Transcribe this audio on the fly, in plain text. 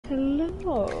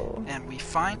Oh. And we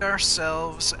find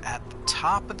ourselves at the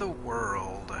top of the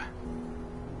world.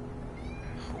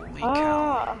 Holy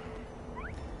cow.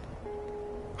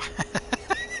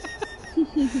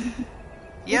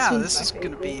 Yeah, this is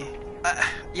gonna be...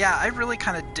 yeah, I really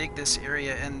kind of dig this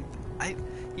area, and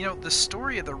you know, the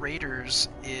story of the Raiders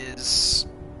is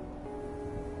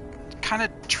kind of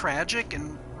tragic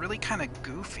and really kind of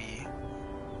goofy.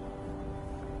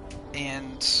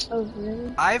 And Oh,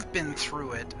 really? I've been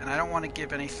through it, and I don't want to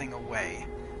give anything away.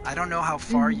 I don't know how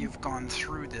far you've gone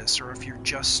through this, or if you're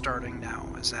just starting now.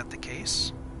 Is that the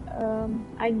case?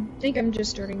 I think I'm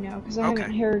just starting now, because I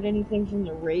haven't heard anything from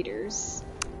the Raiders.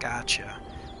 Gotcha.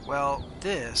 Well,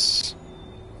 this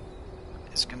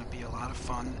is going to be a lot of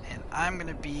fun, and I'm going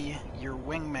to be your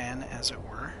wingman, as it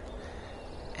were.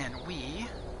 And we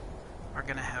are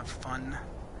going to have fun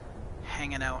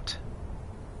hanging out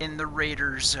in the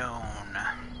Raider Zone.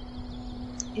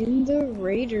 In the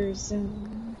Raider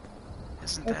Zone.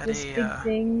 Isn't that big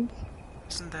thing?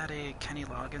 Isn't that a Kenny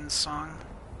Loggins song?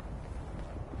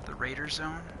 The Raider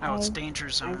Zone? No, it's Danger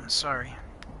Zone. Sorry.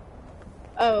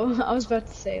 Oh, I was about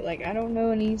to say, like, I don't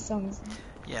know any songs.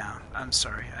 Yeah, I'm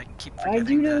sorry. I keep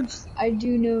forgetting that. I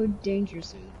do know Danger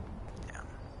Zone. Yeah.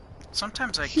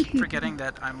 Sometimes I keep forgetting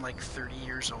that I'm like 30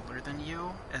 years older than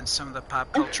you, and some of the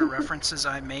pop culture references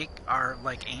I make are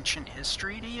like ancient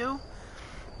history to you.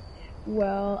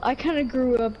 Well, I kind of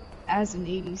grew up as an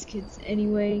 80s kid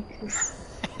anyway, because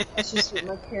that's just what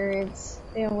my parents,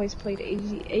 they always played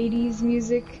 80s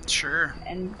music. Sure.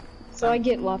 And so I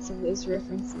get lots of those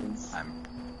references. I'm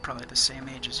probably the same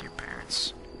age as your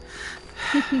parents.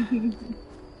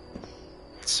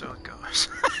 So it goes.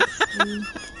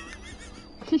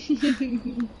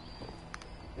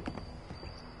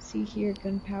 See here,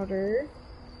 gunpowder.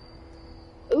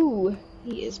 Ooh,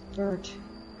 he is burnt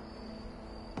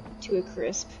to a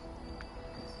crisp.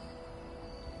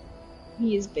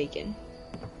 He is bacon.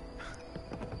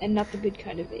 And not the good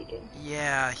kind of bacon.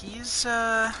 Yeah, he's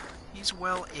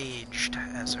well aged,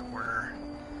 as it were.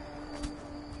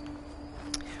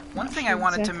 One thing I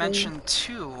wanted to mention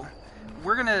too,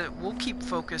 we'll keep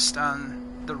focused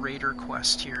on the Raider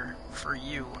quest here for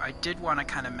you. I did want to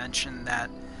kind of mention that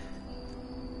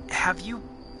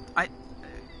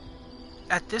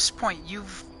at this point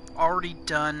you've already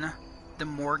done the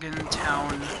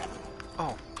Morgantown.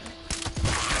 Oh.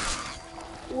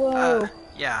 Whoa.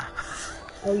 Yeah.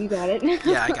 Oh, you got it?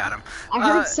 Yeah, I got him. I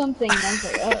heard something and I was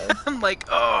like, oh. I'm like,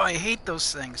 oh, I hate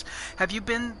those things. Have you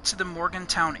been to the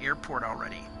Morgantown airport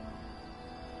already?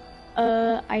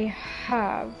 I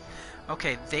have.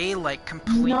 Okay, they like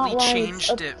completely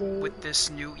changed it with this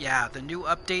new, the new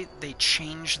update. They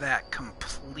changed that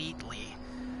completely.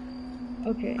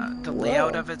 Okay. The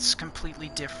layout of it's completely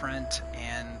different,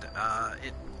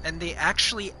 and they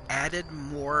actually added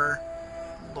more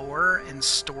lore and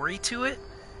story to it.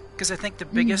 Because I think the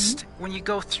biggest, when you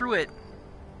go through it,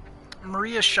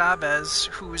 Maria Chavez,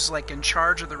 who's like in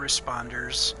charge of the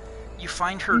responders, you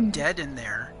find her dead in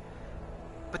there.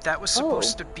 But that was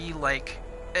supposed to be like,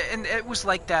 and it was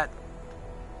like that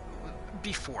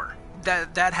before.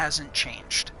 That hasn't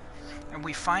changed. And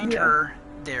we find her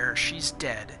there, she's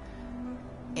dead.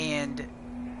 And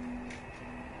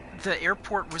the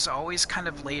airport was always kind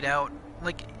of laid out,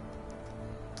 like,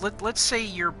 let's say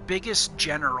your biggest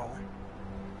general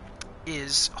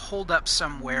is holed up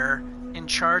somewhere in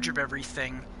charge of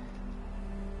everything.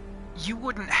 You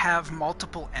wouldn't have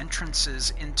multiple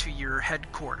entrances into your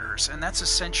headquarters, and that's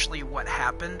essentially what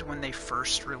happened when they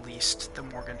first released the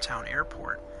Morgantown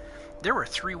airport. There were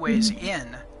 3 ways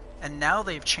in, and now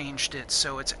they've changed it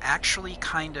so it's actually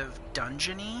kind of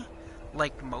dungeony.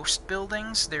 Like most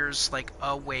buildings, there's like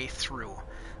a way through.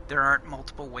 There aren't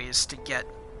multiple ways to get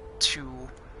to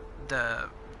the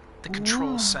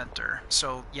control center.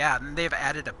 So yeah, and they've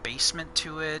added a basement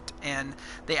to it, and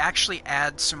they actually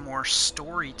add some more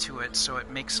story to it, so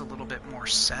it makes a little bit more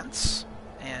sense.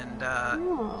 And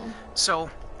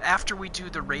so after we do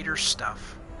the Raider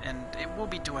stuff, and we'll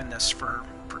be doing this for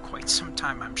quite some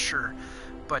time, I'm sure,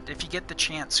 but if you get the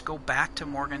chance, go back to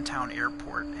Morgantown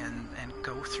Airport and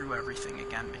go through everything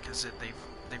again, because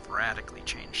they've radically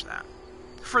changed that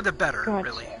for the better. Gotcha.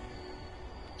 Really.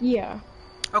 Yeah.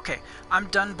 Okay, I'm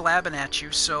done blabbing at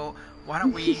you, so why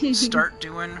don't we start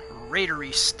doing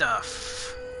raidery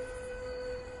stuff?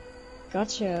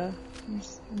 Gotcha. I'm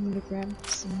gonna grab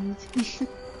some meat.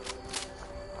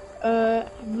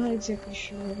 I'm not exactly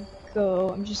sure where to go.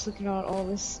 I'm just looking at all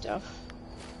this stuff.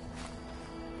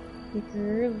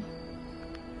 Liquor.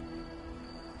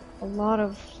 A lot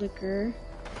of liquor.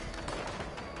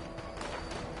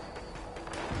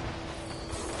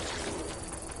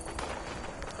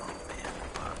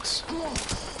 bugs.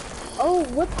 Oh,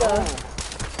 what the?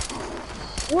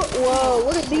 What? Whoa!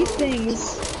 What are these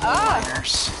things?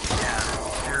 Miners. Yeah,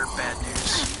 they're bad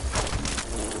news.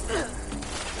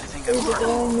 I think There's a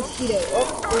glowing mosquito.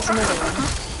 Oh, there's another one.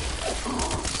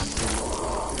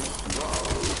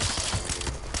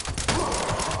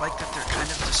 I like that they're kind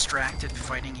of distracted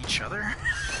fighting each other.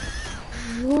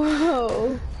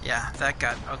 Whoa! Yeah, that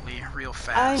got ugly real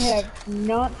fast. I have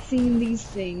not seen these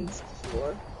things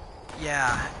before.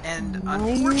 Yeah, and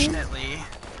unfortunately,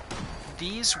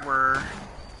 these were...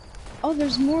 Oh,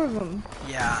 there's more of them.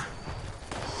 Yeah.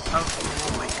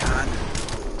 Oh my god.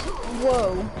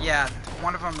 Whoa. Yeah,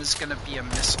 one of them is gonna be a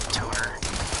missile toter.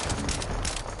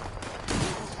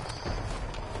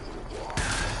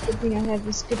 Good thing I have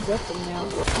this good weapon now.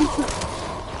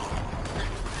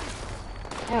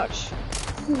 Ouch.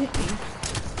 Who hit me?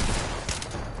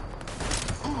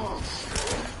 Oh,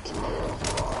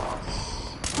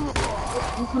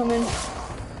 I'm coming.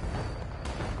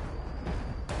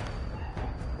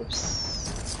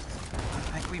 Oops.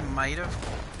 I think we might have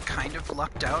kind of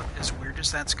lucked out, as weird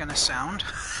as that's gonna sound.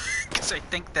 Because I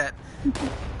think that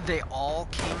they all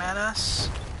came at us,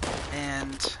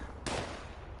 and...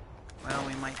 well,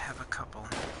 we might have a couple,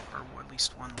 or at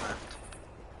least one left.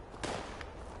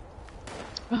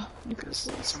 Oh,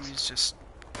 because somebody's just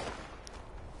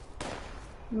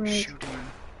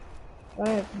shooting. I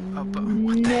have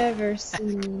never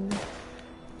seen.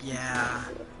 Yeah.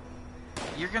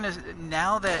 You're gonna,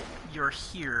 now that you're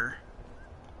here,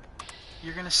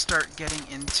 you're gonna start getting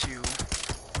into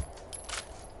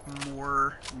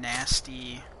more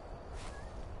nasty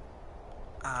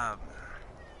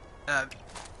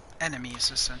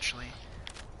enemies, essentially.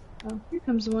 Oh, here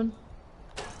comes one.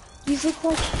 These look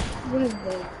like one of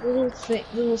the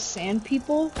little sand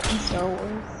people in Star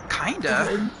Wars.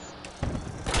 Kinda.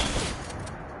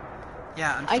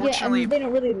 Yeah, unfortunately... I mean, they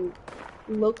don't really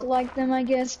look like them, I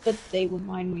guess, but they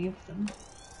remind me of them.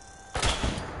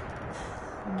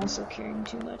 I'm also carrying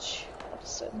too much all of a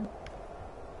sudden.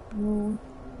 No.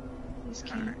 Just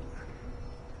can't. Alright.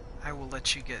 I will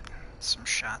let you get some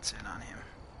shots in on him.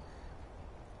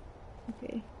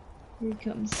 Okay. Here he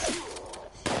comes.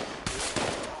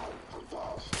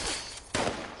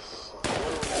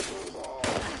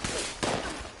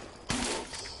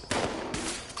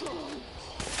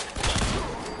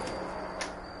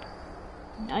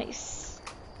 Nice.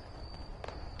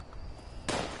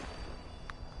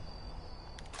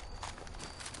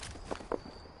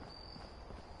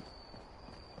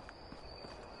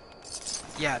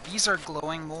 Yeah, these are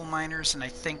glowing mole miners, and I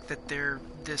think that they're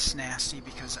this nasty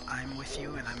because I'm with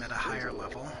you and I'm at a higher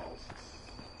level.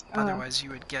 Otherwise, you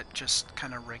would get just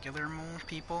kind of regular mole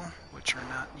people, which are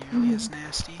not nearly as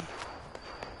nasty.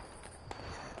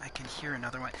 I can hear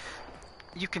another one.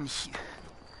 You can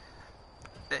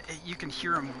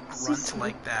hear them grunt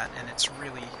like that, and it's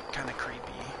really kind of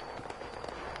creepy.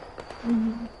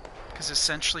 Because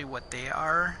essentially what they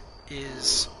are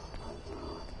is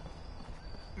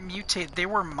they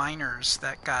were miners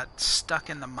that got stuck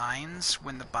in the mines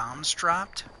when the bombs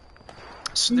dropped.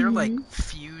 So they're like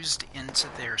fused into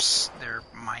their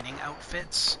mining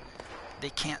outfits.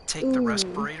 They can't take the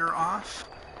respirator off,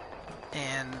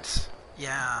 and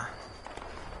yeah,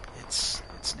 it's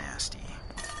nasty.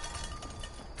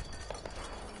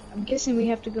 I'm guessing we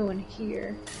have to go in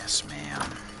here. Yes,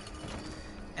 ma'am.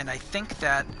 And I think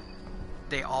that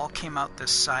they all came out this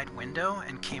side window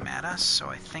and came at us, so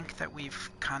I think that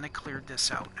we've kind of cleared this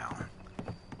out now.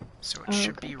 So it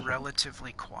should be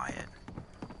relatively quiet.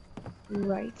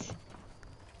 Right.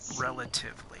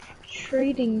 Relatively.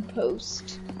 Trading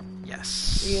post.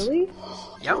 Yes. Really?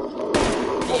 Yep.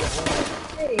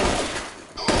 Hey.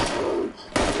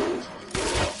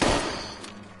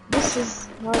 This is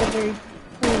not a very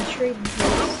clean trading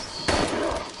post.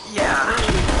 Yeah.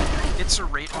 It's a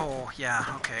rate. Oh, yeah.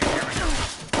 Okay, here we go.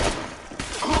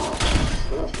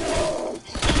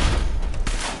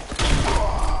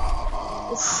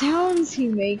 The sounds he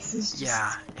makes is just...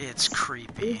 yeah, it's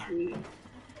creepy.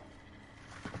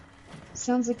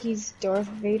 Sounds like he's Darth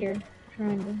Vader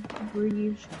trying to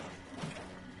breathe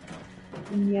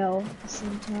and yell at the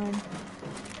same time.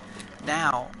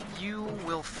 Now, you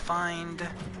will find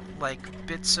like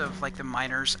bits of like the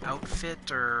miner's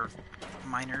outfit or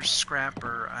miner's scrap,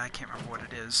 or I can't remember what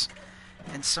it is.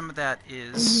 And some of that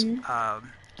is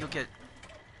you'll get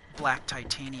black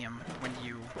titanium when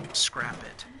you scrap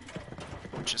it,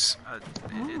 which is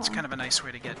it's kind of a nice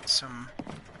way to get some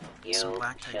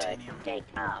black titanium. Take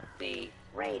up the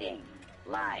rating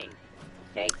life.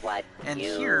 Take what and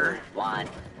you here, want.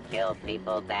 Kill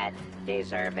people that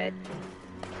deserve it.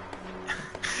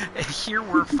 And here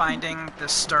we're finding the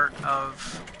start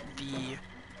of the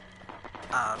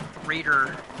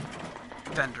raider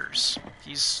vendors.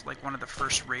 He's like one of the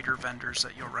first raider vendors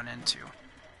that you'll run into.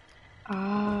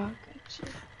 Ah,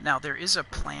 gotcha. Now there is a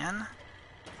plan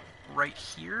right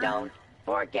here. Don't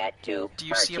forget to Do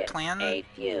you see a plan? A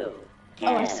few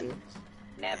Oh, I cans. see.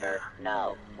 Never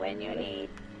know when you need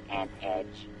an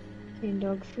edge. Canned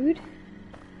dog food.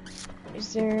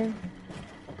 Is there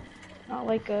not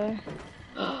like a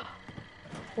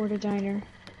porta diner?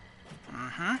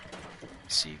 Mm-hmm.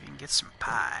 See if you can get some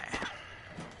pie.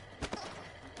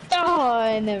 Oh,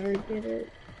 I never get it.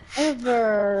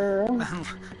 Ever.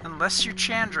 Unless you're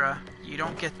Chandra, you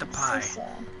don't get the pie. So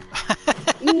sad.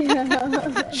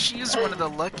 Yeah. She is one of the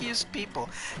luckiest people.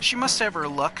 She must have her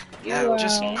luck You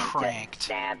just can't cranked. just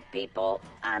stab people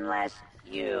unless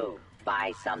you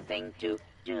buy something to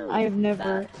do I have never,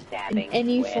 the in stabbing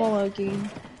any with. Fallout game,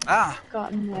 Ah,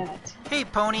 gotten that. hey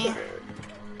Pony.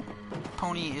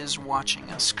 Pony is watching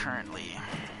us currently.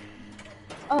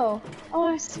 Oh,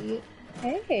 I see it.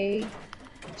 Hey.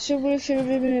 Should have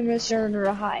been a turn or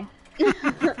a high.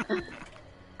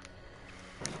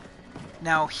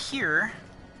 Now here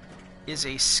is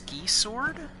a ski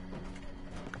sword,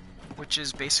 which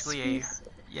is basically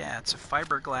it's a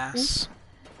fiberglass.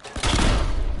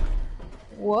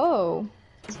 Whoa.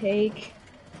 Take.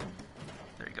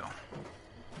 There you go.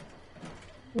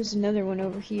 There's another one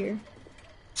over here.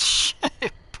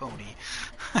 Pony.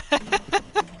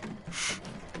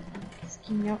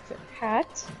 Skiing outfit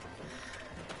hat.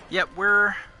 Yep,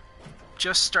 we're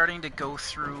just starting to go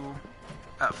through,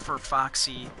 for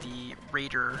Foxy, the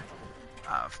Raider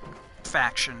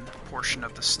faction portion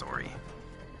of the story.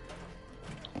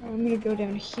 I'm gonna go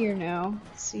down here now.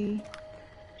 Let's see.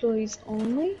 Employees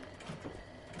only?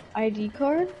 ID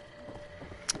card?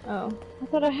 Oh, I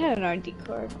thought I had an ID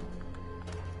card.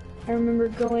 I remember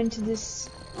going to this.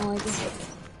 Oh, I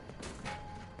guess.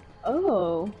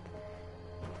 Oh.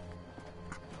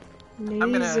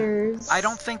 Lasers. I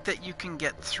don't think that you can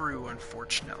get through,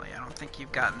 unfortunately. I don't think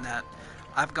you've gotten that.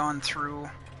 I've gone through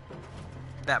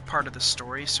that part of the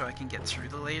story so I can get through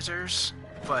the lasers,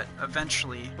 but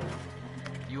eventually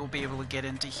you will be able to get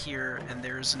into here, and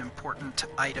there's an important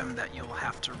item that you'll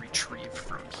have to retrieve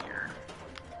from here.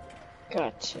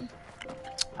 Gotcha.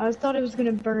 I thought it was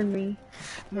gonna burn me.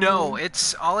 No,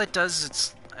 it's all it does.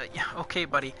 It's okay,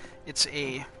 buddy. It's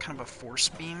a kind of a force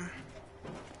beam.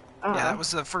 Yeah, that was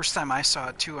the first time I saw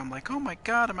it too. I'm like, oh my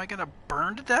god, am I gonna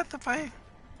burn to death if I...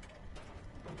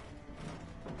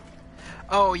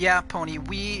 Oh yeah, Pony,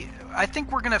 I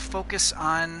think we're gonna focus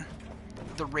on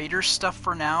the Raider stuff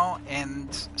for now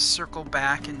and circle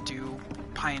back and do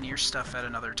Pioneer stuff at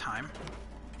another time.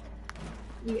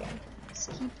 Yeah.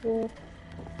 Ski pole.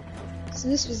 So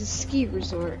this was a ski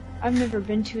resort. I've never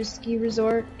been to a ski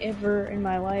resort ever in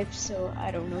my life, so I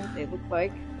don't know what they look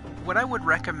like. What I would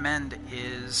recommend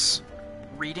is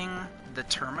reading the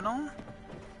terminal.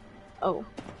 Oh.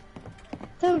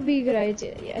 That would be a good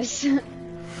idea, yes.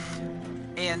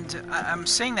 And I'm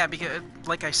saying that because,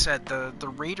 like I said, the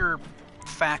Raider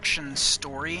faction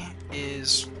story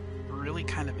is really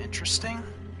kind of interesting.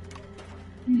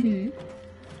 Mm-hmm.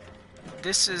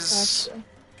 This is... Gotcha.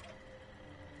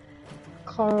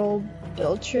 Carl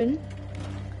Beltran.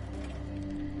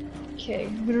 Okay,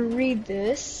 I'm gonna read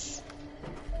this.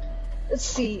 Let's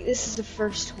see, this is the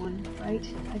first one, right?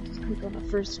 I did click on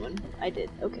the first one. I did,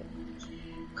 okay.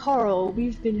 Carl,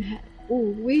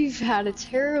 we've had a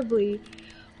terribly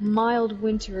mild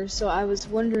winter, so I was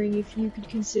wondering if you could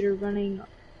consider running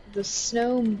the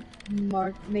snow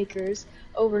makers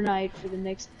overnight for the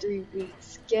next 3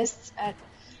 weeks. Guests at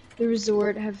the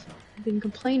resort have been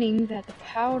complaining that the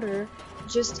powder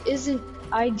just isn't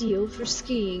ideal for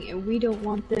skiing, and we don't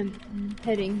want them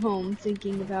heading home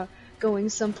thinking about going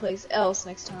someplace else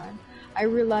next time. I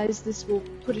realize this will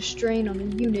put a strain on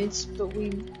the units, but we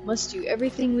must do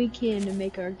everything we can to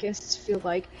make our guests feel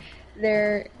like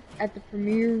they're at the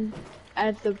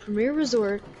premier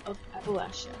resort of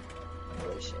Appalachia.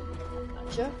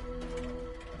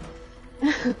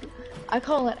 I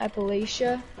call it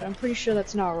Appalachia, but I'm pretty sure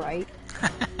that's not right.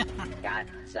 Got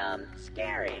some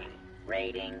scary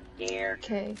raiding gear.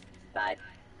 Okay. But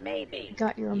maybe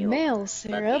Got your you're mail,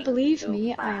 Sarah. looking Believe to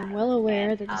me, I am well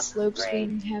aware an that the slopes we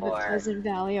upgrade have at or Pleasant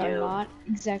Valley are two. not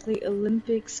exactly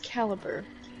Olympics caliber.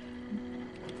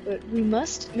 But we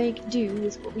must make do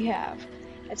with what we have.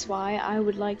 That's why I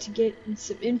would like to get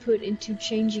some input into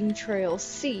changing Trail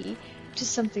C to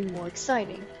something more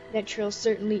exciting. That trail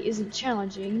certainly isn't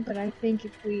challenging, but I think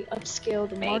if we upscale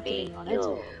the marketing on it,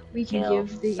 we can kill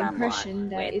give the someone impression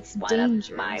that with it's one of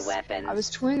dangerous. my weapons. I was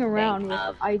toying around Think with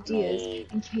of ideas me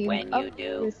and came when up you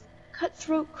do. with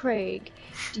Cutthroat Craig.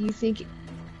 Do you think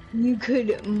you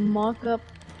could mock up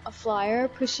a flyer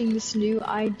pushing this new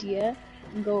idea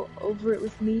and go over it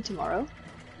with me tomorrow?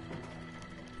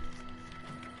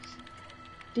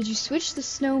 Did you switch the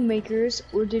snowmakers,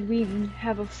 or did we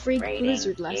have a freak Raiding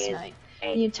blizzard last is night?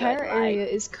 a The entire good area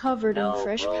life. is covered in No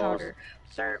fresh rules. powder.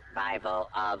 Survival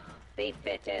of the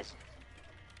fittest.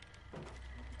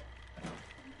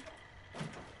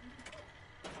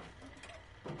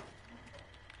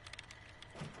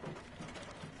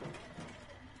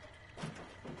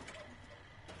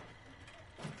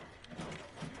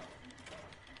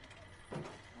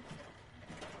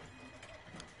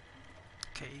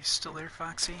 Okay, you still there,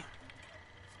 Foxy?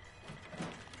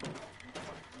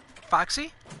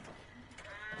 Foxy?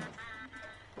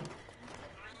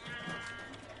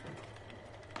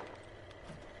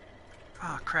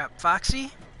 Oh crap,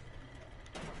 Foxy?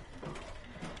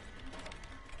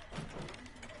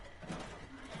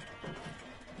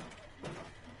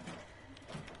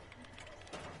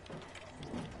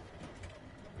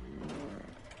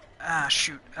 Ah,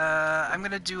 shoot. I'm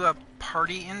gonna do a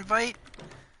party invite.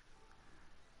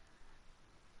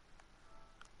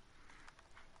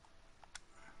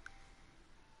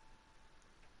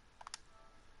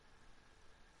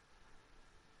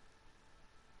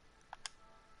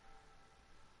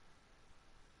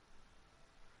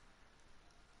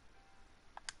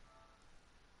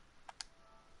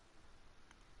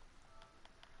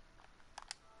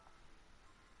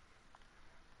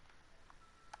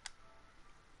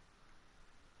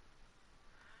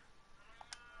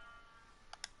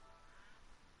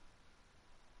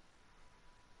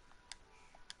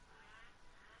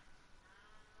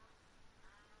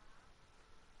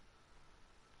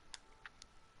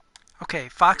 Okay,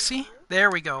 Foxy,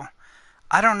 there we go.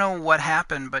 I don't know what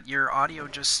happened, but your audio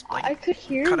just, like, I could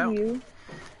hear cut out. you.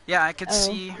 Yeah, I could Oh,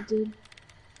 see... I did.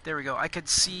 There we go. I could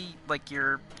see, like,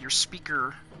 your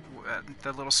speaker,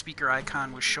 the little speaker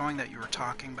icon was showing that you were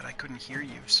talking, but I couldn't hear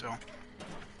you, so...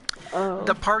 Oh.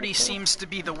 The party okay. seems to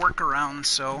be the workaround,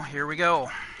 so here we go.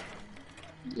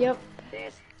 Yep.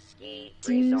 This ski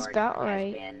Seems resort about has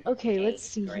right. been Okay, a let's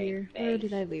see great here. Where base.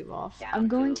 did I leave off? Down I'm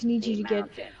going to need the you to get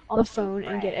mountain on the to phone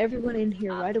and get brag. everyone in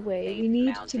here Up right away. the We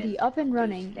need to mountain be up and to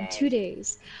running in stay. 2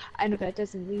 days. I know that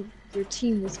doesn't leave your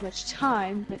team with much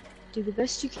time, but do the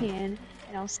best you can,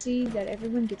 and I'll see that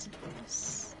everyone gets a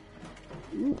bonus.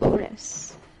 Ooh,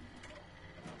 bonus.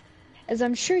 As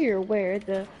I'm sure you're aware,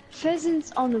 the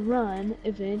Pheasants on the Run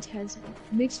event has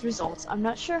mixed results. I'm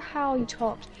not sure how you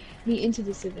talked me into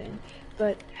this event,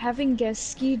 but having guests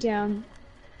ski down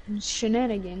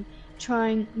shenanigan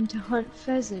trying to hunt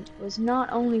pheasant was not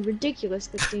only ridiculous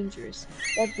but dangerous.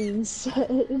 That being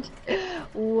said,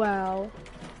 wow,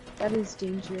 that is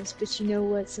dangerous, but you know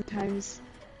what, sometimes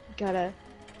you gotta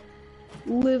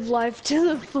live life to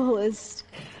the fullest.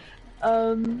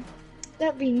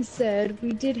 That being said,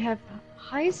 we did have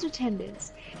highest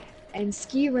attendance and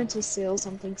ski rental sales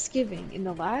on Thanksgiving in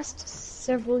the last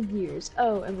several years.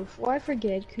 Oh, and before I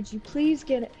forget, could you please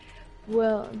send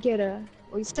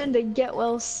a get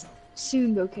well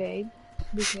soon bouquet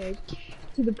to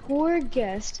the poor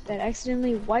guest that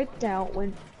accidentally wiped out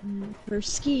when her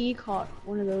ski caught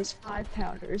one of those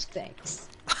 5-pounders. Thanks.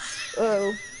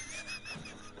 Oh.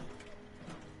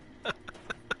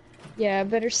 Yeah,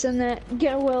 better send that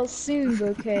get well soon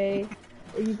bouquet,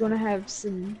 or you're gonna have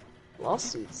some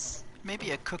lawsuits.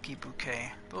 Maybe a cookie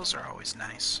bouquet. Those are always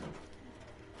nice.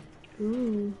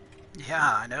 Ooh.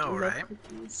 Yeah, I know, I love right?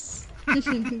 cookies.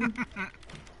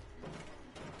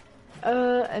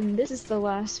 And this is the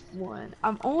last one.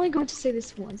 I'm only going to say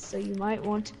this once, so you might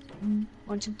want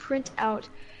to print out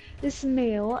this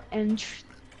mail and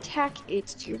tack it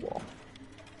to your wall.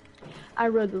 I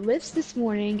rode the lifts this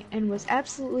morning and was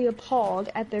absolutely appalled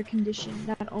at their condition.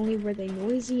 Not only were they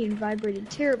noisy and vibrated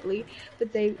terribly,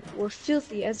 but they were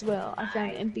filthy as well. I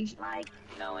found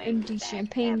empty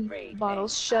champagne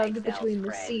bottles shoved between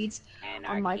the seats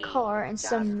on my car, and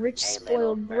some rich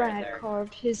spoiled brat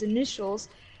carved his initials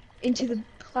into the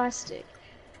plastic.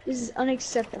 This is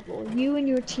unacceptable. You and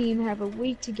your team have a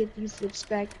week to get these lifts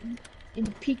back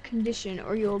into peak condition,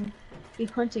 or you'll be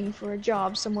hunting for a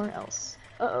job somewhere else.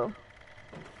 Uh-oh.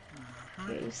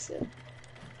 Okay, so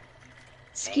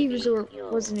ski resort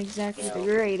wasn't exactly the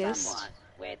greatest.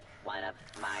 With one of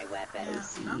my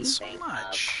weapons. Yeah, not so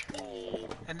much.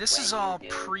 And this is all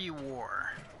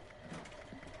pre-war.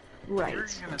 Right. You're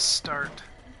gonna start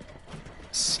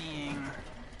seeing...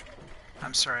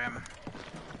 I'm sorry,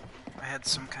 I had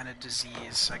some kind of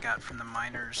disease I got from the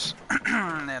miners,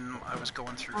 and I was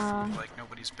going through food like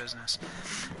nobody's business.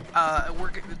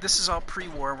 This is all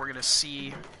pre-war. We're gonna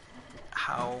see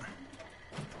how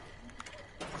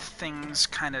things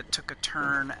kind of took a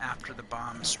turn after the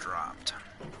bombs dropped.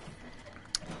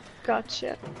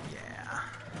 Gotcha. Yeah.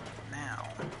 Now,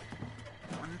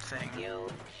 one thing. You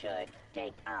should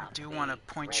take I do want to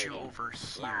point you over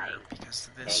here because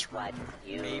this room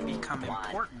may become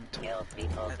important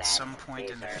at some point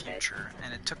in the future,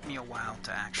 and it took me a while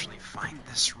to actually find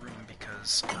this room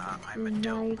because I'm a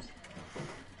dope.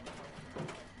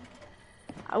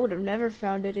 I would have never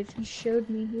found it if you showed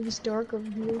me. It was dark over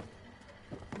here.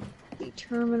 The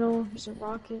terminal, there's a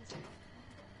rocket.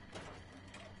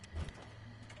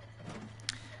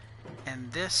 And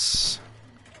this...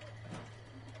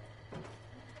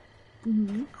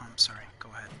 Mm-hmm. Oh, I'm sorry. Go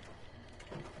ahead.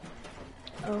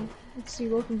 Oh, let's see.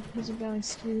 Welcome to Pleasant Valley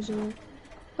Ski Resort.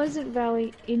 Pleasant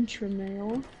Valley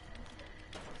Intramail.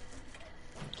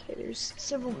 Okay, there's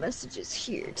several messages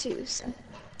here too. So,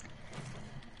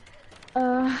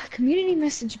 community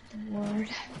message board.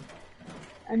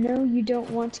 I know you don't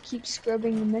want to keep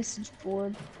scrubbing the message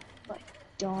board, but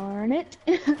darn it,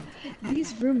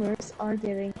 these rumors are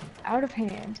getting out of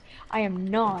hand. I am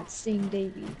not seeing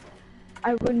Davy.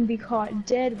 I wouldn't be caught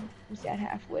dead with that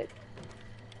half-wit.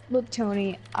 Look,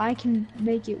 Tony, I can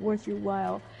make it worth your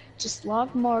while. Just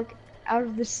log Mark out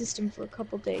of the system for a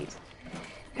couple days.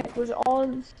 Heck, with all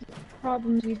the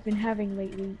problems we've been having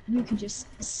lately, you can just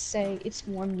say it's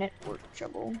more network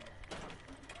trouble.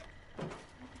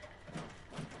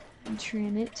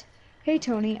 Intranet. Hey,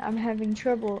 Tony, I'm having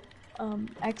trouble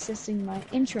accessing my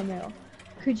intramail.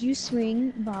 Could you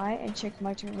swing by and check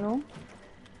my terminal?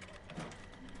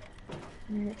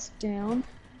 And it's down.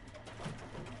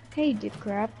 Hey,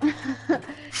 dipcrap.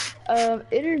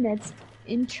 Internet's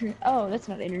oh, that's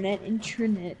not internet.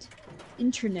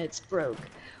 Intranet's broke.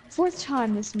 4th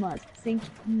time this month. Think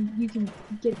you can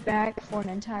get it back for an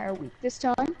entire week this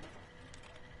time?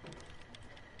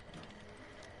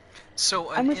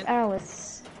 So I'm with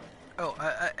Alice. Oh,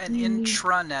 an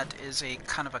intranet is a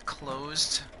kind of a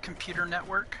closed computer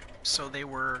network. So they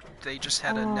just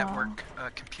had a network, a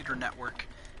computer network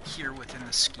here within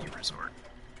the ski resort.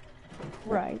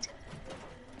 Right.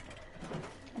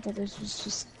 I thought this was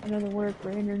just another word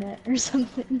for internet or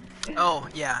something. Oh,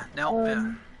 yeah. No,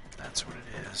 yeah. That's what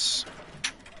it is.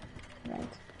 Right.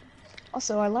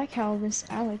 Also, I like how this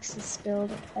Alex is spelled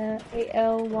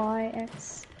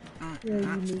A-L-Y-X. Really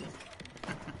unique.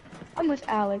 I'm with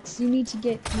Alex. You need to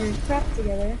get your crap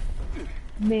together,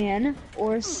 man,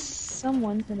 or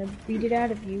someone's gonna beat it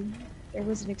out of you. There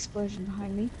was an explosion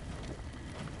behind me.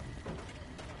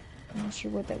 I'm not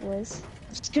sure what that was.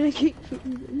 I'm just gonna keep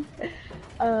moving.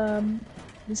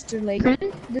 Mr.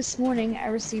 Lakeman, this morning I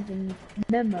received a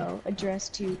memo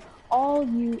addressed to all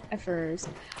you effers.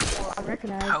 Well, I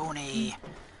recognize Pony.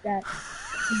 that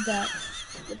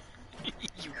the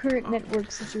current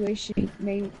network situation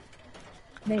may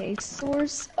a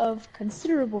source of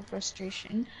considerable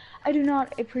frustration. I do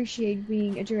not appreciate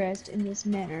being addressed in this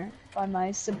manner by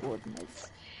my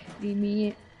subordinates. Meet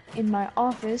me in my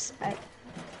office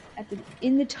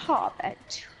in the top at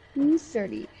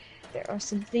 2:30. There are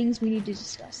some things we need to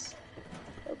discuss.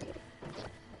 Okay.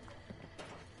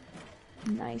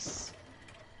 Nice.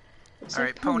 All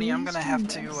right, Pony. I'm gonna have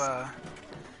to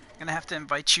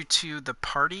invite you to the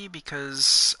party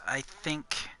because I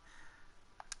think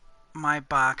my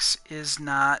box is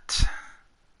not.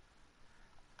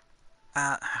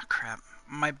 Crap.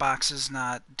 My box is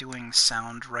not doing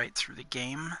sound right through the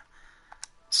game,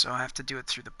 so I have to do it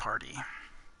through the party.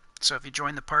 So if you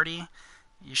join the party,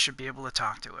 you should be able to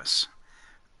talk to us.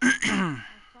 I found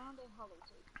a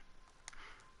holotape.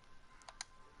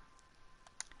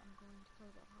 I'm going to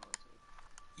play that holotape.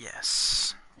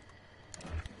 Yes.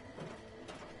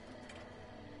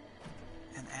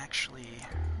 And actually,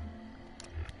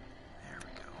 there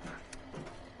we go.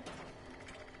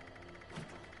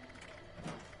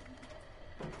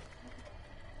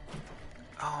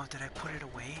 Oh, did I put it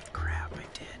away? Crap, I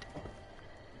did.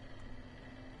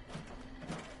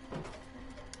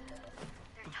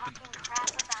 Talking crap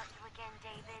about you again,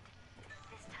 David.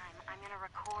 This time, I'm gonna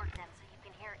record them so you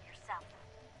can hear it yourself.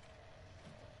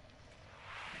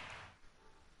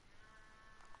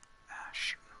 Ah,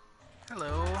 shoot.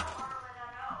 Hello.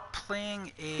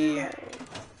 Playing a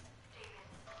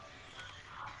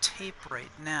tape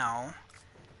right now.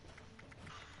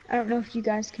 I don't know if you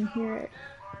guys can hear it.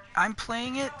 I'm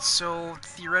playing it, so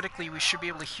theoretically we should be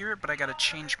able to hear it, but I gotta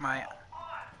change my...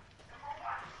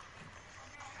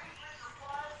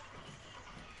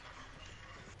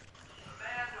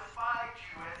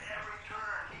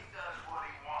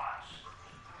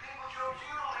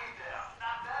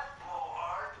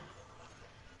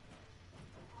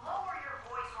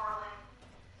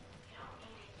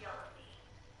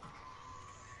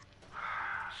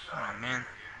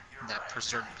 That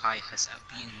preserved pie has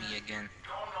outbeaten me again.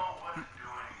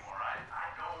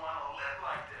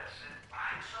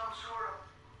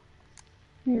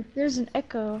 Here, there's an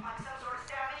echo.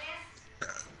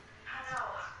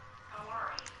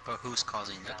 But who's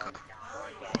causing the echo?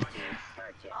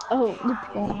 Oh, the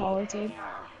people on holiday.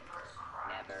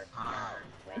 Ah,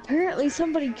 Apparently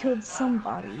somebody killed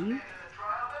somebody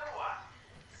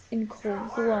in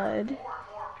cold blood.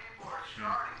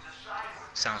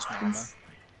 sounds normal.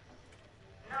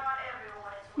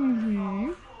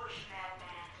 Mm-hmm.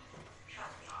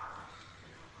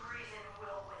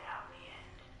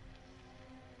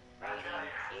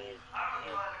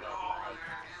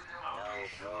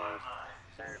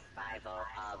 Survival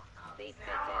of the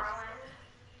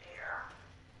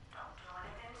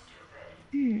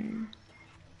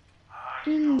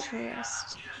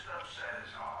fittest. Interesting.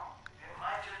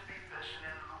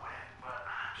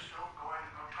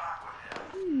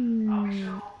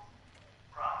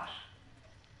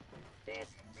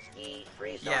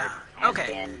 Yeah.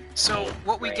 Okay. So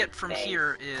what we get from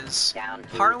here is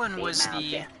Harlan was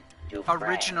the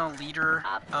original leader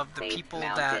of the people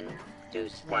that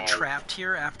were trapped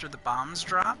here after the bombs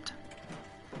dropped.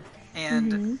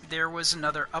 And there was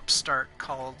another upstart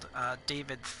called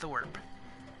David Thorpe.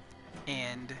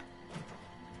 And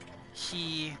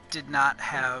he did not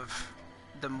have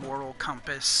the moral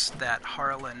compass that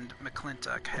Harlan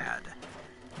McClintock had.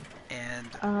 And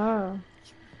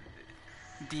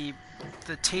the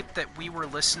tape that we were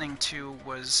listening to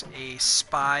was a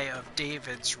spy of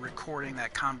David's recording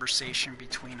that conversation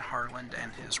between Harlan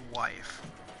and his wife.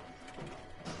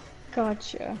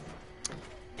 Gotcha.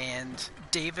 And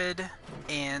David,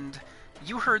 and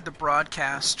you heard the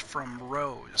broadcast from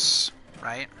Rose,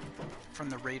 right? From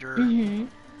the Raider.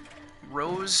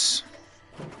 Rose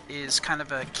is kind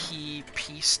of a key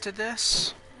piece to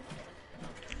this,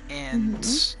 and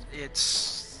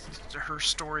her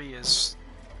story is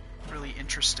really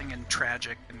interesting and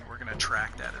tragic, and we're going to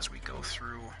track that as we go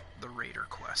through the Raider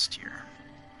quest here.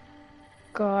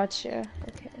 Gotcha.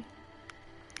 Okay.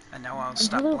 And now I'll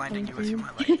stop blinding you with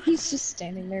my light. He's just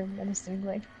standing there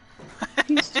menacingly.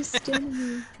 He's just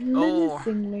standing there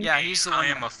menacingly. Yeah, he's the one. I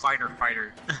am a fighter.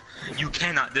 You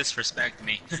cannot disrespect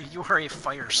me. You are a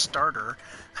fire starter.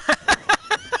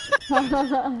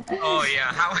 Oh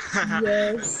yeah, how?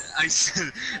 Yes.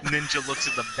 Ninja looks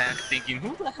at the back thinking,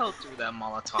 who the hell threw that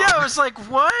Molotov? Yeah, I was like,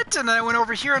 what? And then I went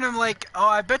over here and I'm like, oh,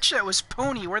 I bet you it was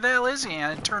Pony. Where the hell is he?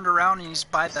 And I turned around and he's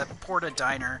by the Porta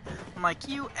Diner. I'm like,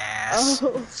 you ass.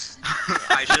 Oh.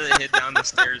 I should have hit down the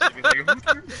stairs and be like, who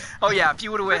threw that? Oh yeah, if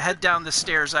you would have head down the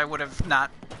stairs, I would have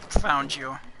not found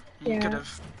you. You could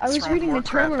have. I was reading the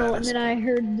terminal and then I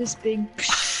heard this big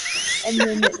and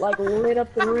then it like lit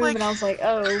up the room and I was like,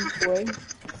 oh boy.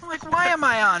 I'm like, why am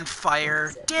I on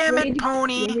fire? Damn it,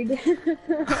 Pony!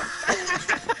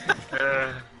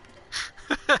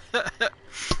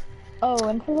 Oh,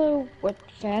 and hello, what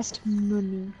fast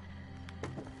money.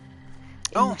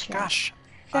 Oh gosh,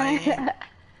 my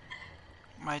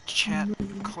chat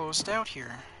closed out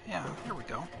here. Yeah, here we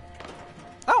go.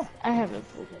 Oh! I have it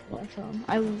pulled up on my phone.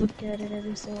 I look at it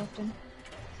every so often.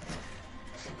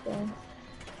 So,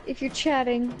 if you're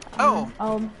chatting, I'll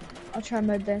try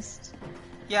my best.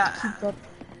 Yeah, to keep up.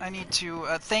 I need to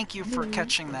thank you for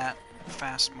catching that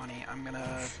fast money. I'm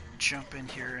gonna jump in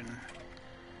here and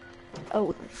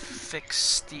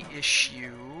fix the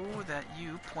issue that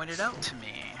you pointed out to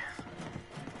me.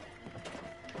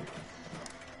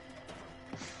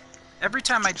 Every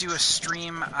time I do a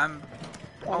stream, I'm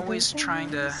always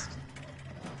trying to...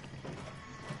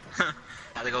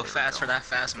 Had to go fast for that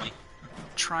fast money.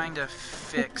 Trying to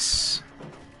fix...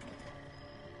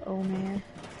 Oh man.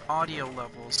 Audio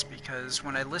levels, because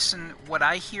when I listen, what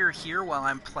I hear here while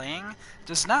I'm playing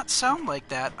does not sound like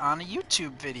that on a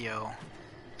YouTube video.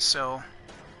 So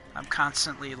I'm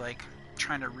constantly like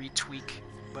trying to retweak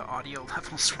the audio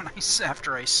levels when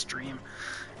after I stream.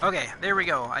 Okay, there we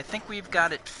go. I think we've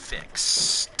got it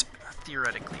fixed,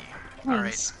 theoretically. All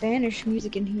right. Spanish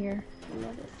music in here.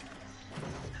 Love it.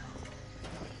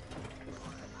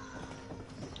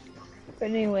 But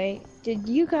anyway, did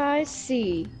you guys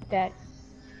see that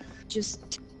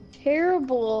just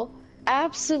terrible,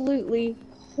 absolutely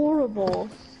horrible,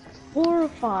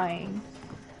 horrifying,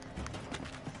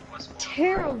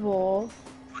 terrible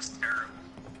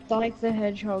Sonic the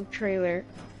Hedgehog trailer?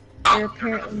 They're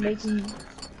apparently making...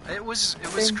 It was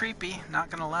creepy, not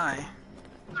gonna lie.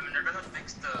 I mean, they're gonna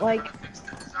fix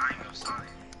the design of Sonic.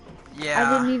 Yeah.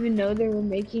 I didn't even know they were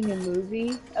making a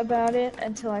movie about it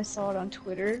until I saw it on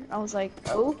Twitter. I was like,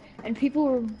 oh, and people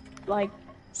were like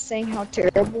saying how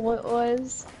terrible it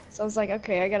was. So I was like,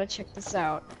 okay, I gotta check this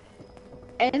out.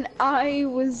 and I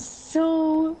was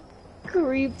so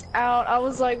creeped out. I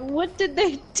was like, what did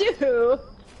they do?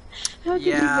 How could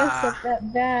you mess up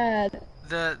that bad?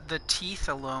 The teeth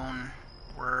alone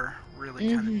were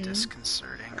really kind of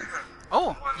disconcerting.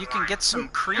 Oh, you can get some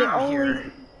cream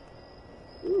here.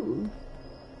 Ooh.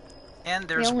 And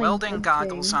there's welding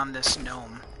goggles on this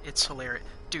gnome. It's hilarious.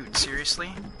 Dude,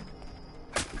 seriously?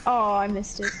 Oh, I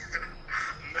missed it.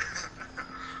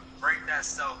 Break that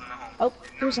cell in the home. Oh,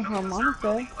 there's a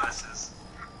harmonica.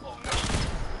 Oh, no.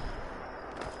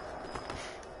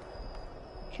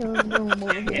 Kill the gnome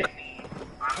over here.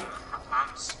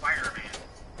 I'm Spider-Man.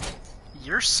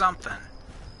 You're something.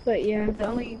 But yeah, the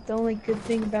only good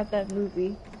thing about that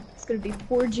movie is gonna be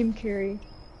poor Jim Carrey,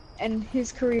 and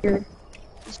his career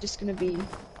is just gonna be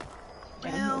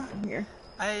downhill from here.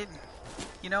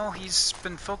 You know, he's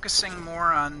been focusing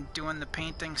more on doing the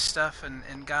painting stuff,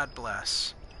 and God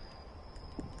bless.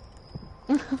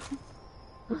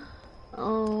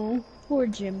 Oh, poor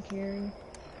Jim Carrey.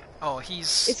 Oh,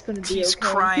 he's okay.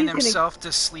 crying himself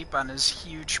to sleep on his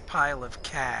huge pile of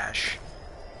cash.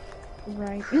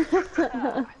 Right.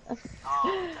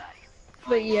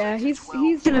 But yeah, he's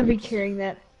gonna be carrying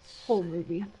that whole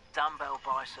movie.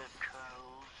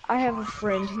 I have a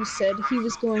friend who said he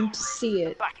was going to see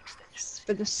it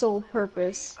for the sole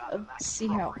purpose of see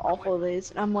how awful it is.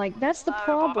 And I'm like, that's the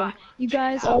problem. You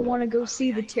guys all want to go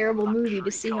see the terrible movie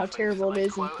to see how terrible it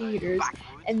is in theaters,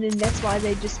 and then that's why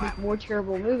they just make more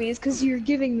terrible movies, because you're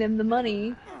giving them the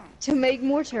money to make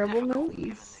more terrible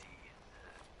movies.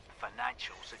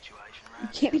 You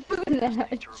can't be doing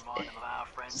that. Just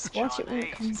watch it when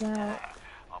it comes out.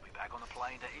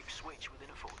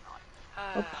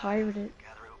 Or pirate it.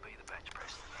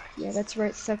 Yeah, that's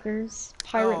right, suckers.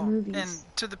 Pirate movies. And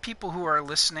to the people who are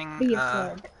listening,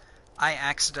 I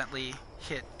accidentally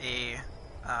hit a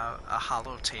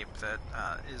holotape that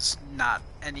is not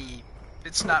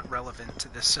it's not relevant to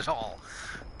this at all.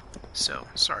 So,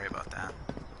 sorry about that.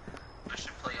 I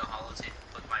should play a holotape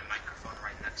and put my microphone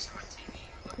right next to my TV.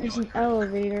 There's an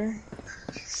elevator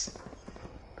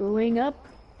going up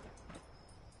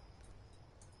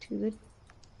to the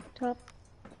top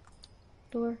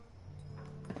door.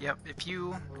 Yep, if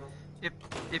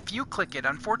you click it,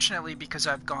 unfortunately, because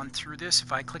I've gone through this,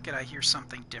 if I click it I hear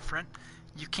something different.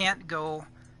 You can't go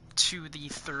to the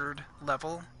 3rd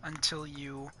level until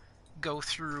you go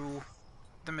through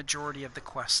the majority of the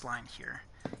quest line here.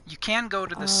 You can go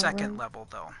to the 2nd level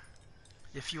though.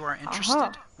 If you are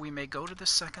interested, we may go to the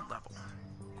 2nd level.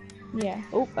 Yeah.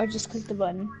 Oh, I just clicked the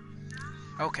button.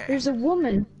 Okay. There's a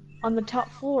woman on the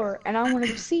top floor, and I want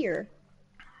to go see her.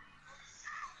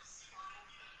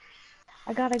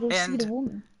 I gotta go see the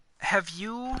woman. Have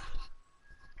you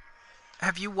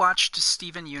watched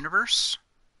Steven Universe?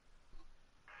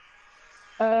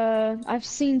 I've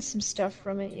seen some stuff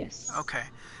from it, yes. Okay.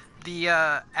 The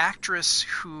actress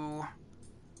who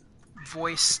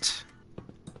voiced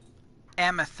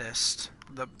Amethyst,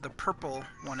 the purple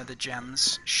one of the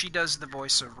gems, she does the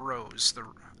voice of Rose,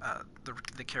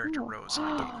 the character Rose in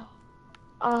the game.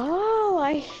 Oh,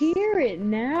 I hear it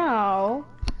now.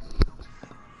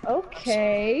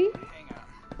 Okay. Hang on.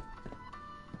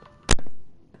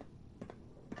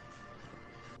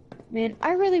 Man,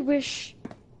 I really wish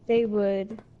they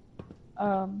would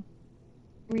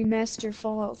remaster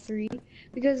Fallout 3,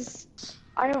 because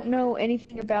I don't know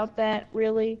anything about that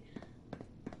really,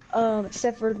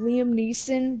 except for Liam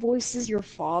Neeson voices your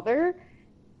father,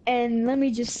 and let me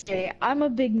just say, I'm a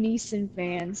big Neeson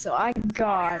fan, so I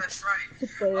got to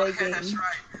play that game. That's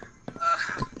right.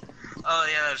 Oh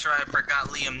yeah, that's right. I forgot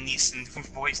Liam Neeson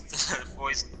voiced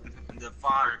the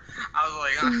father. I was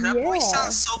like, that voice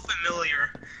sounds so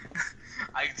familiar.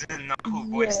 I didn't know who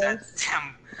voiced that.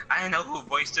 Damn, I didn't know who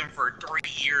voiced him for 3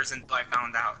 years until I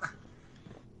found out.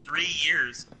 3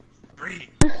 years. 3.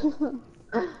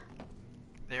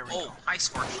 There we go. I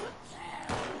scored.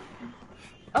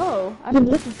 Oh, I've been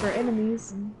looking for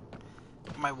enemies. And...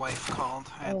 My wife called.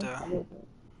 I had to...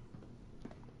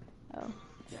 Oh.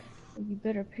 You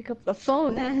better pick up the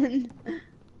phone then.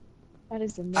 That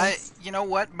is a mess. You know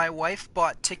what? My wife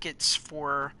bought tickets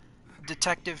for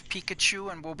Detective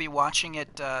Pikachu, and we'll be watching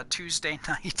it Tuesday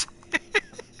night.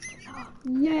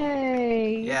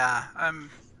 Yay! Yeah,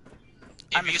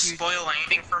 If you spoil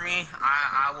anything for me,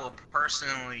 I will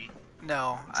personally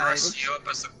dress you up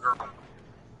as a girl.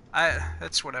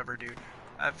 That's whatever, dude.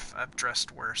 I've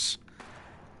dressed worse.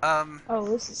 Oh,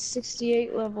 this is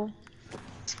 68 level.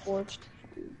 Scorched.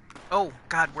 Oh,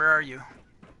 God, where are you?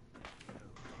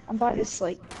 I'm by this,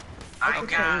 like... I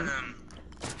got him.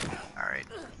 Alright.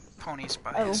 Pony's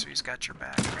by you, so he's got your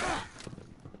back.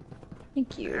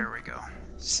 Thank you. There we go.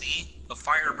 See? The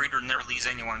fire breeder never leaves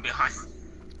anyone behind.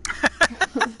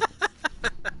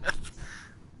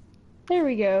 There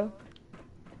we go.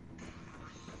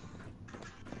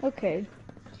 Okay.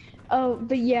 Oh,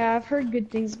 but yeah, I've heard good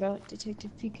things about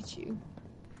Detective Pikachu.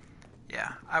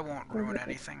 Yeah, I won't ruin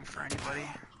anything for anybody.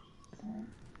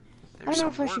 I don't know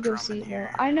if I should go see it though.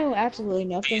 I know absolutely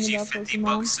nothing Pays you about $50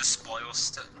 Pokemon. to spoil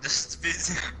stuff.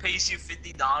 Pays you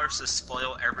 $50 to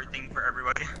spoil everything for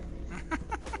everybody.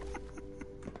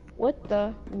 What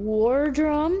the? War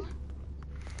drum?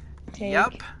 Take.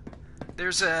 Yep.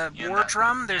 There's a war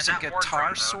drum, there's a that war guitar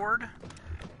drum, sword.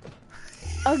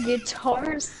 A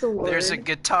guitar sword. There's a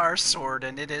guitar sword,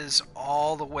 and it is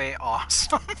all the way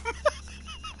awesome.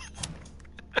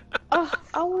 Oh,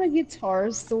 I want a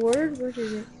guitar sword. Where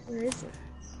is it? Where is it?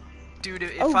 Dude,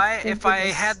 if Oh, I thank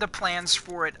goodness. had the plans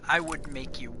for it, I would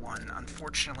make you one.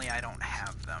 Unfortunately, I don't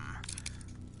have them.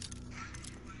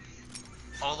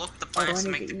 Oh look, the plans to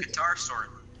make the guitar sword.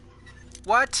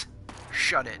 What?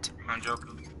 Shut it. I'm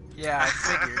joking. Yeah, I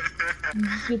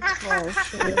figured. Guitar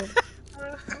sword.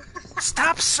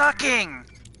 Stop sucking!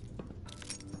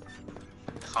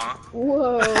 Huh?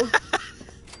 Whoa.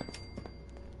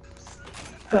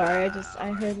 Sorry,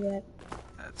 I heard that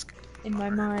That's good. in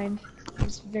my mind. It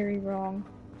was very wrong.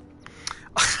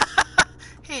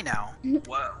 Hey now,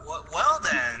 Well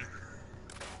then.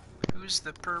 who's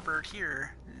the pervert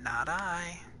here? Not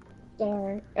I.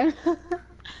 Sorry.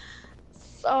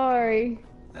 Sorry.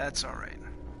 That's alright.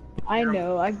 I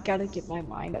know, I gotta get my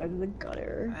mind out of the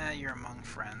gutter. You're among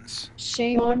friends.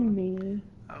 Shame on me.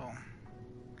 Oh.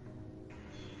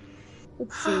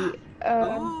 Let's see. Ooh.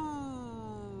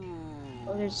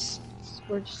 Oh,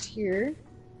 we're just here.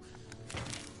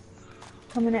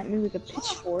 Coming at me with a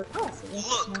pitchfork. So that's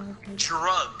not Look, good.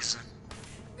 drugs.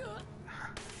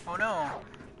 Oh no,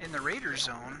 in the Raider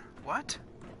zone. What?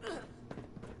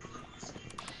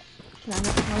 Can I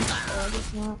not punch? Oh, I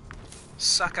guess not.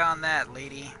 Suck on that,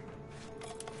 lady.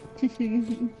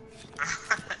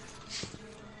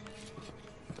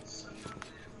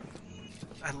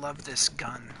 I love this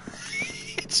gun.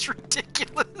 It's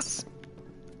ridiculous.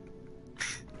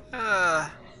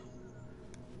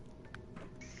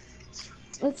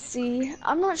 Let's see.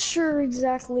 I'm not sure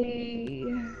exactly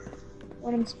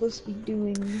what I'm supposed to be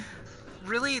doing.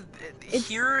 Really,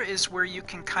 here is where you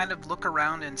can kind of look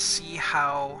around and see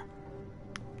how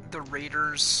the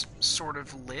Raiders sort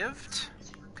of lived,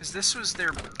 because this was their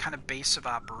kind of base of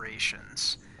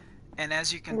operations, and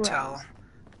as you can tell,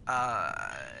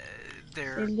 They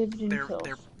lived in hills.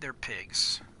 they're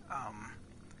pigs.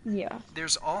 Yeah.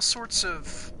 There's all sorts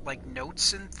of like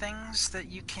notes and things that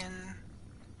you can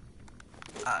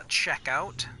check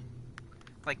out.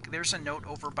 Like there's a note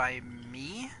over by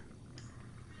me.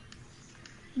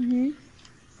 Mhm.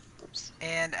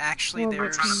 And actually,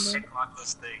 Well,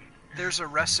 there's a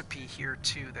recipe here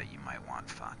too that you might want,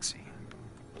 Foxy.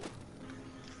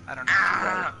 I don't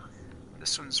know.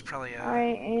 This one's probably I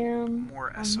am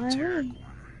more on esoteric my way. one.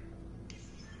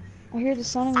 I hear the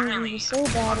Sonic movie was so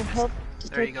bad it helped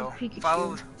There you Detective go.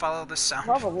 Pikachu. Follow the sound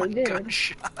Probably of my did.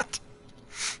 gunshot.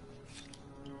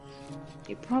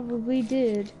 It probably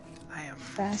did. I am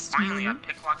Fast Finally, I movie.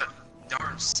 picked like a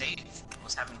darn safe. I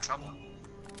was having trouble.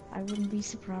 I wouldn't be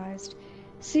surprised.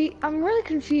 See, I'm really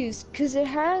confused because it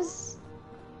has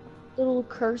little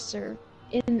cursor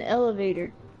in the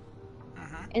elevator,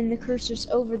 and the cursor's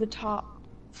over the top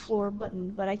floor button,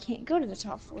 but I can't go to the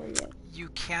top floor yet. You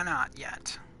cannot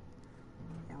yet.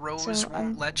 Rose So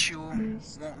won't let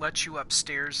you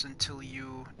upstairs until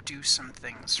you do some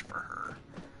things for her.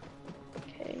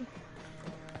 Okay.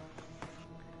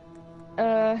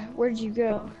 Where'd you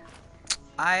go?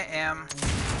 I am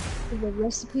The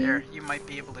recipe? there. You might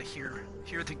be able to hear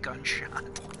the gunshot.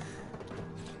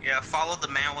 Yeah, follow the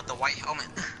man with the white helmet.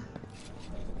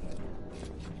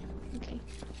 Okay.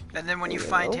 And then when you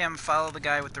find him, follow the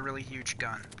guy with the really huge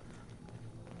gun.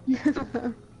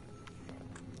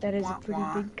 That is Wah, a pretty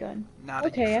wah. big gun. Not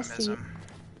Okay, a I see it. euphemism.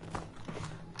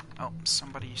 Oh,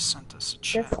 somebody sent us a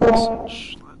chat That's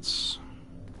message. Let's.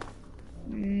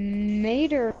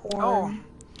 Materhorn.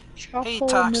 Oh, hey,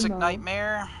 Toxic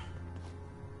Nightmare.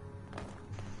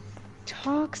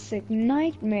 Toxic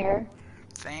Nightmare.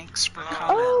 Thanks for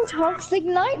coming. Oh, Toxic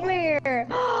Nightmare!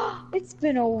 It's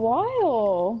been a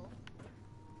while.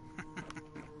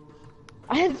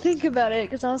 I had to think about it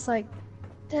because I was like,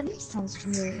 that name sounds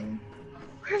familiar.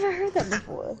 Where have I heard that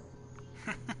before?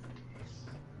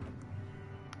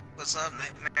 What's up,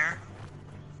 Nightmare?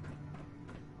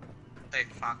 Hey,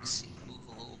 Fox, move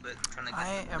a little bit. I'm trying to get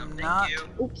I am thank not. you.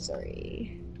 Oops,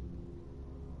 sorry.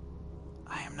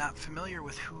 I am not familiar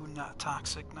with who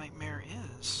Toxic Nightmare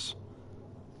is.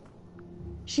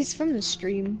 She's from the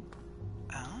stream.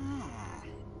 Oh.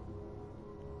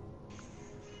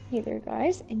 Hey there,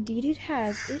 guys. Indeed it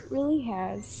has. It really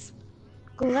has.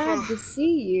 Glad to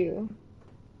see you.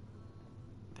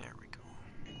 There we go.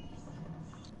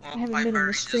 Well, I haven't I've been on the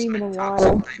already just stream in a met while.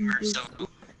 Toxic Nightmare, so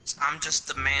I'm just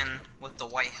the man with the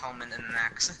white helmet and an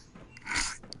axe.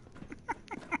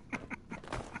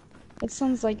 That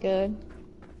sounds like a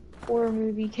horror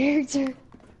movie character.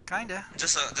 Kinda.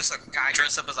 Just a guy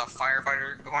dressed up as a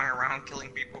firefighter going around killing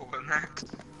people with an axe.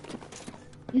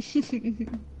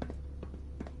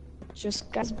 Just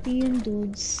guys being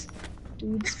dudes.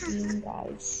 Dudes being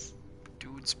guys.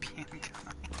 Dudes being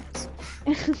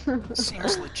guys.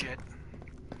 Seems legit.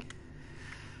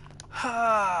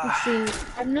 Let's see.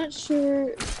 I'm not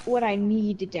sure what I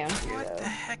need down here, What though. the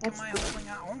heck That's am I holding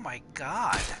out? Oh my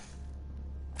god.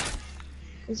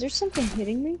 Is there something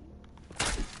hitting me?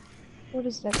 What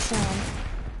is that sound?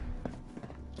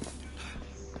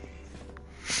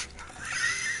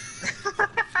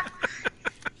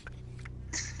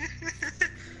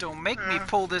 Don't make me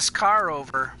pull this car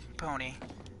over, Pony.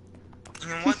 You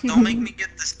know what? Don't make me get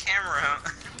this camera out.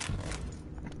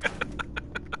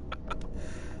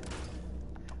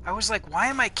 I was like, why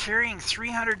am I carrying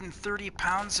 330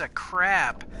 pounds of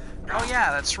crap? Oh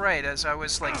yeah, that's right, as I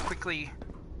was like quickly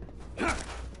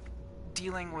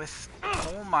dealing with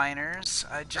coal miners,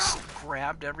 I just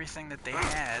grabbed everything that they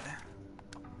had.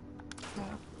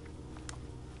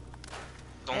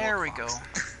 There we go.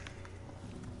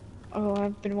 Oh,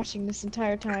 I've been watching this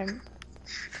entire time.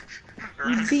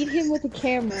 You beat him with a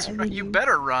camera. And then You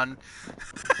better run.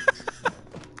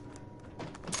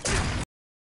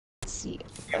 Let's see.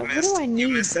 You What missed, do I need, you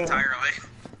missed though? entirely.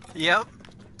 Yep.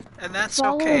 And that's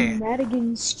Follow okay.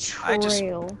 Madigan's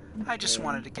trail. I just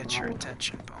wanted to get your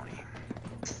attention, Pony.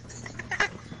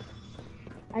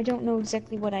 I don't know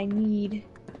exactly what I need.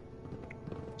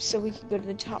 So we could go to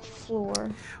the top floor.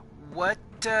 What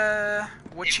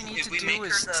you need to do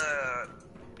is...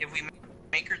 If we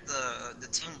make her the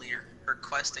team leader, her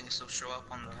questing will show up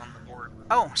on the board.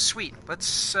 Oh, sweet.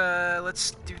 Let's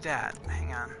do that.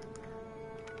 Hang on.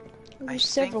 I There's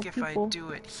several think if people. I do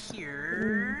it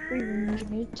here...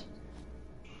 Rearrangement.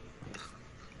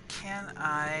 Can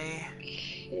I...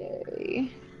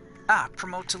 Okay. Ah,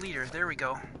 promote to leader. There we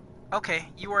go. Okay,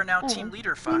 you are now team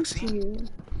leader, Foxy. Thank you.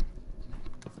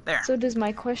 There. So does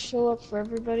my quest show up for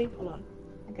everybody? Hold on.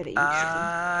 I gotta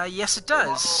eat. Yes it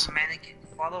does.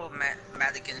 Follow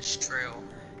Madigan's trail.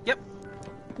 Yep.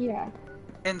 Yeah.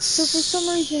 And So for some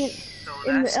reason, So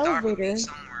in that's the gotta be elevator,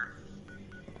 somewhere.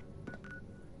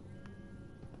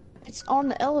 it's on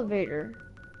the elevator,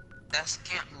 That's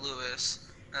Camp Lewis.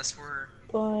 That's where.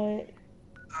 but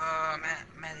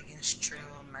Madigan's trail.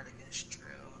 Madigan's trail.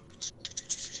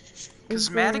 because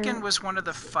is Madigan there- was one of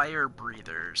the fire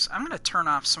breathers. I'm gonna turn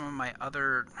off some of my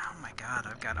other... Oh my god,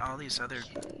 I've got all these other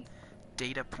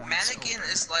data points. Madigan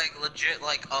open. is like legit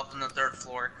like up on the 3rd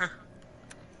floor.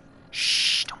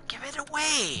 Shh, don't give it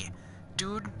away!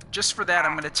 Dude, just for that,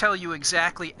 I'm gonna tell you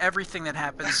exactly everything that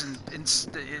happens in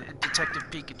Detective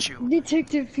Pikachu.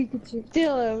 Detective Pikachu.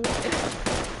 Dylan.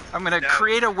 I'm gonna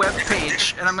create a web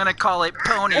page, and I'm gonna call it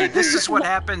Pony. This is what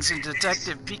happens in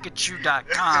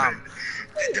DetectivePikachu.com.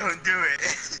 Don't do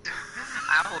it.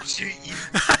 I will shoot you.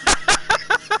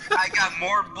 I got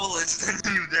more bullets than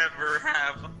you'd ever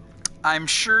have. I'm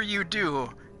sure you do.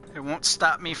 It won't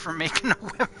stop me from making a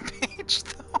web page,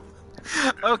 though.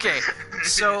 Okay,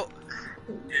 so...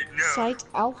 No. Site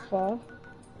Alpha.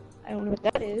 I don't know what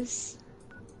that is.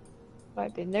 Have I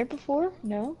been there before?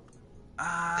 No.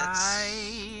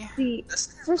 See,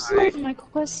 That's for some reason my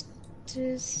quest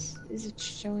is it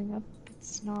showing up?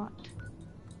 It's not.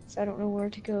 So I don't know where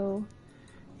to go.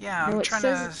 Yeah, No, I'm it trying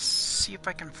says to it's- see if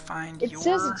I can find It your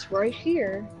says it's right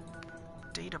here.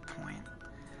 data point.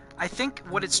 I think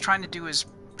what it's trying to do is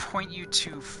point you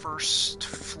to 1st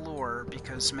floor,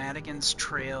 because Madigan's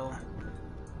trail...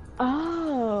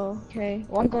 Oh, okay.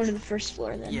 Well, I'm going to the 1st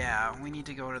floor then. Yeah, we need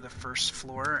to go to the 1st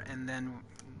floor, and then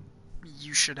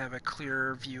you should have a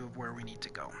clearer view of where we need to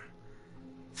go. Or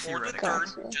the Theoretically.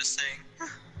 3rd, Gotcha. just saying.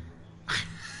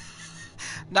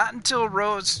 Not until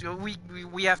Rose...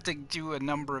 We have to do a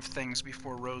number of things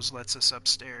before Rose lets us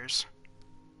upstairs.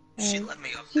 She And let me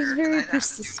up she's there. very and I'd have to do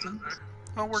persistent. nothing.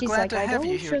 Well, we're She's glad like, to "I have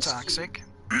you don't here, trust you." Toxic.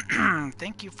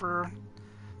 Thank you for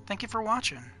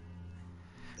watching.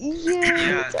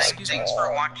 Yeah. Thanks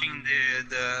for watching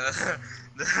the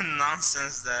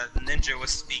nonsense that Ninja was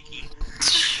speaking.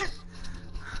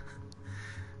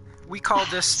 We call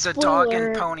this the Dog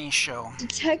and Spoiler. Pony Show.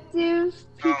 Detective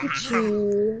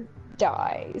Pikachu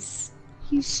dies.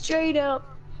 He straight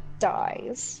up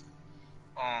dies.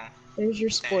 Oh, There's your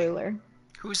spoiler.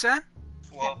 Who's that?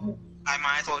 Well, I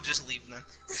might as well just leave then.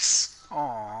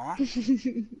 Aww.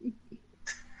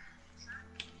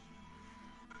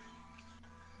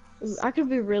 I could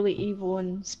be really evil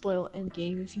and spoil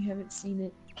Endgame if you haven't seen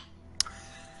it.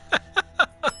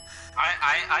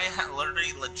 I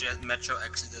literally legit Metro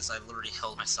Exodus. I literally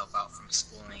held myself out from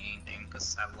spoiling anything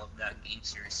because I love that game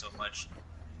series so much.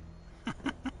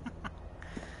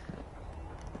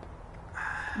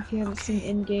 If you haven't seen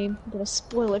Endgame, I'm gonna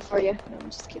spoil it for you. No, I'm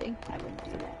just kidding. I wouldn't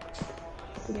do that.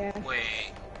 Yeah.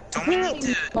 Wait, don't we need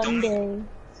to? Monday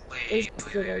is Wait,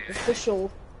 the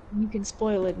official. You can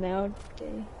spoil it now.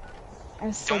 Okay.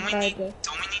 Don't we need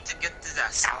to get to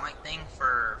that satellite thing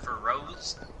for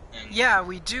Rose? Yeah,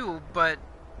 we do, but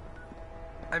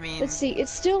I mean, let's see.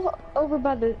 It's still over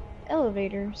by the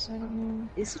elevator, so I don't know.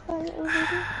 Is it by the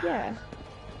elevator? Yeah.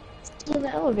 It's still in the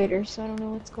elevator, so I don't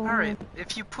know what's going on. alright,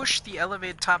 if you push the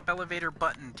top elevator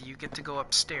button, do you get to go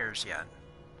upstairs yet?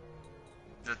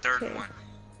 The third one.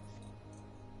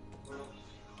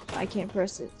 I can't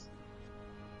press it.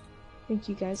 I think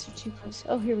you guys are too close.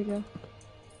 Oh, here we go.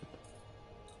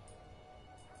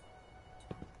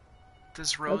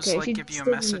 Does Rose, okay, like, give you a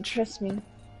message? Trust me.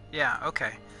 Yeah,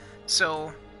 okay.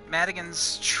 So,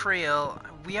 Madigan's trail,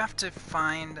 we have to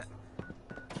find,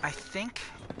 I think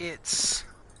it's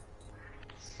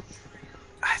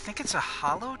a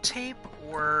holotape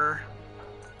or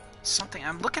something.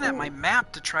 I'm looking at my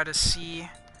map to try to see,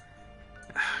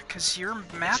 because your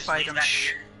map item...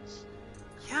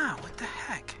 Yeah, what the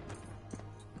heck?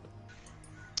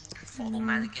 Follow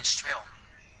Madigan's trail.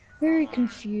 Very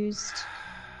confused.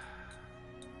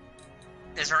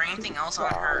 Is there anything else on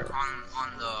her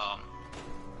on the?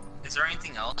 Is there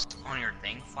anything else on your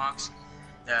thing, Fox,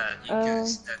 that you can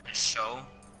show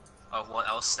of what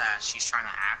else that she's trying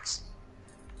to ask?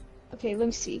 Okay, let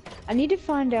me see. I need to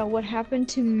find out what happened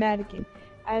to Madigan,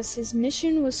 as his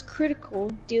mission was critical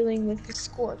dealing with the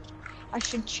Scorch. I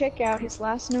should check out his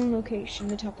last known location,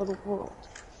 the top of the world.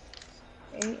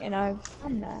 Okay, and I've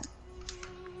found that.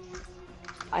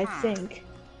 I think.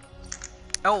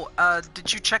 Oh,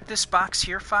 did you check this box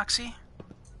here, Foxy?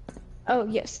 Oh,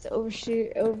 yes, the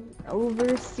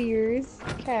Overseer's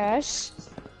cache.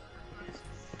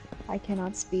 I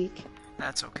cannot speak.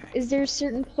 That's okay. Is there a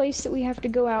certain place that we have to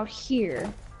go out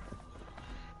here?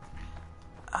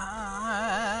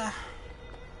 Hang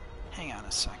on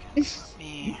a second. Let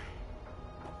me...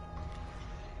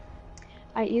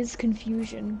 I is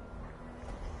confusion.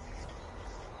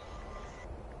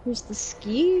 Here's the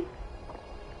ski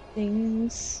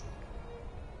things.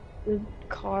 The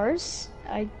cars,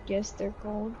 I guess they're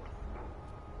called.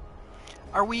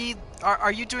 Are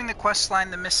you doing the quest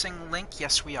line, The Missing Link?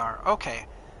 Yes, we are. Okay.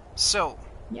 So.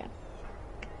 Yeah.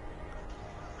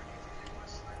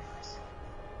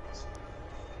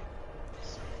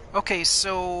 Okay,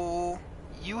 so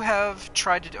you have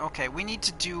tried to okay, we need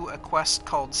to do a quest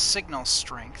called Signal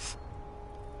Strength.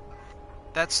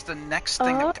 That's the next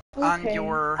thing on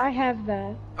your... I have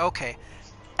that. Okay.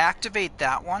 Activate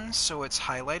that one so it's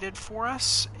highlighted for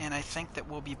us, and I think that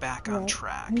we'll be back on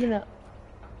track. I'm gonna...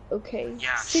 Okay.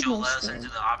 Yeah, she'll let us into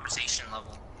the authorization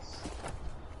level.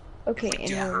 Okay,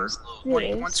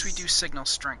 once we do Signal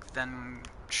Strength, then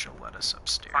she'll let us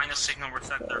upstairs. Find a signal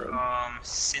receptor.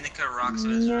 Seneca Rocks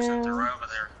receptor right over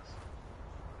there.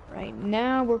 Right,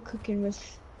 now we're cooking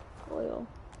with oil.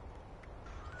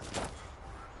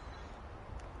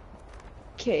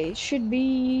 Okay, should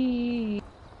be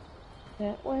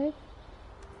that way.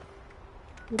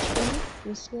 Which way?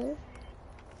 This way?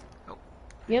 Oh.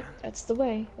 Yep, that's the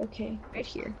way. Okay, right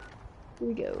here. Here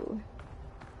we go.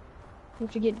 We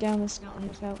have to get down this mountain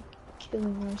without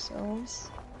killing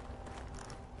ourselves.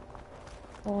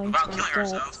 Without killing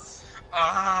ourselves?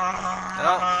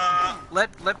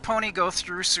 Let Pony go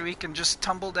through so he can just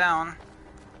tumble down.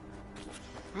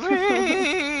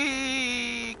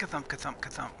 Whee! Ka-thump, ka-thump,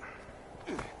 ka-thump.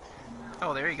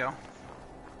 Oh, there you go.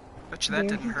 Bet you that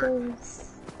didn't hurt.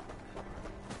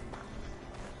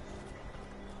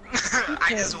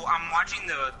 I'm watching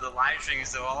the live stream,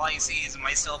 so all I see is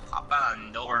myself pop out of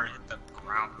nowhere and hit the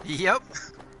ground. Yep.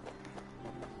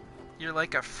 You're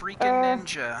like a freaking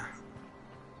ninja.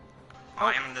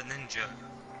 I am the ninja.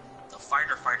 The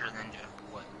fighter ninja.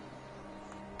 What?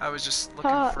 I was just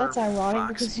looking for that's ironic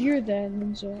Foxy. because you're the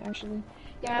ninja, actually.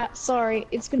 Yeah, sorry,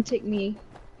 it's gonna take me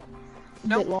a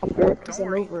bit longer because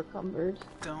I'm over-encumbered.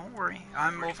 Don't worry,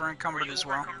 I'm over-encumbered as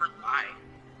well.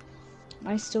 Am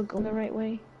I still going the right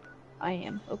way? I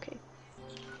am, okay.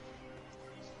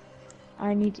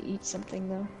 I need to eat something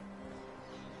though.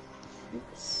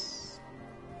 Oops.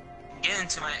 Get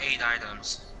into my 8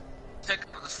 items. Pick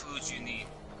up the foods you need.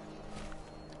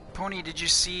 Pony, did you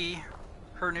see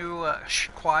Her new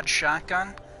quad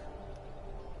shotgun.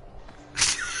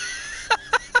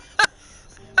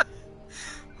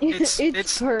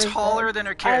 It's taller than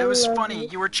her character. It was funny.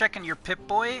 You were checking your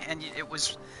Pip-Boy, and it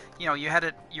was, you know, you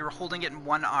were holding it in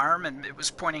one arm, and it was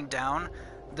pointing down.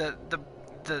 The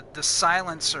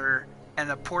silencer and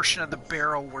a portion of the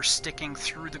barrel were sticking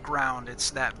through the ground.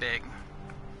 It's that big.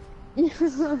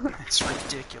 It's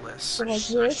ridiculous. So like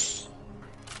this.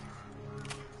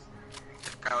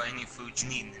 Check out any food you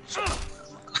need.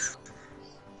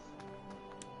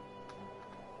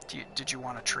 Did you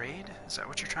want to trade? Is that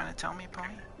what you're trying to tell me,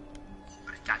 Pony?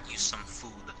 I got you some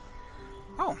food.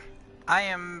 Oh, I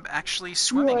am actually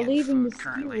swimming in leaving food the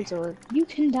currently. Resort. You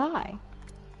can die.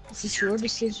 This is your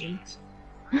decision.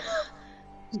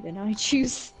 Then I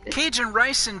choose. Cajun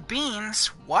rice and beans?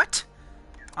 What?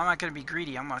 I'm not gonna be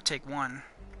greedy. I'm gonna take one.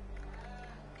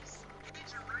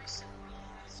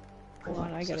 Hold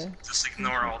on, I gotta. Just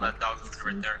ignore all that dog food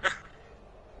right there.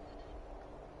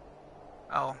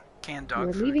 Oh, canned dog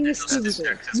You're food. leaving the ski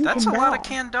resort. That's a can lot die. of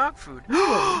canned dog food.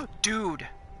 Dude,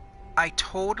 I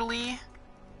totally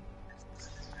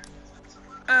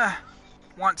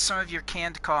want some of your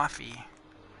canned coffee.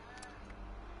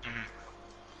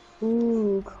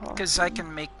 Ooh, coffee. Because I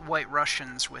can make White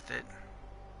Russians with it.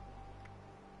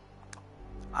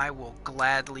 I will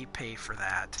gladly pay for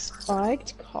that.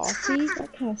 Spiked coffee?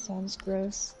 That kind of sounds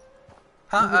gross.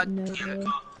 Huh?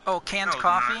 No. Oh, canned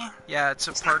coffee? Yeah, it's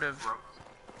a part of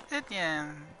it. Yeah,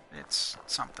 it's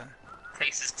something.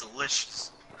 Tastes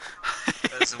delicious.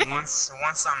 Because once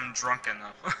I'm drunk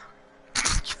enough.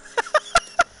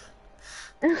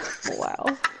 Wow.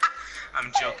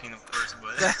 I'm joking, of course,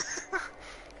 but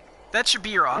that should be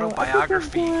your I think I've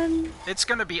autobiography. done It's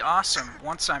gonna be awesome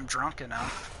once I'm drunk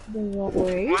enough. the wrong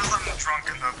way. once I'm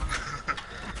drunk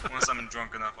enough. Once I'm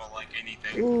drunk enough, I'll like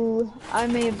anything. Ooh, I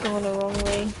may have gone the wrong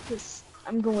way, because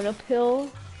I'm going uphill,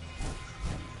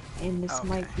 and this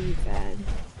might be bad.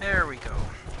 There we go.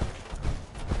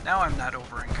 Now I'm not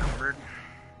over encumbered.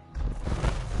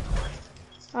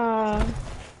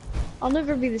 I'll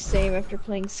never be the same after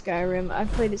playing Skyrim.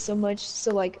 I've played it so much, so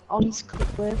like, on these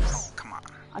cliffs, Oh, come on.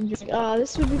 I'm just like,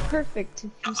 this would be perfect if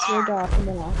you slowed off and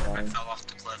then off I on. fell off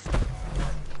the cliff.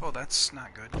 Oh, that's not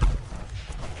good.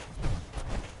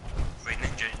 Wait,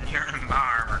 ninja, you're in my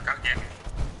armor. Come get me.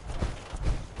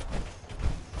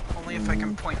 Only if I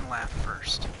can point and laugh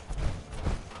first.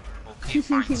 Okay,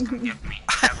 fine, just come get me.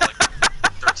 You have like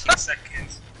 13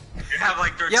 seconds. You have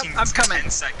like 13 Yep, I'm coming. 10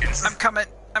 seconds. I'm coming.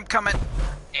 I'm coming.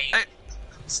 8,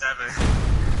 7,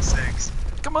 6,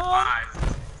 Come on.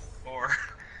 5, 4,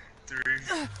 3,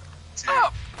 2,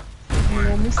 Oh, 1.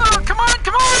 Almost oh, there. come on,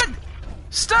 come on!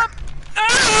 Stop!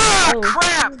 Ah, Oh.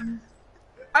 crap!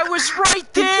 I was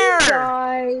right there!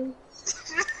 Die.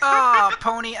 Ah,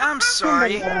 Pony, I'm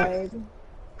sorry. Somebody died.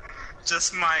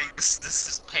 Just my, this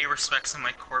is pay respects to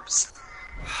my corpse.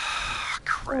 Oh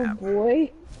Crap.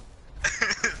 boy.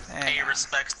 Pay Yeah.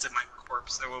 respects to my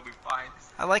corpse, it will be fine.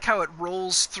 I like how it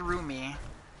rolls through me.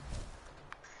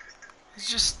 It's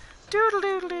just doodle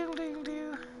doodle doodle doodle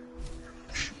doo.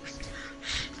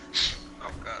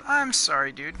 Oh god. I'm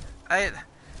sorry, dude.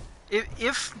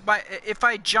 If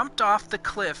I jumped off the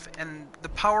cliff and the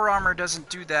power armor doesn't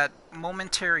do that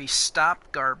momentary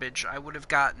stop garbage, I would have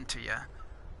gotten to you.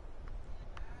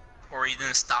 Or you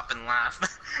didn't stop and laugh.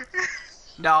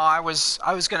 No, I was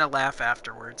gonna laugh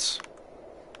afterwards.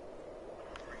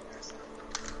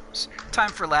 Time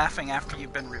for laughing after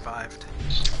you've been revived.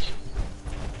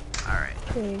 Alright.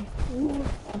 Okay. Ooh,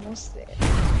 almost there.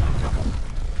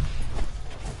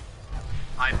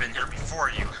 I've been here before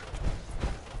you.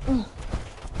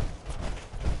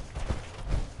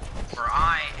 For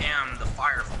I am the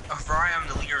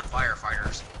leader of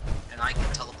firefighters, and I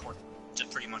can teleport to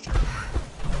pretty much everywhere.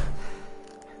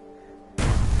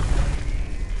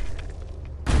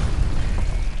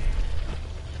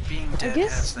 Being I dead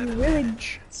guess has that you really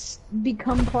advantage.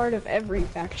 become part of every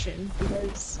faction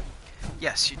because,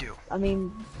 Yes, you do. I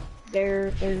mean,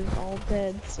 they're all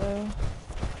dead, so,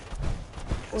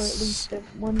 or at least the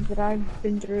ones that I've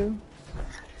been through.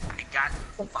 I got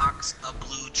Fox a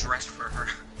blue dress for her.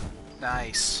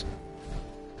 Nice.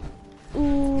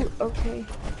 Ooh, okay.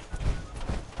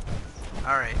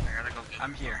 Alright, I gotta go get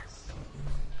I'm here.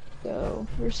 So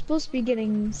we're supposed to be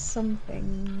getting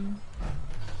something.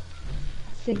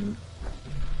 A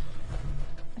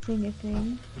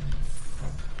thing.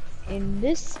 In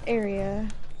this area,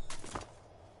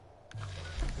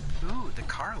 Ooh, the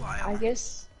Carlisle. I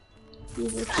guess we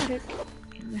will check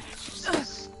in the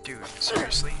house. Dude,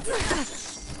 seriously?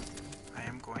 I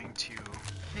am going to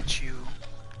hit you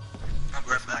I'll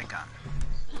grab with my that. gun.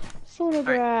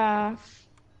 Photograph.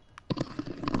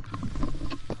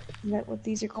 Is that what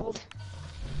these are called?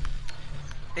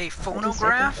 A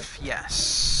phonograph?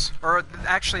 Yes. Or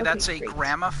actually, that's a great.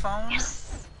 gramophone.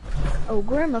 Yes. Oh,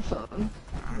 gramophone.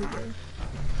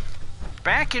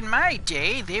 Back in my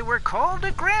day, they were called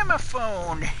a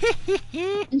gramophone.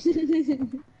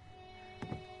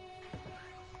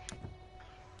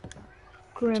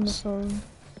 Gramophone.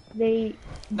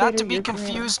 Not to be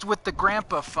confused with the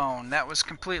grandpa phone. That was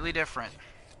completely different.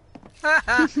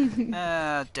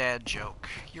 Dad joke.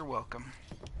 You're welcome.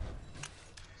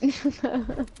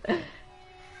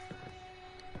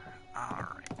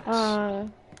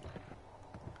 Alright.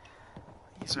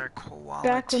 These are quality.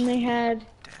 Back when they had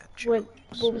what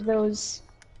were those?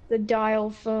 The dial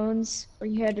phones where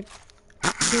you had to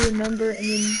do a number and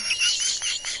then.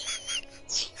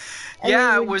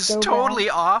 Yeah, it was totally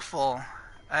awful.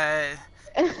 I've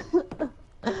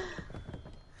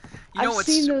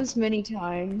seen those many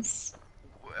times.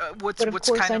 But of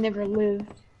course, I never lived.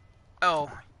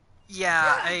 Oh,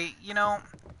 yeah.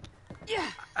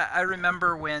 I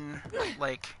remember when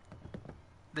like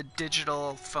the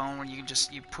digital phone when you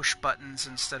push buttons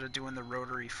instead of doing the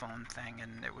rotary phone thing,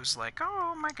 and it was like,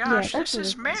 oh my gosh, this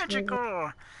is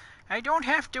magical. I don't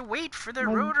have to wait for the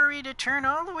rotary to turn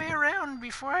all the way around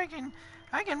before I can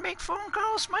make phone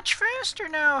calls much faster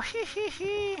now. Hee hee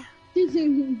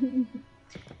hee.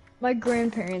 My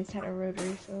grandparents had a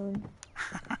rotary phone,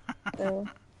 so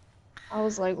I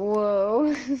was like,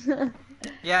 whoa.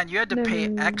 Yeah, and you had to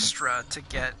pay extra to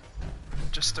get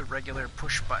just a regular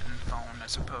push-button phone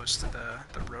as opposed to the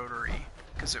rotary,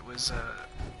 because it was a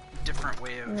different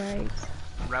way of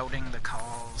routing the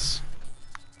calls.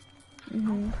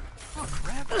 Look,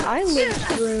 I lived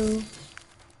through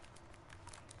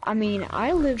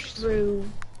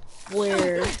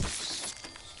where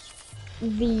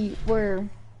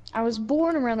I was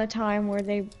born around the time where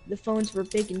the phones were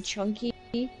big and chunky,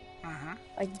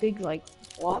 like big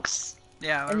blocks.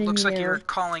 Yeah, it looks like you're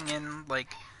calling in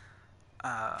like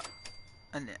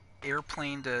an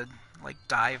airplane to like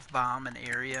dive bomb an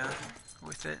area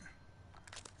with it.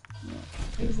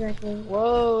 Yeah, exactly.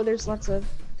 Whoa, there's lots of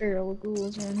feral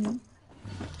ghouls around here.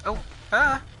 Oh,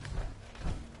 I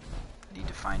need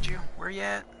to find you. Where you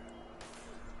at?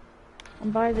 I'm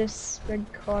by this red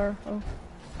car. Oh,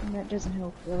 and that doesn't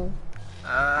help really.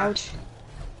 Ouch.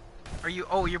 Are you?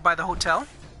 Oh, you're by the hotel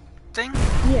thing?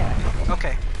 Yeah.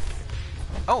 Okay.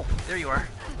 Oh, there you are.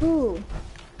 Ooh.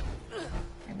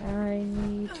 And I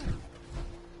need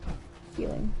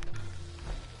healing.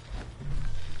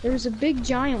 There's a big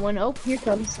giant one. Oh, here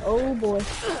comes. Oh boy.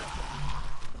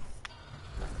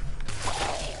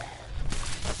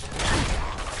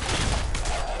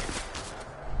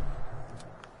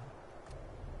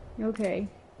 Okay.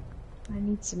 I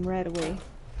need some right away.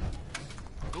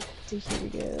 So here we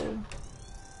go.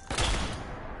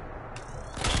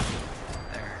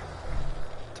 There.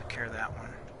 Took care of that one.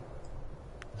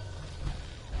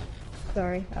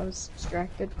 Sorry, I was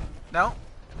distracted. No,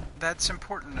 that's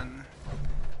important, and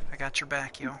I got your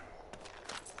back, yo.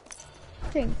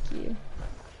 Thank you.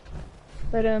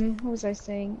 But what was I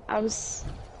saying? I was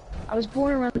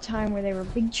born around the time where they were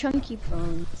big chunky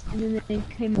phones, and then they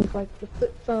came with like the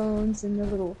flip phones and the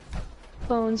little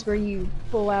phones where you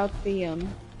pull out the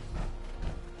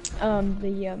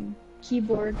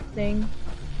keyboard thing,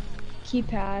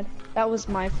 keypad. That was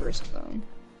my first phone.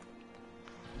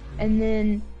 And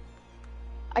then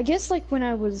I guess like when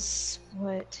I was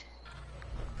what,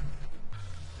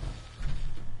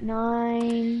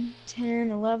 9,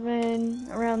 10, 11,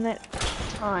 around that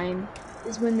time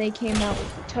is when they came out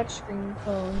with the touchscreen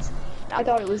phones. I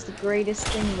thought it was the greatest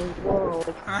thing in the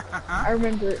world. I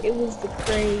remember it was the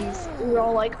craze. We were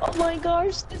all like, oh my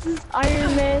gosh, this is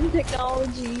Iron Man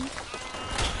technology.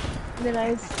 And then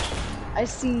I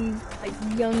see like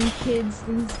young kids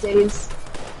these days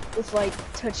with like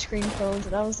touchscreen phones,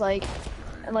 and I was like,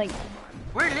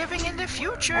 we're living in the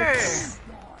future.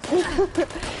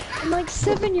 And like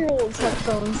 7-year-olds have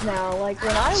phones now. Like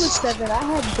when I was 7, I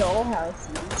had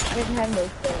dollhouses. I didn't have no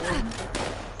phone.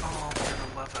 Oh, for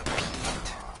the love of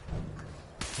Pete.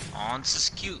 Oh, this is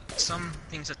cute. Some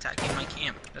things attacking my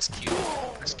camp. That's cute.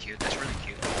 That's cute. That's really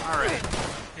cute. Alright,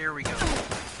 here we go.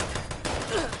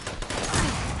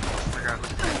 Figure out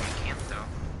who's attacking my camp though.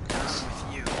 With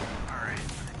you. Alright,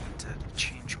 I need to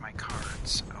change my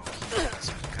cards. Oh, yes,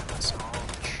 I've got this all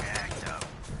jacked up.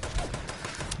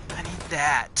 I need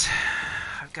that.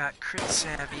 I've got crit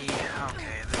savvy.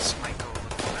 Okay, this might go a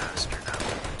little faster now.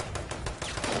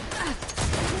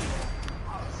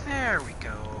 There we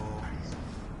go.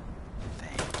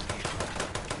 Thank you.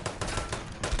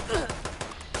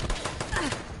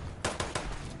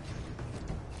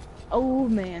 Oh. Oh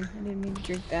man, I didn't mean to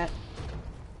drink that.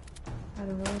 I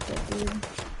don't know what that did.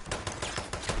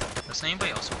 Does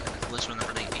anybody also get a glitch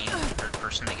whenever they aim in third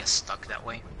person, they get stuck that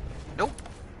way? Nope.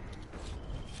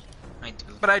 I do.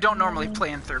 But I don't normally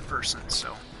play in third person,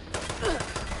 so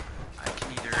I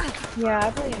can either. Yeah, I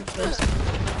play in first.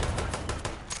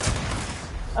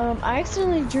 I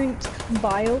accidentally drank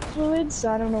bio fluid, so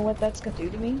I don't know what that's gonna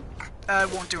do to me.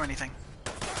 It won't do anything.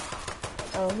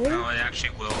 Oh, really? No, it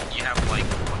actually will. You have like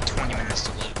 20 minutes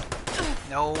to live.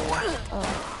 No.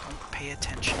 Oh. Don't pay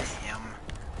attention to him.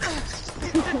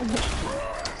 He don't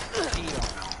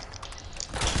know.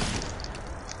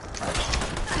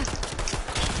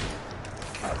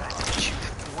 I hit you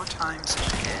 4 times in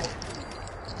the head.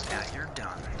 Yeah, you're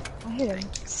done. I hit him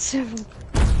several.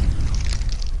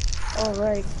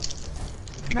 Alright.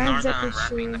 Ignore the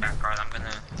unwrapping in the background.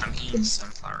 I'm eating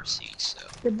sunflower seeds, so.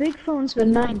 The big phones were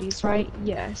 90s, right?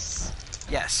 Yes.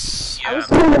 Yes. I Yeah, was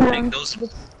born big, around those the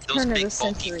those turn of big the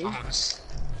bulky century. phones.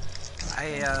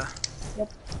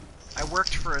 Yep. I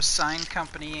worked for a sign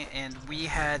company, and we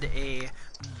had a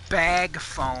bag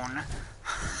phone.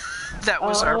 That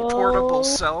was our portable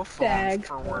cell phone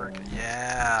for work. phone.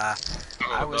 Yeah.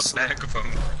 Oh, I was the bag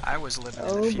phone. I was living in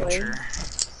Oh, the boy. future.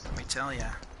 Let me tell ya.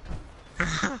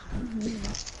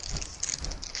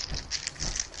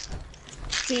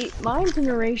 See, my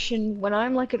generation, when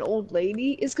I'm like an old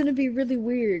lady, is gonna be really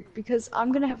weird because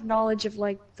I'm gonna have knowledge of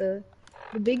like the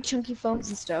big chunky phones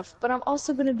and stuff, but I'm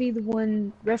also gonna be the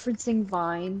one referencing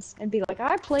vines and be like,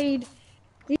 I played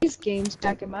these games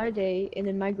back in my day, and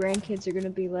then my grandkids are gonna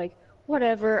be like,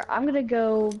 whatever, I'm gonna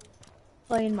go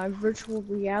play in my virtual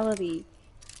reality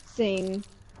thing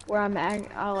where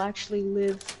I'll actually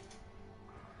live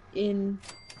in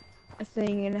a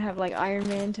thing and have like Iron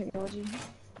Man technology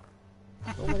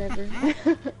or whatever.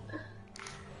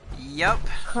 Yep.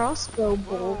 Crossbow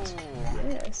bolt. Whoa.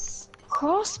 Yes.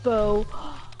 Crossbow.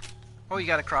 Oh, you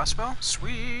got a crossbow?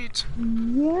 Sweet.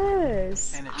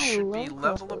 Yes. And it I should be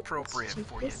love level crossbows. appropriate Let's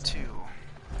for check you this too.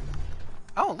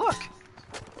 Oh, look.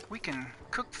 We can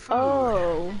cook food.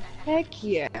 Oh, heck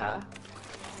yeah.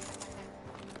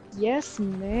 Yes,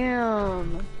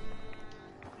 ma'am.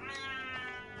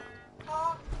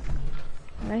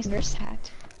 Nice nurse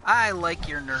hat. I like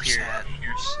your nurse hat.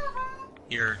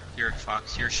 Here,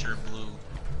 Fox. Here's your blue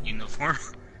uniform.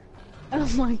 Oh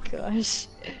my gosh.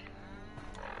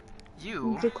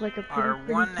 You look like a are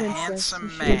pretty one princess. handsome You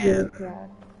should be really man. proud.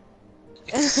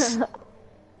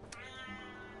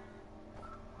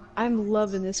 I'm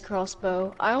loving this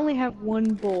crossbow. I only have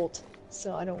one bolt,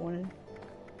 so I don't want to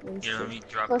waste Here, let it. me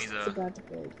drop Plus, you it's the. about to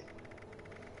break.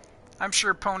 I'm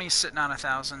sure Pony's sitting on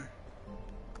 1,000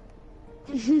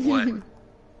 What?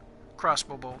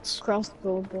 crossbow bolts.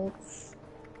 Crossbow bolts.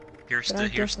 Here's But the I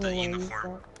here's the definitely wanna use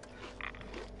uniform. that.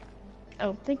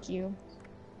 Oh, thank you.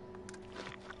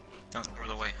 Don't throw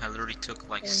it away. I literally took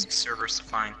like Okay. 6 servers to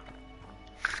find.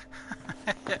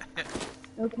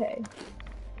 Okay.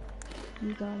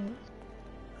 You got it.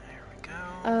 There we go.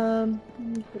 Let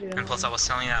me put it on. And plus, I was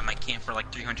selling that at my camp for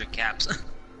like 300 caps.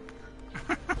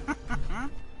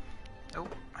 Oh,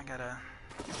 I gotta.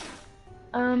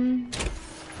 I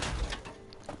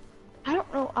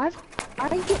don't know. I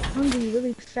get hungry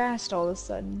really fast all of a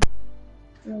sudden. I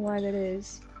don't know why that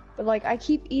is. But like, I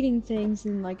keep eating things,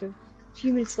 and like a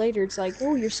few minutes later, it's like,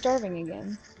 oh, you're starving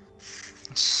again.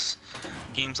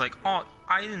 Game's like, oh,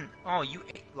 I didn't. Oh, you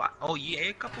ate. Oh, you ate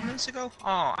a couple minutes ago.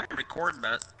 Oh, I didn't record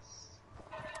that.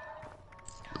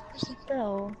 There's a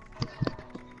bell.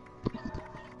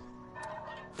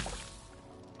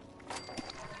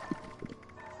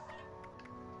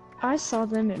 I saw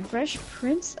them in Fresh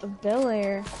Prince of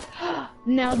Bel-Air.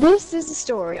 Now this is a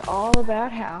story all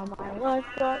about how my life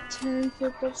got turned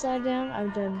flipped upside down.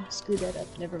 I've done screwed that up.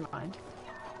 Never mind.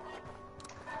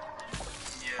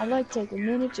 I'd like to take a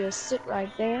minute, just sit right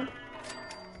there.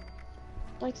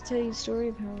 I'd like to tell you a story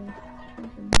of how I came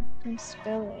from Prince of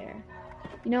Bel-Air.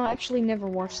 You know, I actually never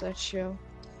watched that show.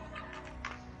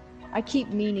 I keep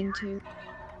meaning to.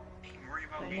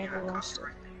 I never watched it.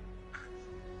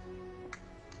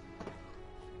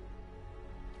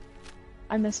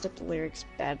 I messed up the lyrics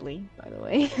badly, by the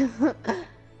way.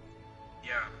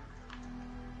 Yeah.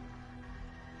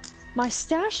 My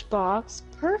stash box,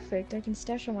 perfect. I can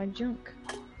stash all my junk.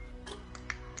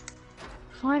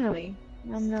 Finally,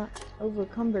 I'm not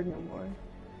overcumbered no more.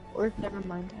 Or never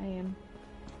mind, I am.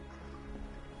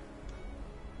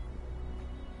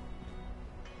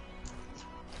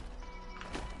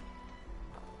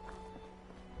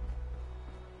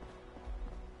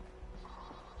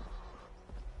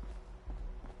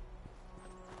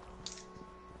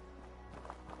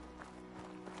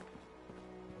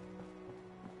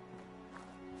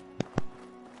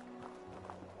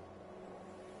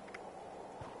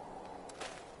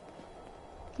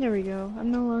 There we go.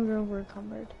 I'm no longer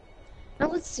over-encumbered. Now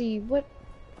let's see, what...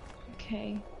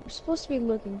 Okay, we're supposed to be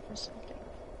looking for something.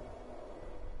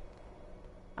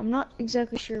 I'm not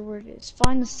exactly sure where it is.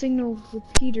 Find the signal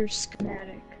repeater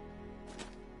schematic.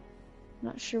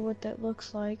 Not sure what that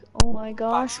looks like. Oh my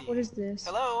gosh, Foxy. what is this?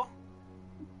 Hello?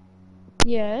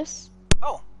 Yes?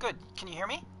 Oh, good. Can you hear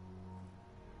me?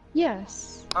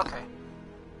 Yes. Okay.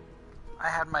 I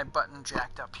had my button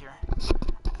jacked up here.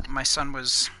 My son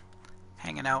was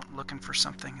hanging out looking for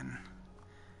something and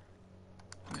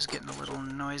he was getting a little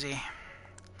noisy.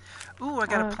 Ooh, I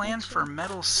got a plan Gotcha. for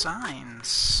metal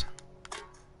signs.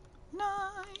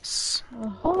 Nice.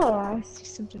 Oh, I see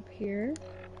something here.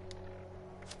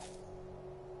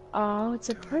 Oh, it's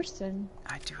a person.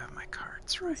 I do have my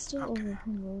cards, Oh, right? it's still Okay.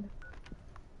 overcombered.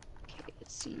 Okay,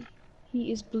 let's see.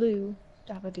 He is blue.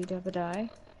 Dabba-dee dabba-die.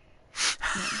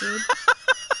 Not good.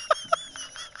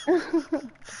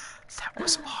 That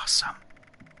was awesome.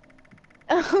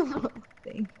 Oh,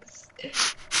 thanks.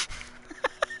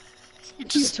 You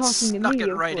He's just talking to snuck me, it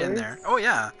of right in course. there. Oh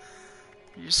yeah.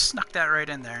 You just snuck that right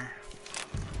in there.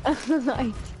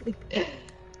 I did.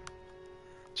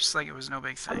 Just like it was no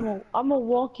big thing. I'm a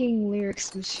walking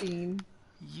lyrics machine.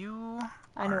 You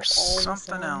I know all are the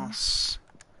something songs. else.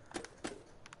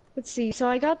 Let's see, so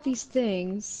I got these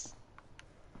things.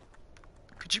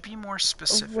 Could you be more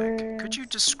specific? Where... Could you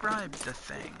describe the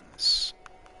things?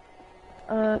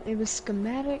 It was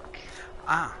schematic.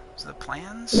 Ah, so the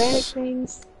plans? Schematic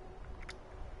things.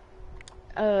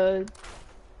 Let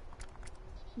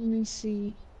me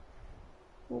see.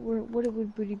 What would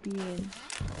it be in?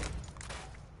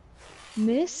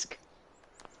 MISC?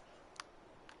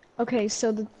 Okay,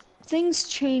 so the things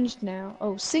changed now.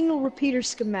 Oh, signal repeater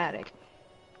schematic.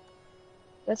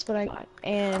 That's what I got.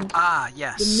 And Ah,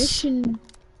 yes. the mission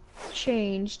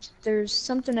changed. There's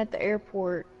something at the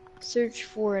airport. Search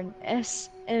for an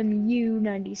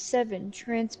SMU-97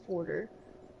 transporter.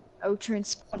 Oh,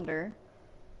 transponder.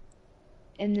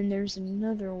 And then there's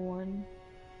another one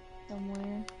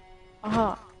somewhere.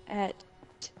 Aha, at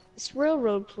this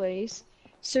railroad place,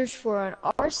 search for an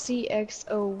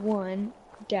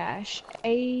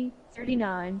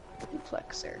RCX01-A39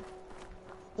 duplexer.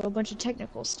 So a bunch of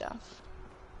technical stuff.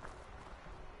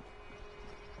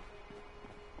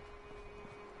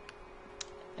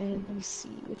 And let me see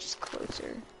which is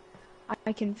closer.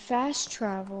 I can fast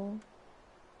travel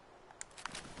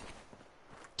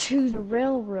to the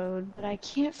railroad, but I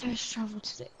can't fast travel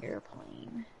to the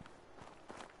airplane.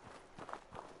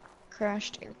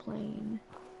 Crashed airplane.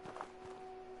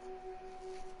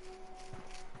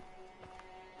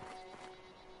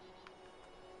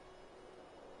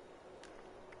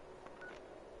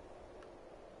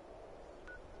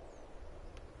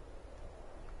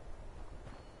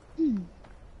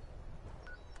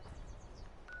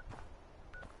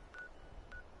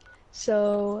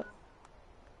 So,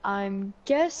 I'm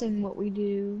guessing what we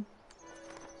do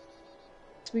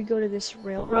is we go to this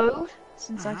railroad,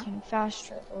 since I can fast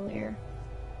travel there.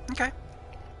 Okay.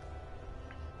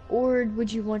 Or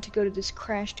would you want to go to this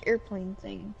crashed airplane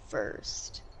thing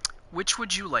first? Which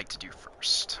would you like to do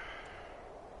first?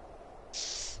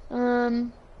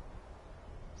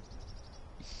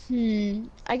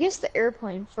 I guess the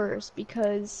airplane first,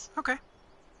 because Okay.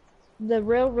 the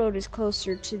railroad is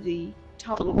closer to the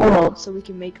top of the world, so we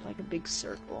can make like a big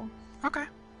circle. Okay.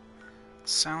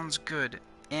 Sounds good.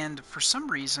 And for some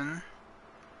reason,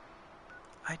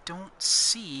 I don't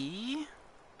see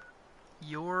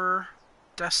your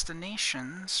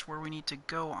destinations where we need to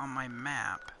go on my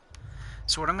map.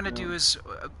 So what I'm going to do is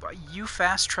you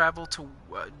fast travel to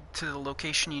the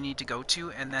location you need to go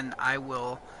to, and then I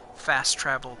will fast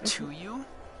travel to you.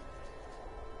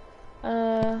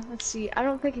 Let's see. I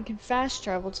don't think I can fast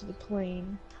travel to the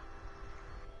plane.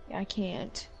 Yeah, I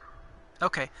can't.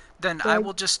 Okay, then So I I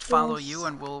will just follow guess- you,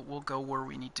 and we'll go where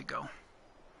we need to go.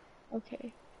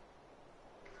 Okay.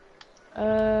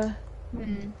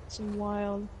 It's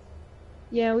wild.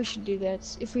 Yeah, we should do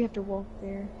that if we have to walk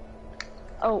there.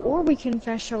 Oh, or we can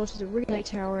fast travel to the relay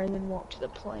tower and then walk to the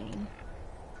plane.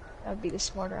 That would be the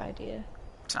smarter idea.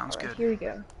 Sounds Alright, good. here we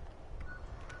go.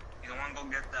 You don't want to go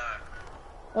get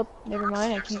the... Oh, never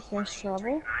mind, I can't fast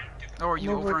travel. Oh, are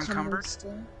you I'm over encumbered?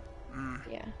 still. Mm.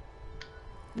 Yeah.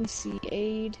 Let me see,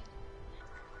 aid.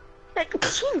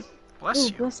 Bless Oh,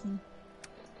 you. bless me.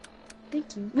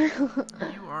 Thank you.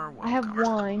 You are welcome. I have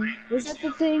wine. Was that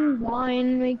the thing?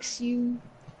 Wine makes you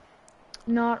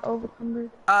not overcumbered?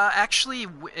 Actually,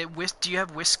 do you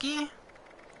have whiskey?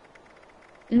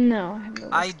 No, I have no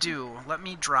I whiskey. do. Let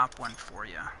me drop one for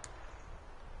you.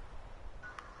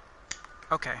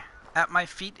 Okay. At my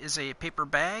feet is a paper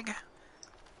bag.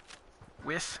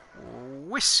 with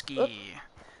whiskey.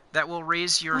 That will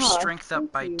raise your strength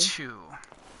up by 2.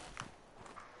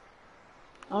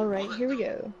 Alright, here we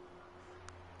go.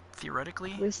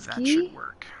 Theoretically, Whiskey? that should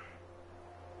work.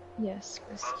 Yes,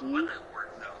 whiskey. Will it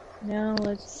work though? Now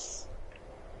let's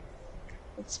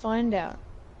find out.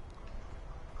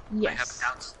 I have Yes.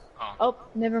 doubts. Oh,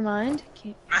 never mind.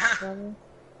 Can't travel.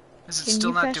 Is it Can still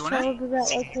you not fast doing travel it? to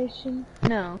that location?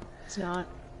 No, it's not.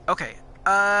 Okay.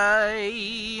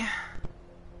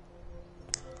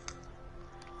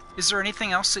 Is there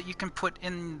anything else that you can put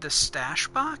in the stash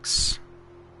box?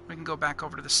 We can go back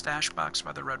over to the stash box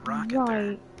by the red rocket there.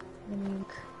 Right. I mean,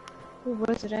 where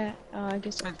was it at? I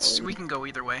guess We can go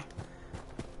either way.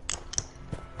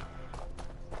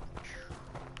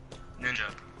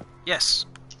 Ninja, Yes.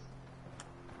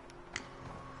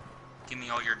 give me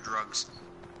all your drugs.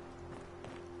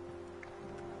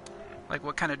 Like,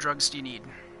 what kind of drugs do you need?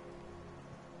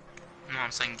 No,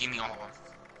 I'm saying give me all of them.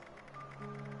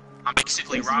 I'm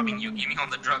basically robbing you. Give me all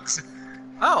the drugs.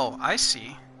 Oh, I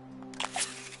see.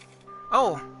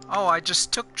 Oh, I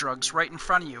just took drugs right in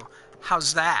front of you.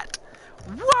 How's that?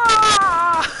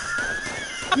 Wah!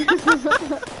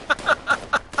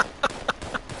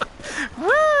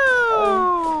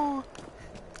 Woo!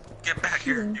 Get back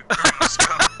here, you criminal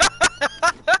scum.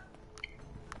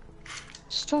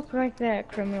 Stop right there,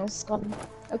 criminal scum.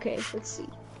 Okay, let's see.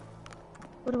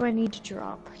 What do I need to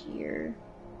drop here?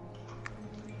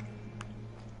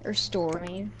 Or store, I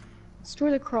mean.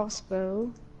 Store the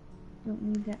crossbow. Don't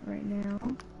need that right now.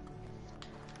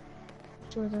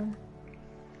 Store the...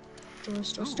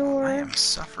 Store. I am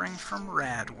suffering from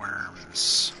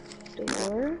radworms. Good.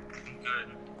 Store.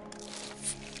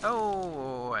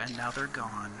 Oh, and now they're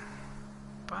gone.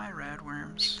 Bye,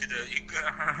 radworms.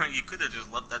 You could have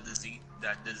just left that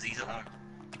disease alone.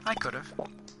 I could have.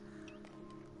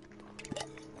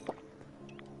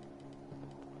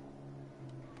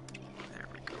 There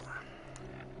we go.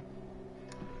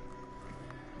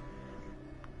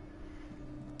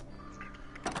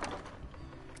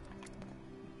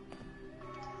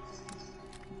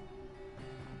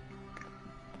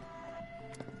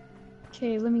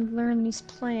 Okay, let me learn these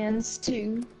plans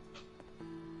too.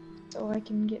 So I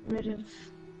can get rid of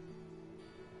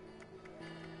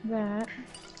that.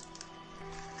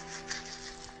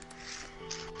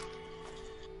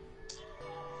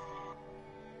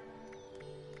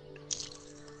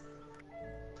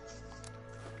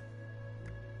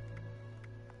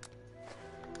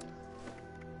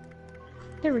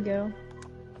 There we go.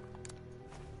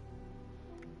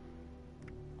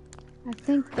 I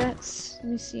think that's...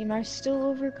 Let me see, am I still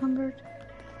over encumbered?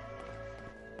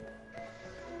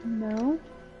 No,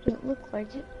 doesn't look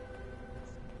like it.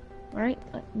 Right,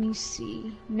 let me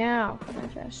see. Now can I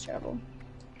fast travel?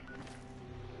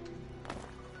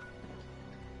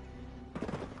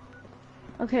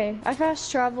 Okay, I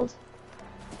fast traveled.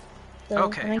 So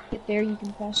Okay. when I get there, you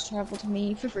can fast travel to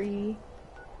me for free.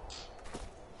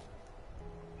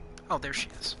 Oh, there she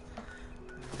is.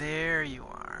 There you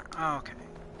are. Okay.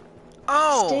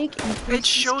 Oh! Steak and It Christmas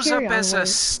shows up carry-on as a weight.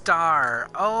 star.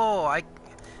 Oh,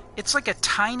 it's like a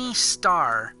tiny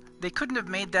star. They couldn't have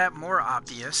made that more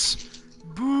obvious.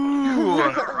 Boo!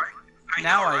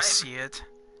 Now I see it.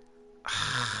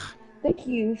 Thank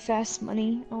you, Fast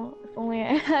Money. Oh, if only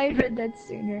I read that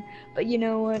sooner. But you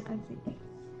know what? I think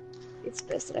it's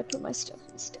best that I put my stuff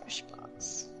in the stash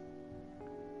box.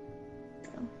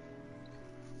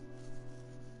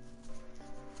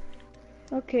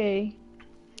 Okay.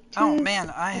 Oh man,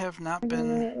 I have not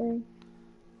been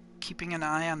keeping an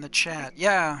eye on the chat.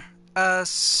 Yeah,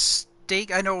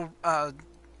 steak, I know,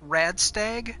 rad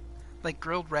stag, like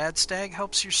grilled rad stag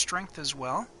helps your strength as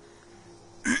well.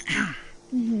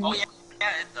 Oh yeah,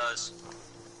 it does.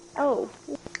 Oh.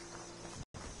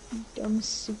 Dumb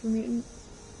super mutant.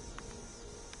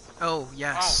 Oh,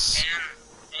 yes.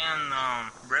 Oh, and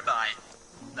ribeye.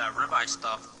 That ribeye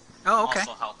stuff Oh, okay.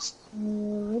 also helps.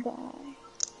 Goodbye.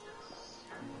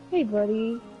 Hey,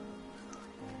 buddy.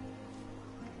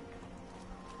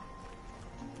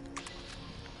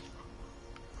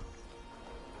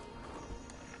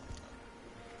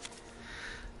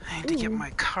 I need to get my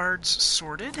cards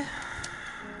sorted.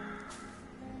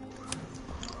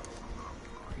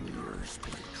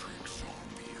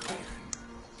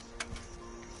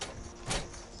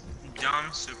 Dumb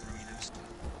super meters.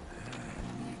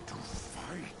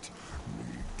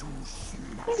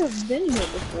 I think I've been here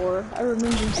before. I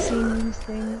remember seeing these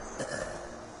things.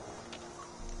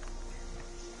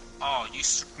 Oh, you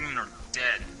screaming are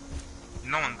dead.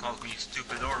 No one calls me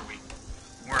stupid or weak.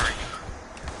 Where are you?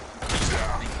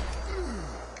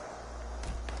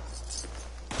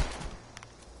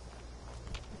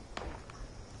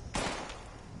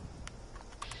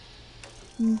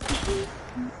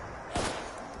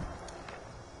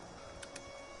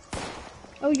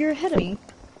 Oh, you're ahead of me.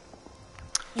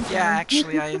 Okay. Yeah,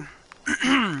 actually, I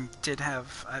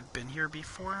I've been here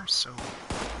before, so...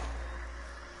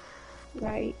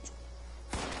 Right.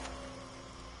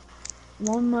 I'm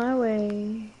on my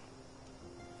way.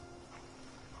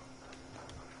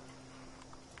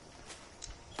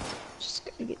 Just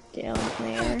gotta get down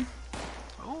there.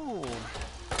 Oh!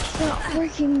 It's not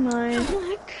working, my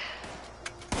luck.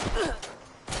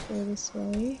 Go this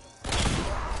way. Yeah,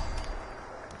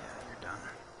 you're done.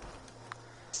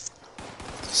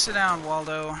 Sit down,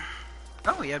 Waldo.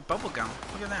 Oh, he had bubblegum.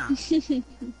 Look at that.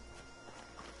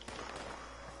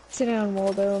 Sit down,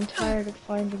 Waldo. I'm tired of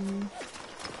finding you.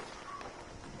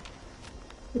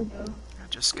 Here we go. I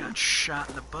just got shot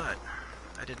in the butt.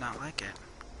 I did not like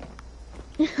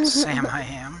it. Sam, I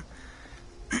am.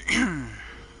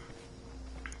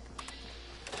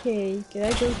 Okay, did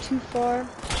I go too far?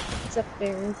 It's up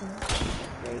there, isn't it?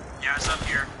 Great. Yeah, it's up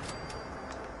here.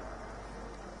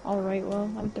 Alright, well, I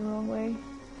went the wrong way.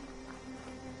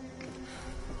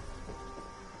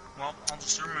 Well, all the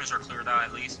servers are cleared out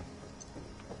at least.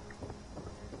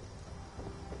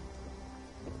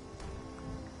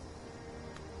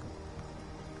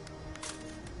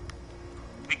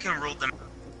 We can rule them.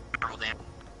 Roll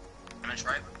damage,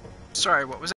 right? Sorry,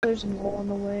 what was that? There's a wall on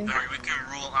the way. Alright, we can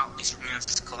rule out these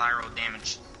units collateral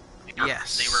damage.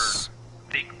 Yes. They were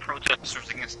big protesters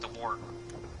against the war.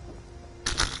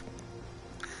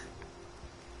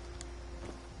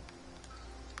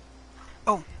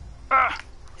 Oh!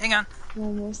 Hang on.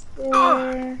 Almost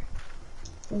there.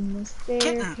 Almost there.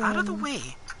 Kitten, out of the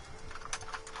way.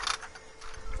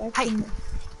 Back Hey. in the-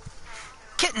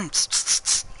 Kitten!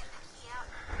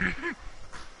 Ooh,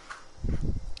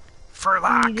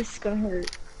 Furlock! this is gonna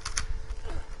hurt.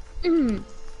 The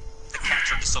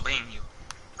cats are disobeying you.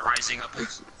 They're rising up.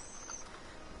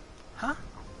 Huh?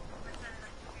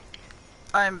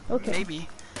 Okay. Maybe.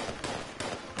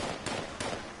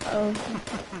 Oh.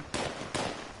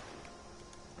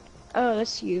 Oh,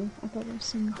 that's you. I thought it was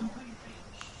something.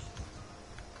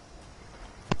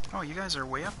 Oh, you guys are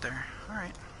way up there.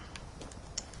 Alright.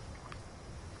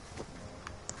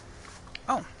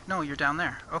 Oh, no, you're down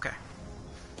there. Okay.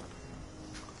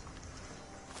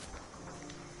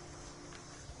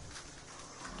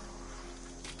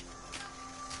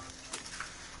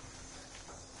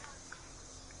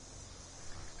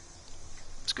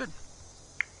 It's good.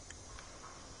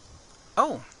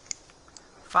 Oh!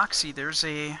 Foxy, there's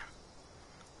a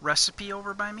recipe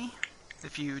over by me.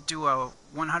 If you do a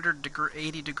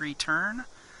 180 degree turn,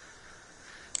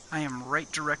 I am right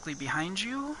directly behind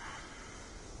you.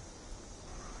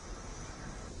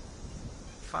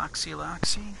 Foxy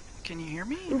Loxy, can you hear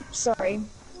me? Oops, sorry.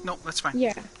 Nope, that's fine.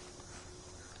 Yeah.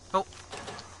 Oh,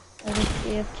 I was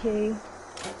AFK.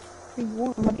 You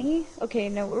want me? Okay,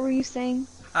 now what were you saying?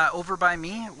 over by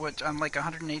me, I'm like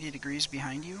 180 degrees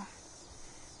behind you.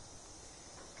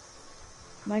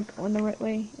 Am I going the right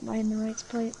way? Am I in the right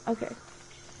place? Okay.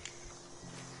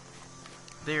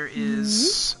 There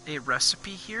is a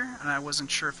recipe here, and I wasn't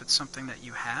sure if it's something that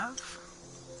you have.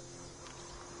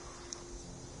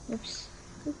 Oops.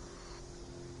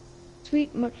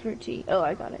 Sweet mutfruit tea. Oh,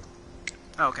 I got it.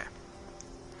 Oh, okay.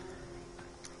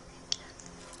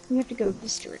 We have to go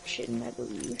this direction, I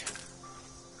believe.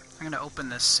 I'm gonna open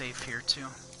this safe here too.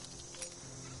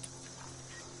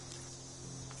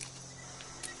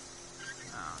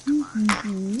 Oh, come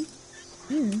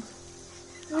on.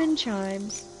 Wind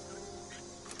chimes.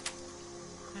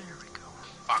 There we go.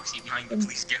 Foxy behind you,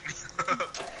 please get me.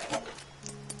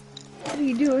 What are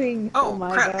you doing? Oh,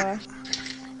 my crap. gosh.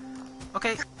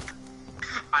 Okay.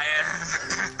 I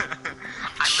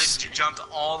legit jumped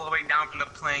all the way down from the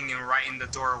plane and right in the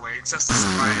doorway just to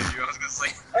surprise you.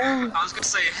 I was gonna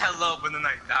say hello, but then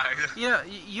I died. Yeah,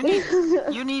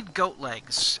 you need goat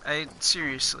legs.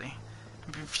 Seriously.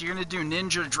 If you're gonna do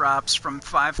ninja drops from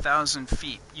 5,000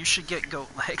 feet, you should get goat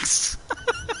legs.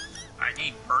 I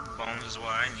need bird bones is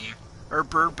what I need. Or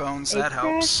bird bones, that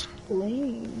helps.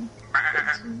 Plane.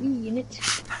 In it.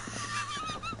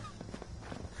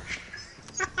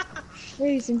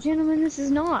 Ladies and gentlemen, this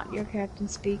is not your captain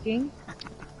speaking.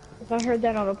 If I heard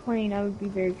that on a plane, I would be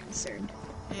very concerned.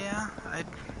 Yeah,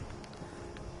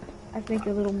 I think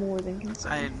a little more than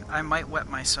concerned. I might wet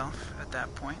myself at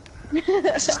that point.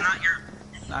 This is not your...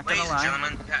 Not gonna lie.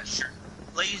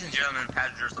 Ladies and gentlemen,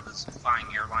 passengers of this flying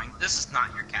airline, this is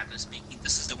not your captain speaking.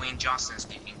 This is Dwayne Johnson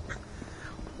speaking.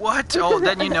 What? Oh,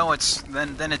 then you know it's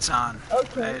then it's on.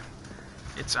 Okay.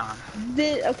 It's on.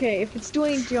 Okay, if it's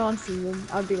Dwayne Johnson, then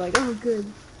I'd be like, oh, good.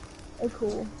 Oh,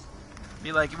 cool.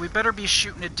 Be like, we better be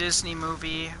shooting a Disney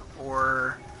movie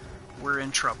or we're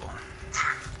in trouble.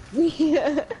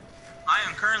 Yeah. I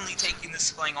am currently taking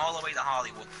this plane all the way to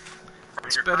Hollywood. From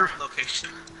It's your better- current location.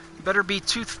 Better be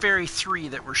Tooth Fairy 3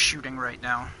 that we're shooting right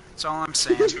now. That's all I'm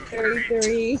saying.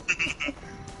 33.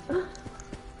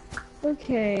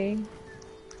 Okay.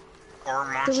 Or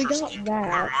So we Monsters got Inc.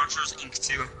 that. Or Monsters Inc.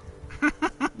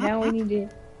 2.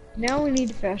 Now we need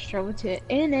to fast travel to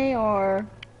NAR.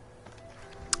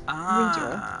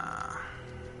 Ah.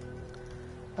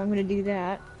 I'm gonna do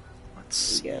that. Let's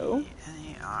see. There we go.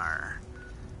 NAR.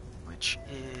 Which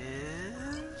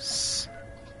is...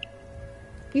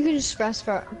 You can just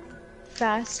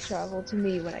fast travel to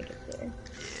me when I get there.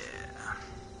 Yeah.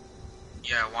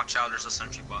 Yeah, watch out, there's a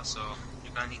sentry bot, so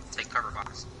you're gonna need to take cover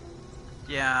box.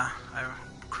 Yeah, I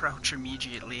crouch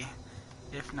immediately,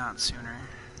 if not sooner.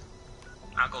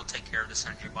 I'll go take care of the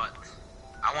sentry bot.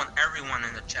 I want everyone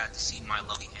in the chat to see my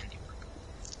lovely handiwork.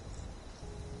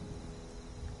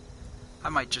 I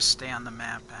might just stay on the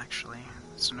map, actually,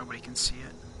 so nobody can see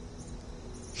it.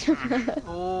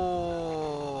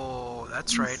 Oh,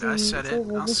 that's right, I said it.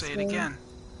 I'll say it again.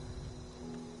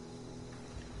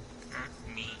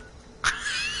 Me.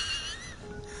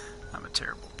 I'm a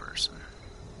terrible person.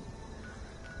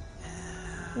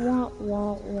 Wah,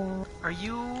 wah, wah. Are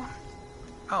you...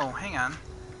 Oh, hang on.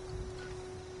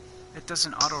 It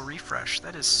doesn't auto-refresh.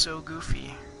 That is so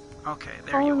goofy. Okay,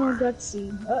 there you are.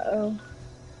 Gutsy. Uh-oh.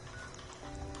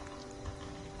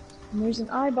 And there's an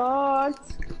iBot.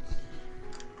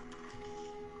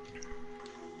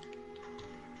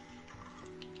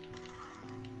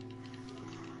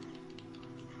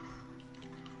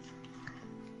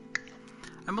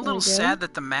 I'm a little sad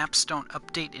that the maps don't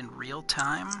update in real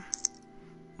time.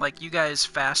 Like, you guys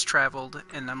fast traveled,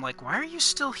 and I'm like, why are you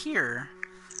still here?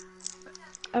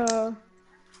 Oh.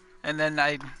 And then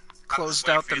I closed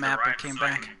out the map and came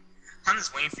back. I'm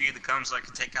just waiting for you to come so I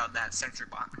can take out that sentry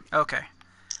bot. Okay.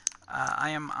 I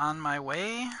am on my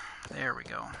way. There we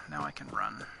go. Now I can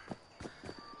run.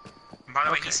 And by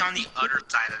the way, he's on the other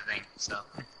side of the thing, so.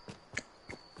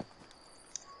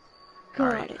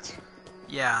 Got Alright. it.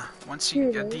 Yeah, once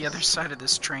you get the other side of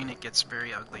this train, it gets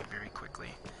very ugly very quickly.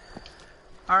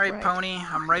 Alright, Right. Pony,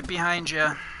 I'm right behind you.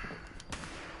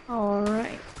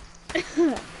 Alright.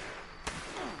 You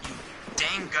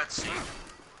dang gutsy.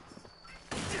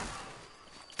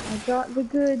 I got the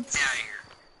goods. Get out of here.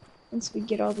 Once we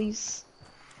get all these.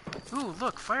 Ooh,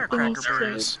 look, firecracker Thanks,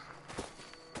 berries.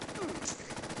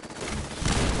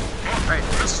 Alright,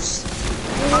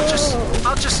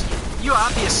 I'll just, you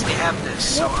obviously have this,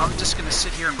 so I'm just gonna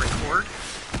sit here and record.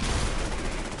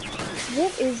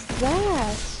 What is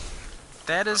that?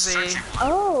 That is a,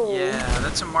 Oh. yeah,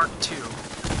 that's a Mark II.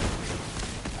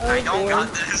 Oh, I don't boy.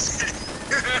 got this.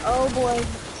 Oh boy.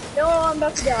 No, I'm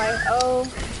about to die. Oh.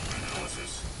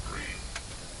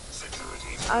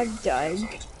 I've died.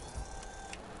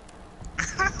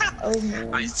 Oh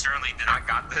man. I certainly did not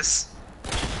got this.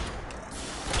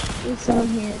 What's on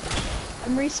here?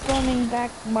 I'm respawning back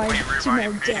to my revive me.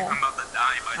 I'm death. about to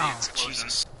die by the Oh, explosion.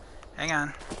 Jesus. Hang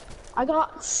on. I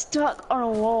got stuck on a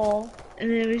wall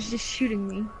and it was just shooting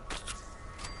me.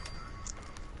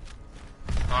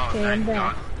 Oh, Okay, I'm thank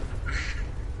back. God.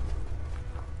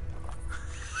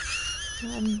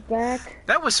 I'm back.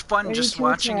 That was fun, Ready just to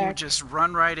watching you attack. just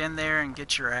run right in there and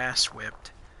get your ass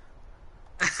whipped.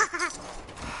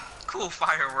 Cool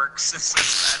fireworks. This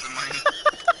is bad money.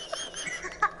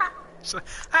 So,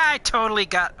 I totally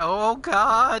got, oh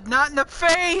God, not in the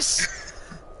face!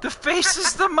 The face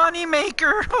is the money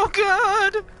maker, oh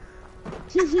God!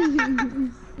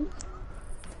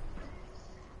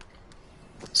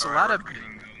 There's a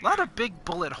lot of big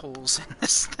bullet holes in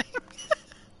this thing.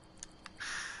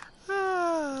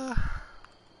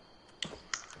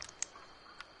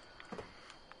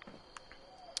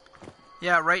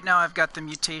 Yeah, right now I've got the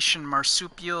mutation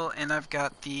marsupial and I've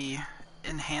got the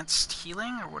enhanced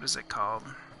healing, or what is it called?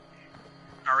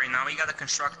 Alright, now we gotta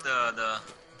construct the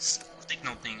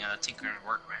signal thing, Tinker and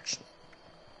Workbench.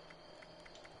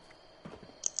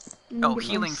 Oh, Get my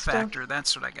healing stuff factor,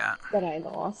 that's what I got. that I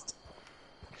lost.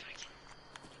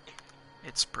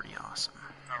 It's pretty awesome.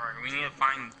 Alright, we need to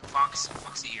find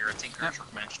Foxy here, a Tinker and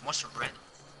Workbench. What's a red?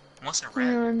 What's a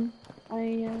red?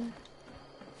 I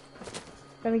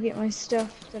gotta get my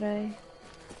stuff that I.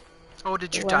 Oh,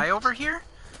 did you Left. die over here?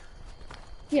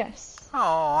 Yes.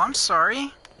 Oh, I'm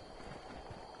sorry.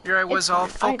 Here I was It's all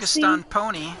fine. focused See? on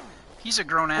Pony. He's a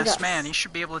grown-ass got- man. He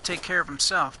should be able to take care of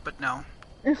himself, but no.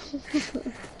 I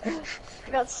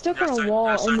got stuck on a wall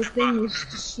and the thing was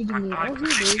just shooting me. Oh, here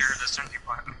it is.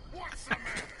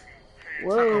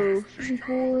 Whoa,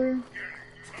 54.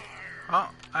 Oh,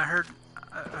 I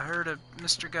I heard a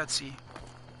Mr. Gutsy.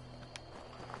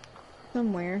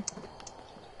 Somewhere.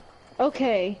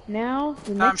 Okay, now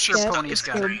the I'm next sure step Pony's is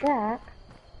got go it. back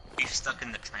He's stuck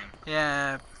in the train.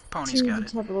 Yeah, Pony's to got the it.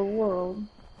 top of the world.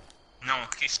 No,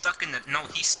 he's stuck in the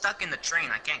train.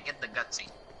 I can't get the Gutsy.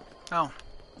 Oh.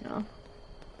 No.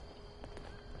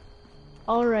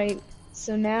 Alright,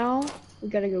 so now we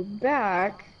gotta go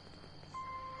back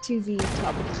to the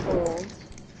top of the world.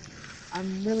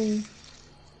 I'm really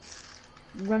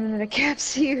running out of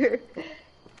caps here.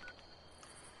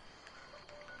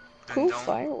 Cool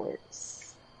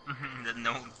fireworks. Then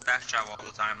no fast travel all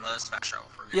the time. Let us fast travel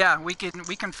for you. Yeah, we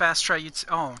can fast try you.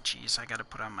 Oh, jeez, I gotta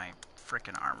put on my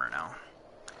frickin' armor now.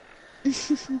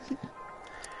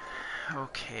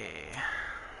 Okay.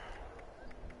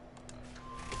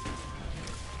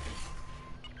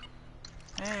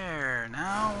 There,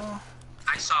 now.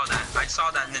 I saw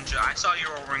that ninja. I saw you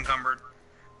were over encumbered.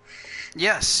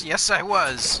 Yes, I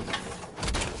was.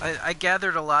 I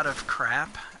gathered a lot of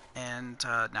crap, and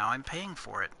now I'm paying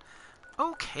for it.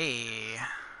 Okay.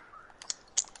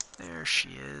 There she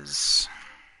is.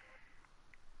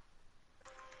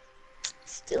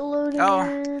 Still loading Oh,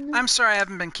 in. I'm sorry I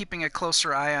haven't been keeping a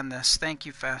closer eye on this. Thank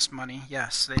you, Fast Money.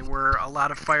 Yes, they were a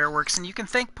lot of fireworks, and you can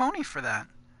thank Pony for that.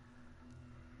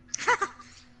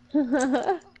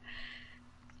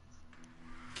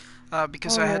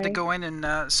 Because I had to go in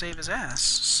and save his ass,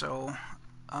 so,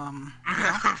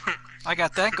 I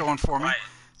got that going for me.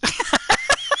 I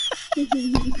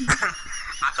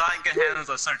thought I could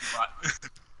handle a certain bot.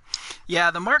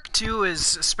 Yeah, the Mark II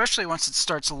is, especially once it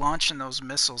starts launching those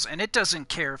missiles, and it doesn't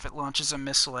care if it launches a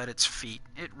missile at its feet.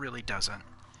 It really doesn't.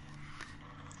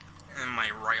 And my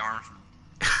right arm.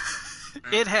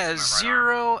 It has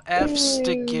 0 Fs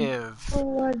to give.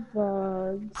 Blood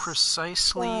bugs.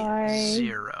 Precisely Bye.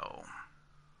 0.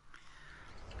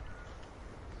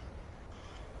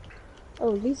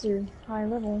 Oh, these are high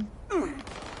level.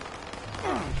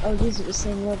 Oh, these are the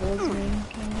same level as me.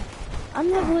 Okay. I'm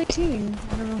level 18.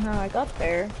 I don't know how I got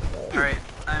there. But... Alright,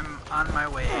 I'm on my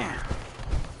way.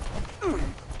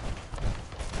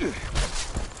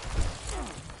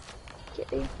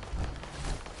 Okay.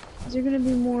 Is there gonna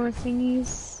be more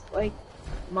thingies, like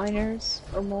miners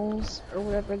or moles or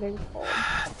whatever they're called?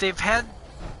 They've had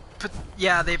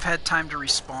time to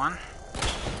respawn.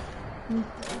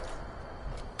 Okay.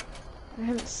 I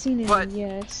haven't seen any But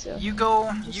yet, so you go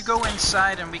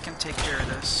inside and we can take care of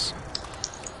this.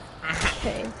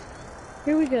 okay.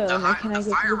 Here we go. Now can I The get to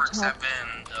the fireworks top? have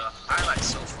been the highlight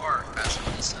so far. That's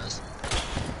what he says.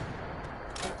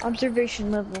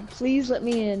 Observation level. Please let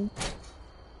me in.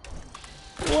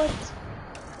 What?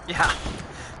 Yeah,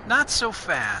 not so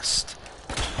fast.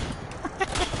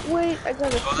 Wait, I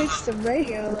gotta fix the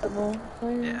radio level.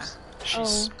 Yeah,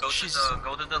 she's Go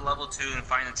to the level 2 and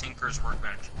find the Tinker's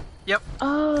workbench. Yep.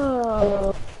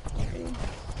 Oh.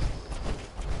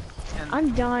 And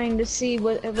I'm dying to see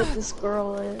what this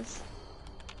girl is.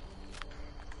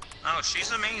 Oh,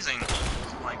 she's amazing.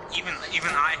 Like even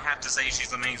I have to say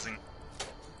she's amazing.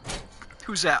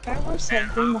 who's that? Fireworks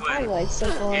have been the highlights so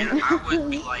far. And I would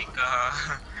be like,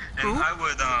 and I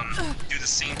would do the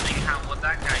same thing what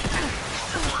that guy did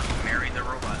before marry the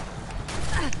robot.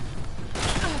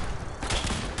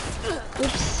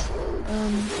 Oops.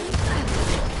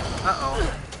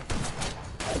 Uh-oh.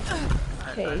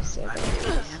 Okay, so I'm in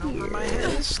over my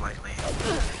head slightly.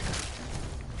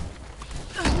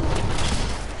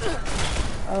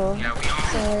 oh, Yeah, we all,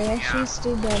 sorry, I should have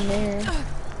stood down there. Yeah,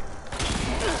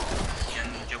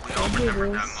 Ninja, we all remember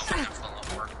that moment in full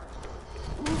of work.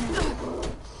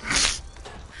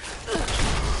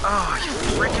 Oh, you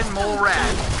frickin' mole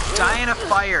rat! Die in a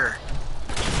fire!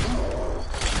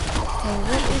 Okay,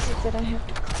 what is it that I have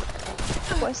to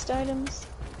quest items?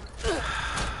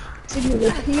 Signal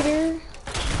repeater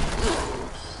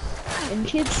and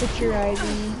kid secure ID.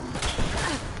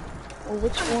 Well,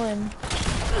 which one?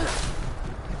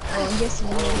 Oh, I'm guessing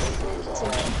this.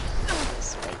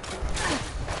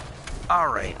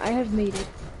 Alright. I have made it.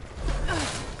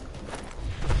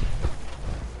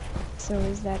 So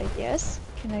is that a yes?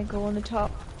 Can I go on the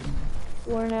top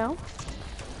floor now?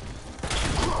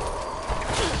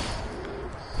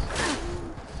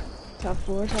 Top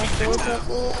floor, top floor, top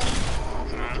floor.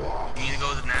 You need to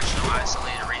go to the National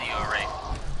Isolated Radio Array.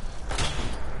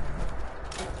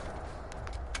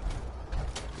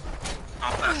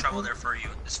 I'll fast travel there for you.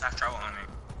 Just fast travel on me.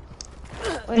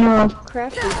 Wait, no,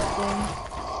 craft this thing.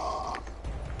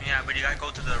 Yeah, but you gotta go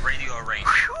to the radio array.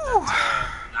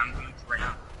 I'm going to right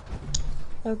now.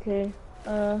 Okay,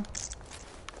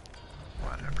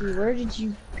 Whatever. where did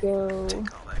you go?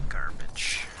 Take all that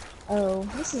garbage. Oh,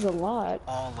 this is a lot.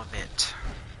 All of it.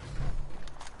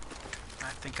 I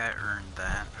think I earned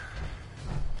that.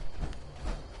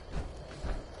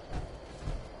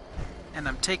 And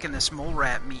I'm taking this mole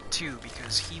rat meat too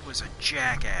because he was a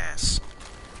jackass.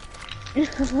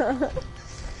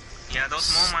 Yeah,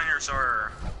 those mole miners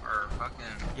are fucking.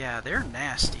 Yeah, they're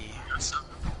nasty.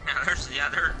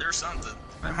 They're something.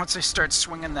 And once they start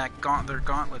swinging that their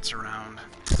gauntlets around,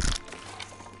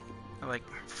 they're like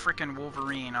frickin'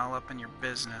 Wolverine all up in your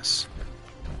business.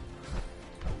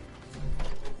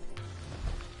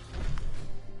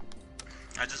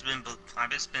 I've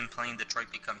just been playing Detroit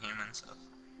Become Human, so.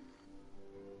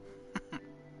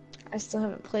 I still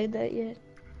haven't played that yet.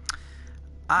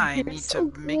 I need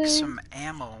to make some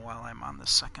ammo while I'm on the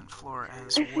second floor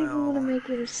as I think I want to well. make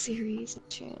it a series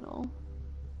channel.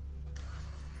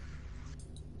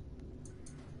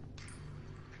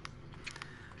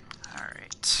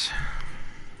 Alright.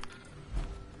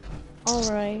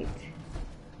 Alright.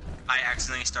 I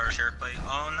accidentally started SharePlay.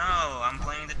 Oh no, I'm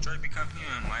playing Detroit Become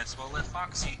Human. Might as well let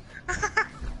Foxy.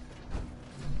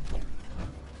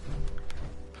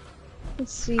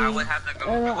 Let's see. I would have to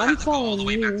go. I'm go all the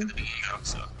way following back to you. the beginning though.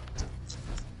 So.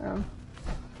 Oh.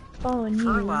 Following you.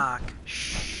 Furlock.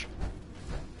 Shh.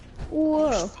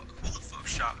 Whoa. Who the fuck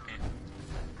shot me?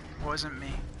 Wasn't me.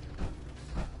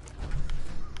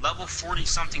 Level 40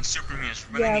 something super mutants.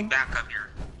 We're gonna Yeah. need backup here.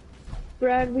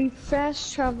 Brad, we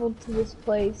fast traveled to this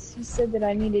place. He said that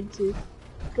I needed to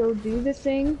go do the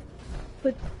thing,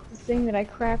 put the thing that I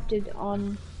crafted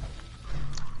on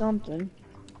something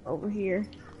over here.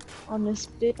 On this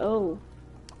bit. Oh.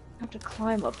 I have to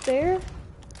climb up there?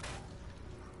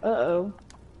 Uh-oh.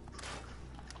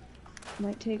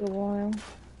 Might take a while.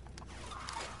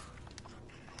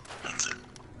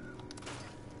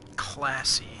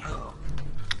 Classy. Oh.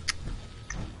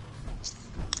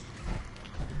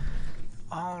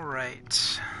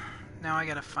 Alright. Now I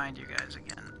gotta find you guys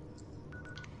again.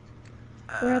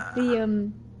 We're at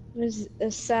the, there's a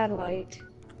satellite.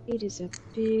 It is a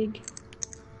big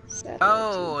satellite.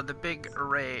 Oh, the big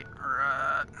array.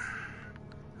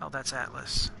 Oh, that's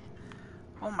Atlas.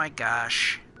 Oh my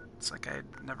gosh. It's like I'd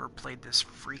never played this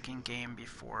freaking game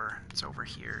before. It's over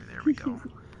here. There we go.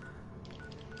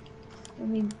 I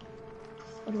mean,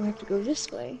 or do I have to go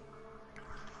this way?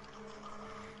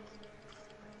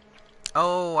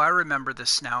 Oh, I remember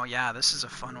this now. Yeah, this is a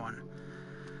fun one.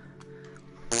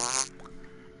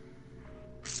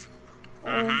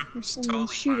 Oh, there's someone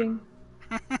Totally shooting.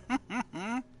 Might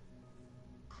have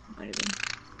been.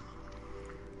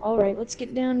 Alright, let's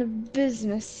get down to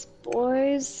business,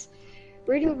 boys.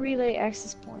 Radio relay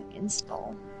access point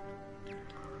install.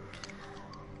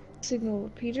 Signal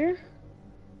repeater.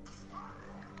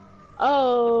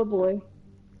 Oh boy.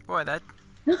 Boy, that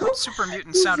super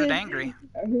mutant sounded angry.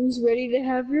 Who's ready to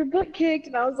have your butt kicked?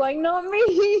 And I was like, not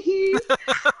me!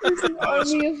 There's an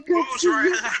army of good Who's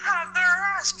ready to have their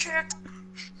ass kicked?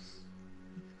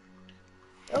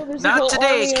 Oh, there's a Not whole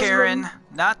today, army of Karen. them.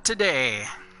 Not today.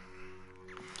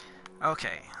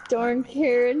 Okay. Darn,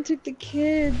 Karen took the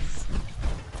kids.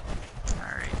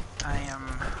 Alright. I am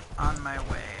on my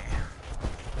way.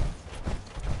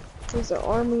 There's an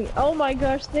army. Oh my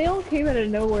gosh, they all came out of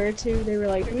nowhere too. They were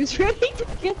like, who's ready to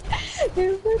get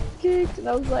their butt kicked? And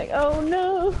I was like, oh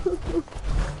no.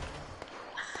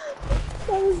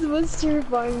 That was the most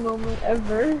terrifying moment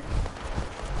ever.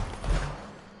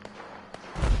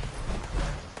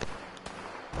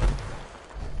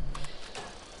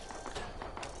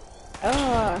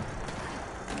 Ah.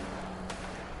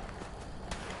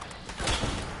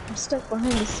 I'm stuck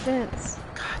behind this fence.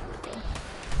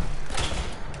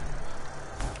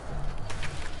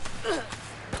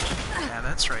 Yeah,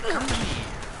 that's right. Come to me.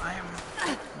 I am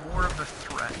more of a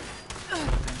threat than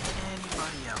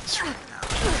anybody else right now.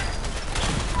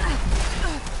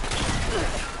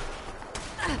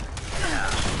 Yeah.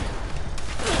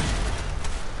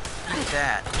 Eat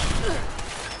that.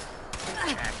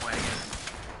 Jackwagon.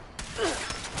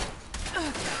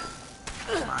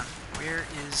 Come on. Where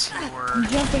is your I'm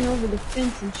jumping over the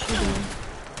fence and shooting.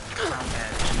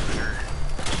 combat inhibitor?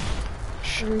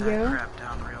 Shut There we that go. crap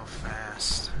down real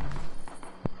fast.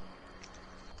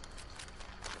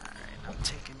 Alright, I'm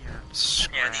taking your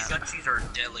scrap. Yeah, these Uchies are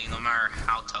deadly no matter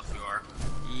how tough you are.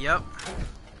 Yep.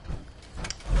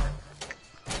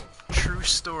 True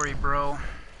story, bro.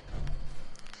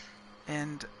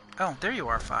 And oh, there you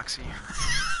are, Foxy.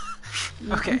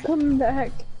 Okay. I'm coming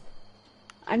back.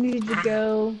 I needed to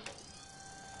go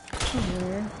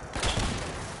somewhere.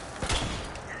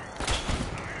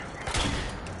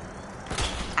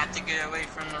 Have to get away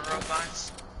from the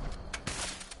robots.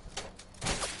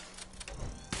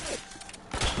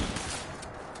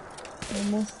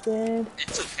 Almost dead.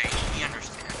 It's okay, we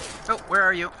understand. Oh, where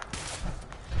are you?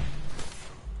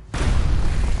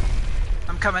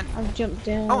 I'm coming. I've jumped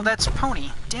down. Oh, that's Pony.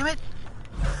 Damn it.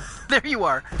 There you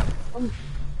are.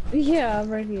 Yeah, I'm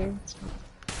right here.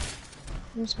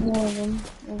 There's more of them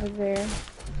over there.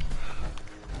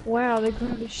 Wow, the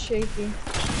ground is shaky.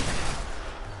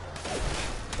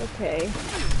 Okay.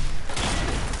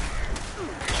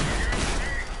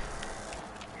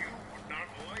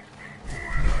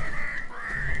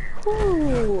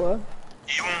 Ooh.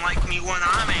 You won't like me when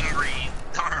I'm angry,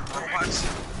 darn robots.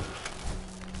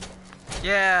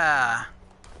 Yeah.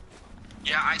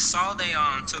 Yeah, I saw they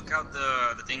took out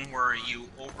the thing where you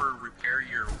over repair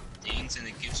your things and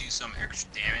it gives you some extra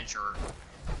damage or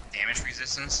damage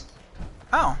resistance.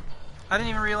 Oh, I didn't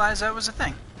even realize that was a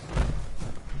thing.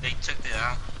 They took it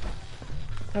out.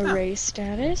 Array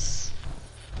status.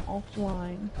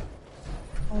 Offline.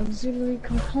 Auxiliary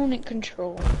component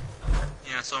control.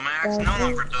 Yeah, so Max no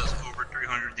longer does over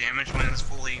 300 damage when it's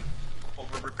fully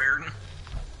over repaired.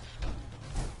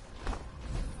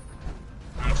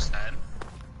 I'm sad.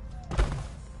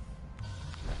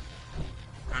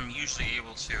 I'm usually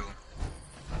able to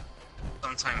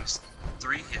sometimes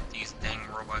 3-hit these dang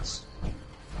robots.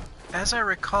 As I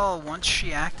recall, once she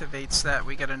activates that,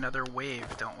 we get another wave,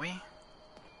 don't we?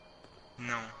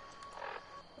 No.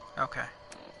 Okay.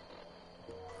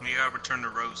 We gotta return to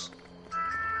Rose.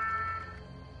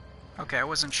 Okay, I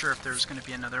wasn't sure if there was going to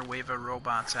be another wave of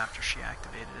robots after she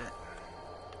activated it.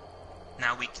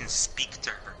 Now we can speak to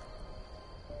her.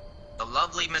 The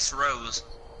lovely Miss Rose.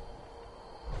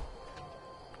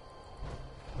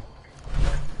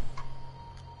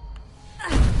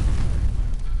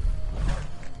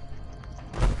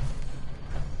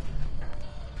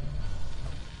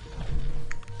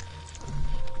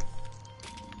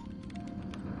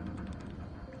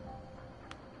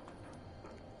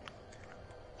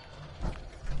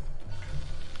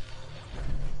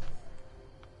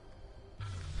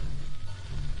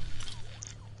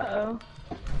 Uh-oh.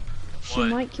 She What?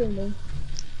 might kill me.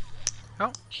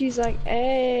 Oh. She's like,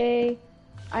 hey,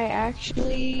 I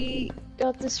actually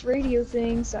got this radio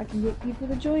thing so I can get people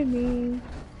to join me.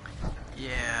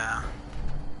 Yeah.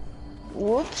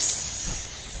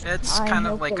 Whoops. It's I kind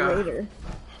of help like her a later.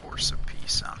 horse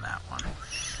apiece on that one.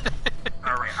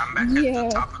 Alright, I'm back Yeah.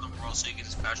 at the top of the world so you can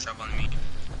just fast travel on me.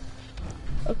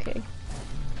 Okay.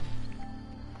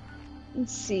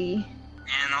 Let's see.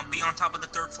 And I'll be on top of the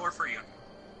 3rd floor for you.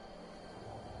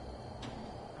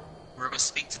 We're gonna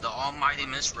speak to the almighty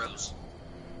Miss Rose.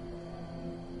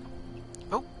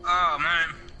 Oh. Oh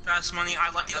man, Fast Money,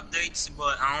 I like the updates,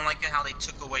 but I don't like it how they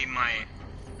took away my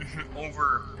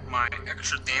my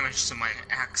extra damage to my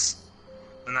axe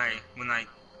when I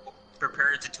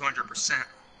prepared it to 200%.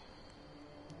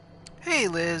 Hey,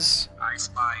 Liz. I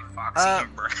spy Foxy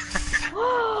and Brad.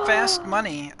 Fast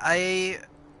Money. I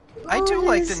do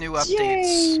like the new updates.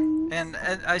 James. And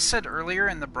I said earlier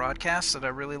in the broadcast that I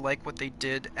really like what they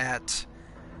did at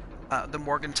the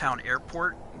Morgantown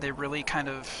Airport. They really kind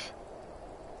of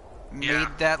made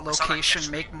that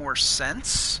location make more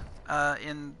sense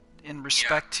in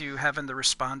respect to having the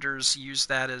responders use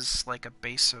that as like a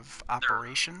base of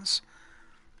operations.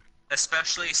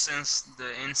 Especially since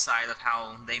the inside of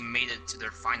how they made it to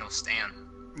their final stand.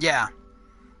 Yeah.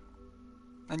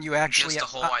 And you actually...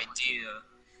 Just the whole idea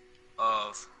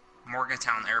of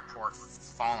Morgantown Airport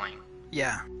falling.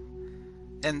 Yeah.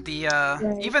 And the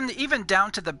even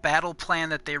down to the battle plan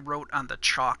that they wrote on the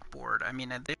chalkboard. I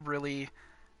mean, they really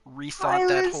rethought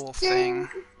that whole thing.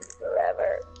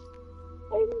 Forever.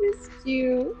 I missed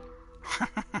you.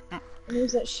 And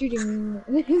there's that shooting.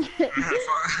 Man,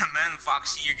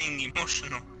 Foxy, you're getting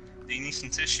emotional. Do you need some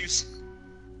tissues?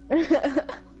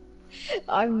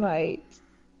 I might.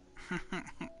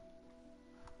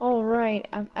 Alright,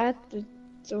 I'm at the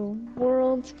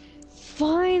world.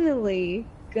 Finally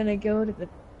gonna go to the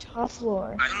top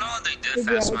floor. I don't know what they did,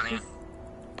 Fast Money.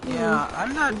 Yeah,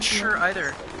 I'm not sure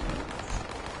either.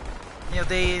 You know,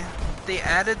 they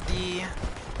added the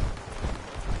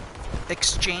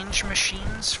exchange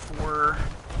machines for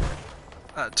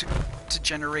to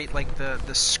generate like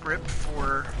the script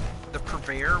for the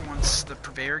purveyor once the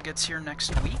purveyor gets here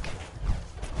next week.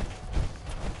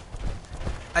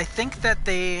 I think that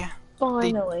they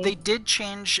did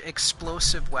change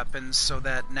explosive weapons so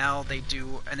that now they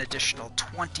do an additional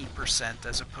 20%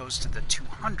 as opposed to the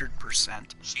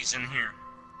 200%. She's in here.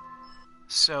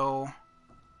 So,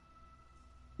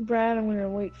 Brad, I'm gonna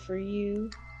wait for you.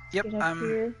 yep, Get up I'm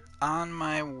here. on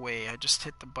my way. I just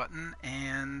hit the button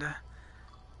and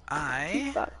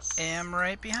I am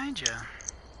right behind you.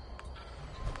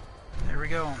 There we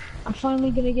go. I'm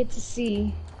finally gonna get to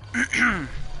see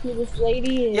who this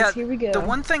lady is. Yeah, here we go. the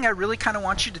one thing I really kind of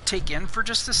want you to take in for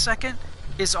just a second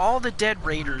is all the dead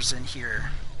raiders in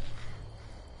here.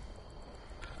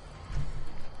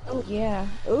 Oh, yeah.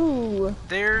 Ooh.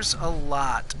 There's a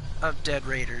lot of dead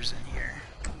raiders in here.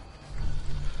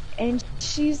 And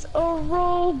she's a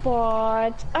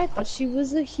robot. I thought she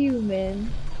was a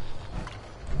human.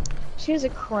 She has a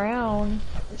crown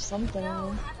or something.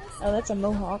 Oh, that's a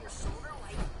mohawk.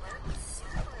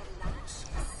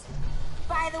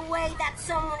 By the way, that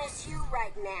someone is you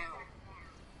right now.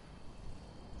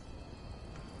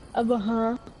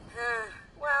 Huh?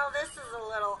 Well, this is a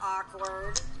little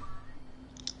awkward.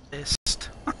 List.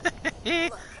 Look, I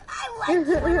like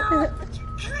you and all, but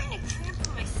you're kind of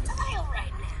cramping my style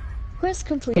right now. Quest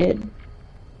completed.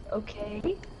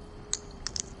 Okay.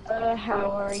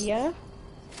 How are ya?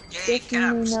 Yay,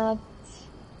 Definitely caps.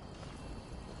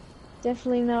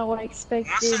 Definitely not what I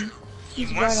expected.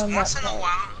 He's right on that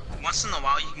Once in a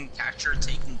while, you can catch her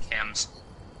taking cams.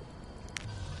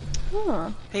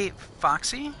 Huh. Hey,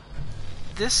 Foxy,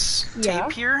 this Yeah?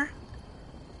 tape here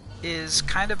is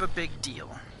kind of a big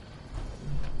deal.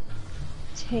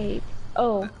 Tape.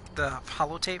 Oh, The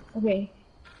holotape. okay.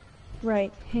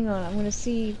 Right. Hang on. I'm gonna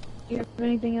see. Do you have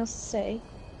anything else to say?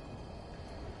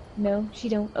 No, she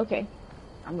don't. Okay.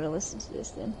 I'm gonna listen to this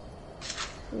then.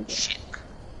 Here we go. Shit.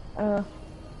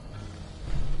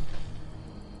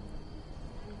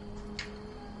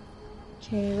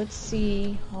 Okay, let's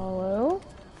see. Hollow.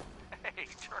 Hey,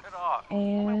 turn it off.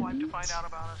 And Want my wife to find out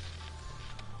about us?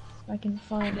 if I can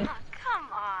find it. Oh, come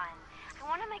on. I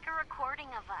want to make a recording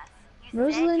of us. You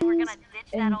Rosalind's said you were going to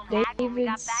ditch that and old hag when we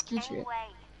got David's back ski trip. anyway.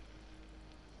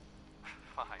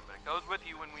 Fine, but it goes with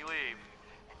you when we leave.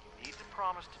 And you need to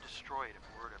promise to destroy it if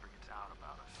word ever gets out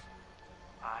about us.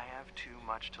 I have too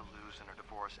much to lose in a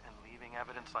divorce, and leaving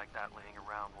evidence like that laying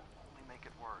around will only make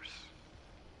it worse.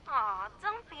 Aw,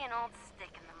 don't be an old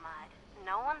stick in the mud.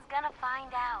 No one's gonna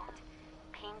find out.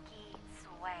 Pinky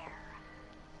swear.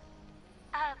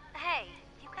 Hey,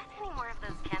 you got any more of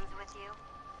those chems with you?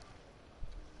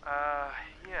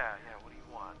 Yeah, what do you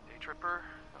want? Day tripper?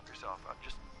 Help yourself.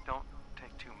 Just don't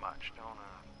take too much. Don't,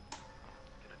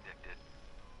 get addicted.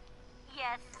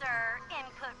 Yes, sir.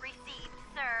 Input received,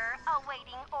 sir.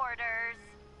 Awaiting orders.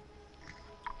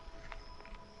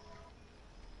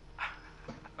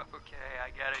 Okay, I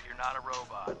get it. You're not a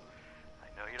robot. I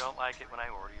know you don't like it when I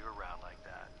order you around like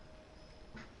that.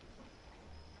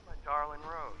 My darling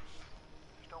Rose.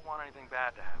 Just don't want anything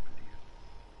bad to happen to you.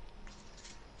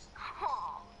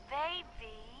 Oh,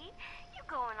 baby. You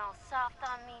going all soft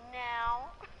on me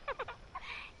now.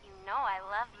 You know I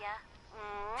love ya.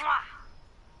 Mwah!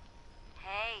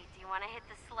 Hey, do you want to hit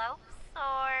the slopes?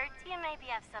 Or do you maybe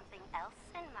have something else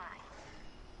in mind?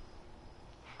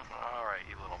 All right,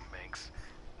 you little minx.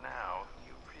 Now,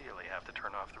 you really have to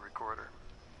turn off the recorder.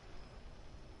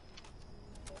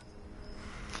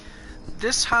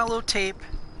 This holotape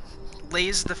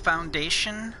lays the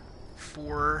foundation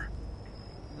for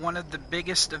one of the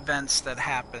biggest events that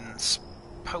happens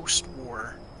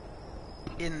post-war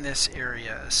in this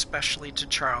area, especially to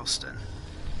Charleston.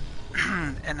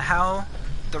 And how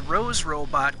the Rose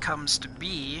robot comes to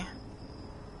be,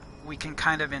 we can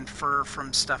kind of infer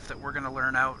from stuff that we're going to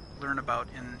learn about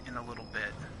in a little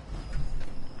bit.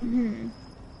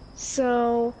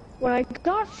 So what I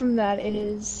got from that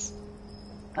is,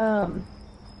 so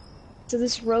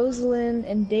this Rosalind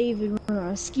and David went on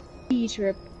a ski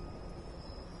trip.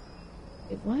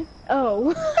 Wait, what?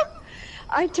 Oh,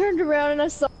 I turned around and I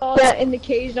saw that in the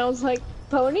cage, and I was like,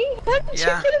 "Pony, how did you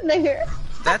get in there?"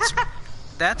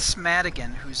 That's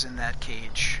Madigan who's in that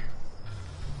cage.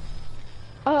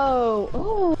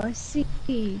 Oh, I see.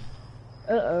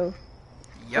 Uh-oh.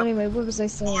 Yep. Anyway, what was I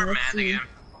saying? Poor Let's see. Madigan.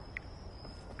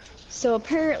 So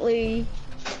apparently,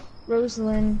 is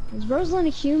Rosalind a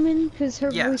human? Because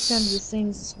her Yes. voice sounded the same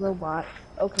as this robot.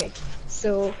 Okay,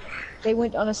 so they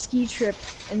went on a ski trip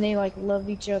and they like loved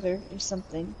each other or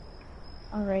something.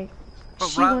 Alright. But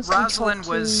She wants to talk Rosalind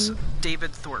was to-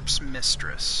 David Thorpe's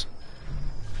mistress.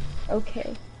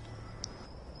 Okay.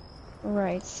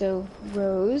 Alright, so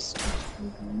Rose.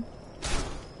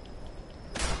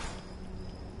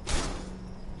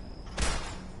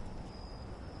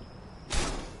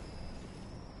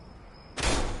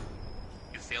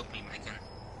 You failed me, Megan.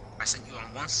 I sent you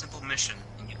on one simple mission,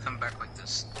 and you come back like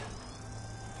this.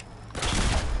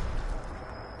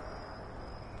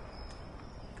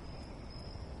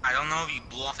 I don't know if you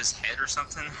blew off his head or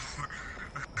something.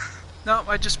 No,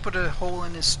 I just put a hole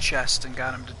in his chest and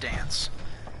got him to dance.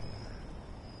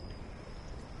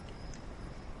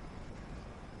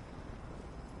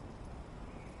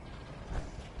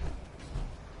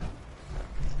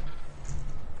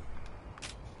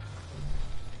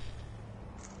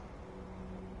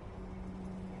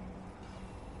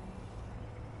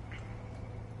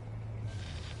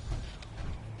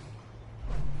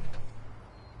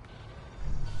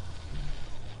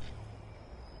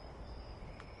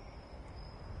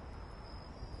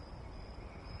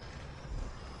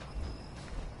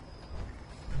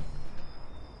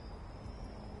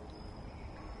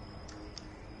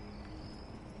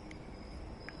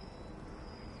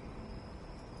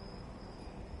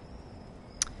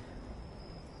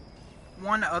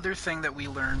 one other thing that we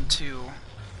learned too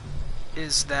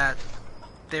is that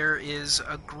there is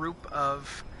a group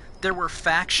of... There were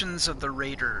factions of the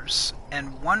Raiders,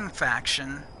 and one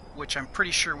faction, which I'm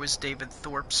pretty sure was David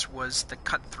Thorpe's, was the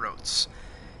Cutthroats.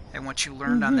 And what you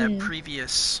learned on that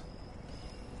previous...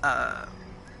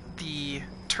 the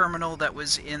terminal that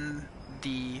was in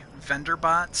the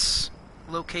Venderbots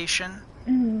location...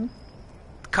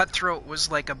 Cutthroat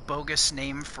was like a bogus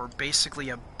name for basically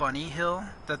a bunny hill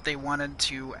that they wanted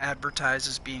to advertise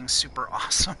as being super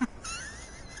awesome.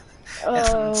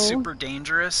 And super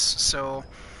dangerous. So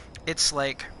it's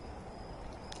like,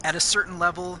 at a certain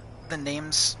level, the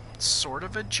name's sort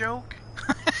of a joke.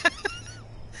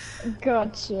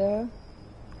 Gotcha.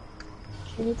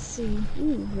 Okay, let's see.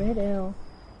 Ooh, Red L.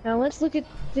 Now let's look at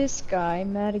this guy,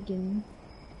 Madigan,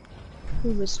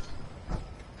 who was...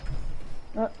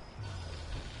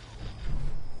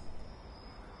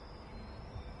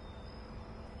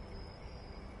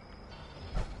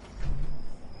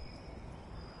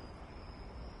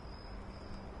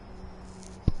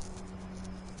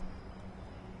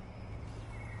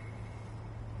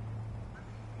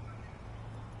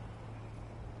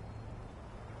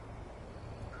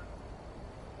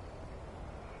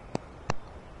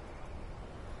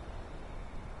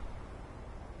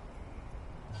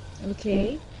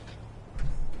 Okay.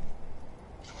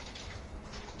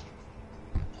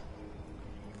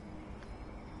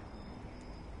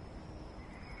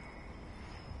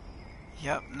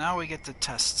 Yep, now we get to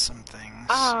test some things.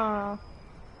 Ah.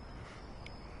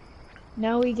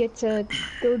 Now we get to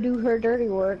go do her dirty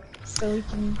work, so we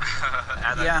can...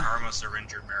 Add that karma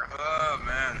syringer mirror. Oh,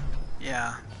 man.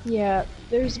 Yeah. Yeah,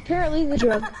 there's apparently the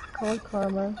drug called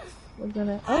karma. We're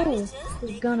gonna... Oh, there's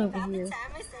a gun over here.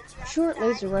 Short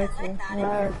laser rifle.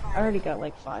 I already got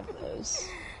like 5 of those.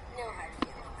 No hard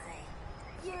feelings,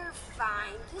 eh? You're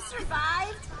fine. You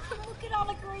survived. Look at all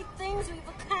the great things we've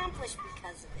accomplished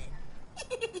because of it.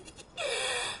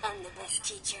 I'm the best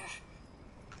teacher.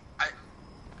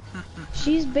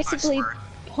 She's basically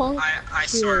punk I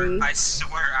swear,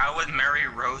 I would marry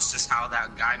Rose just how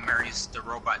that guy marries the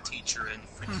robot teacher in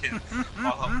freaking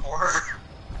Fallout 4.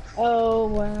 Oh,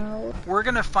 wow. We're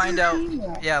gonna find out,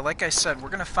 yeah, like I said, we're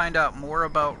gonna find out more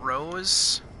about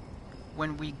Rose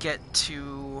when we get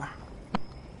to...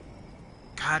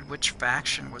 God, which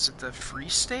faction? Was it the Free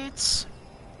States?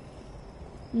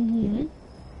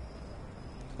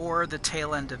 Or the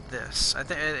tail end of this? I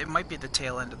think it might be the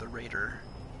tail end of the Raider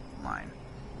line.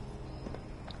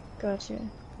 Gotcha.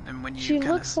 And when you she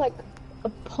looks like a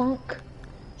punk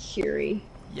Curie.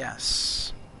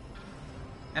 Yes.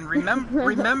 And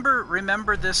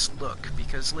remember this look,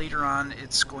 because later on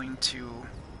it's going to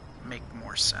make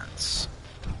more sense.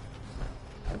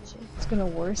 Gotcha. It's gonna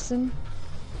worsen?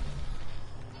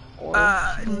 Or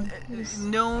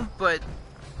no, but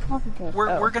okay.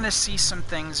 we're gonna see some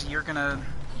things. You're gonna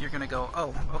go,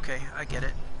 oh, okay, I get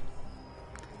it.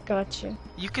 Gotcha.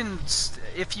 You can,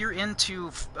 if you're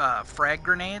into frag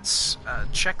grenades,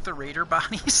 check the Raider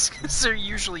bodies, because they're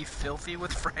usually filthy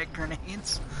with frag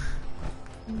grenades.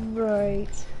 Right.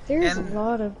 There's a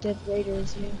lot of dead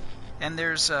Raiders here. And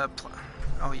there's a,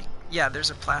 there's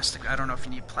a plastic, I don't know if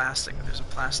you need plastic, but there's a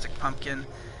plastic pumpkin.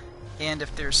 And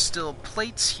if there's still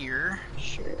plates here,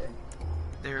 sure.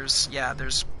 There's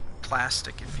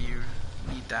plastic if you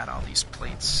need that. All these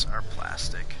plates are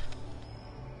plastic.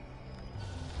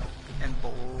 And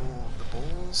the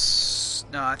bowls,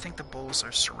 no, I think the bowls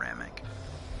are ceramic.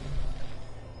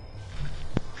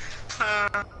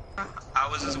 I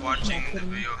was just watching the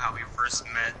video how we first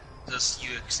met, just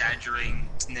you exaggerating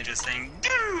Ninja saying,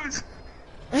 dude!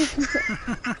 I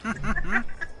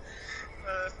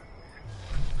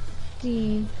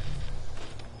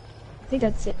think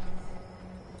that's it.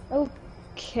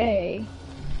 Okay.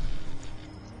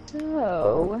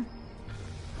 So...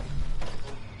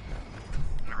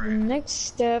 the next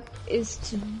step is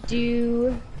to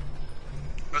do...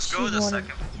 Let's go to the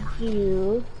second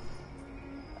floor.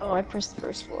 Oh, I pressed the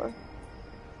first floor.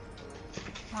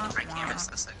 I can't miss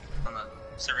the second. On the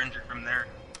syringe from there.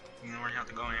 You don't have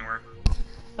to go anywhere.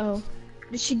 Oh.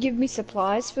 Did she give me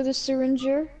supplies for the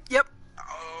syringer? Yep.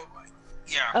 Oh,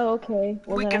 yeah. Oh, okay.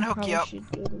 Well, we can hook you up.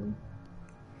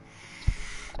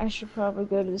 I should probably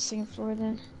go to the second floor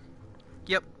then.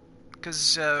 Yep.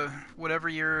 Because whatever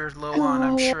you're low on,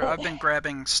 I'm sure I've been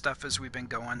grabbing stuff as we've been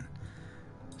going.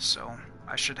 So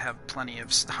I should have plenty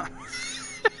of stuff.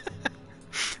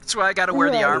 That's why I gotta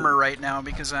wear the armor right now,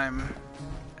 because I'm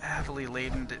heavily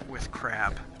laden with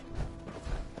crap.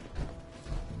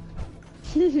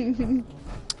 And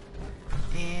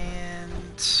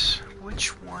which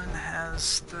one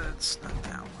has the... It's not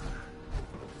that one.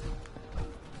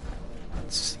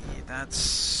 let's see.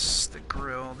 That's the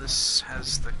grill. This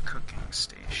has the cooking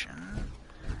station.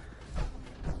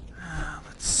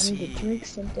 Let's see. I need to drink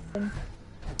something.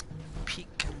 Peak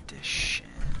condition.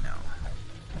 No.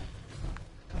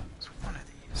 It's one of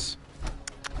these.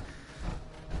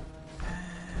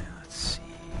 Let's see.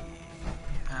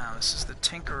 This is the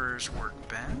Tinkerer's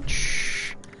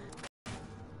workbench. I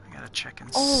gotta check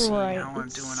and see how I'm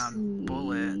doing on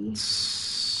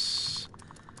bullets.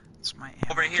 It's my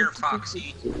ammo. Over here,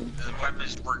 Foxy. The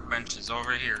weapons workbench is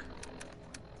over here.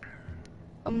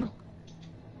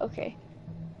 Okay.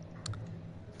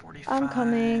 45. I'm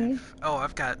coming. Oh,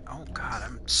 I've got. Oh god,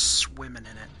 I'm swimming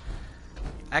in it.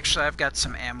 Actually, I've got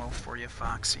some ammo for you,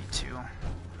 Foxy, too.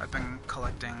 I've been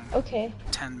collecting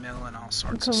 10 mil and all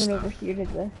sorts of stuff. I'm coming over here to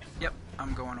the... Yep,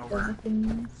 I'm going over.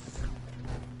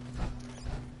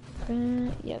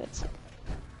 Yeah, that's it.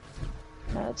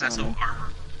 No, that's no armor.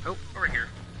 Oh, over here.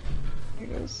 There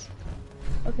it is.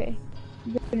 Okay.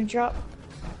 I'm gonna drop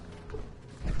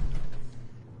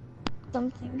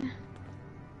something.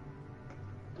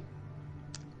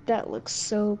 That looks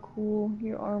so cool,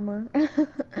 your armor.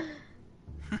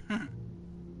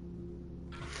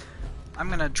 I'm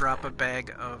gonna drop a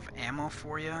bag of ammo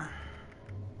for you.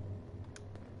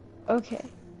 Okay.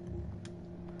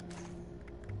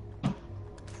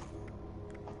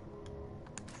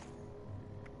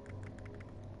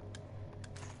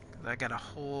 I got a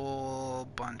whole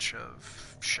bunch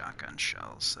of shotgun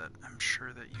shells that I'm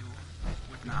sure that you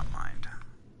would not mind.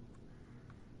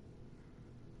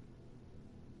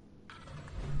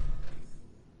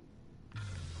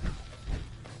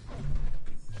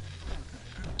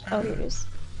 Oh, here it is.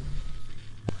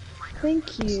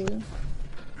 Thank you.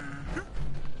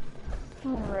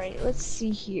 Alright, let's see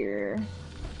here.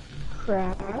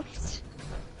 Craft.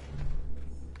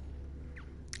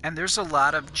 And there's a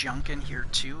lot of junk in here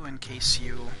too, in case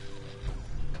you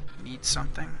need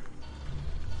something.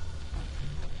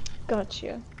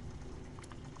 Gotcha.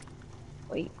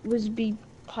 Wait, Wisby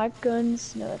pipe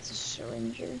guns? No, that's a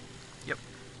syringer. Yep.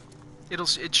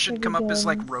 It should come up as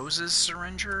like Rose's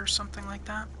syringer or something like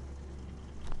that.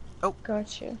 Oh.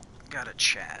 Gotcha. Got a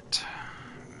chat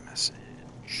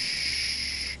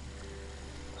message.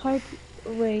 Pipe.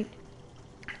 Wait.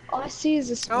 All I see is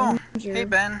a syringer. Oh, hey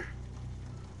Ben.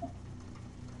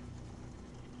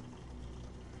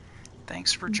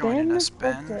 Thanks for joining us,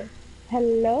 Ben. Okay.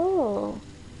 Hello.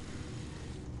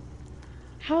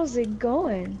 How's it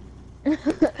going?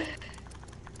 Okay.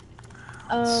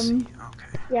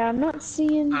 Yeah, I'm not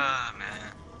seeing. Man.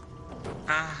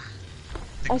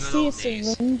 I see a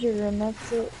syringer, and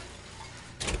that's it.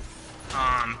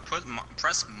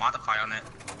 Press modify on it.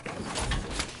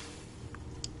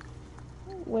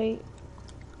 Wait.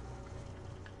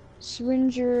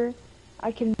 Syringer.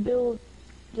 I can build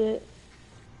it.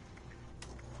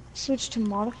 Switch to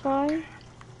modify.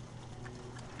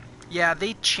 Yeah,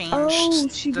 they changed. Oh,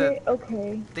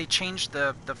 okay. They changed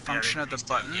the function of the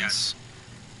buttons.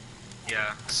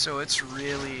 Yeah. So it's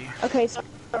really. Okay, so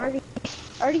I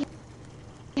already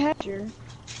have your.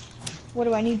 What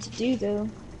do I need to do though?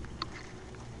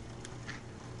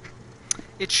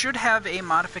 It should have a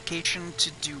modification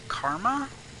to do karma.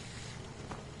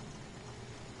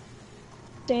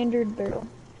 Standard barrel.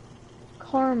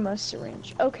 Karma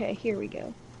syringe. Okay, here we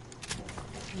go.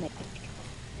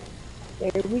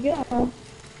 There we go.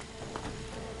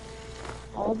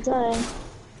 All done.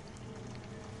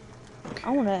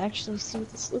 I want to actually see what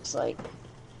this looks like.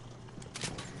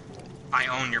 I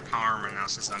own your power armor now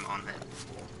since I'm on it.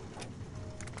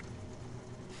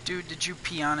 Dude, did you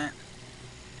pee on it?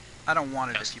 I don't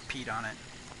want it if you peed on it.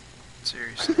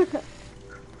 Seriously.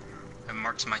 It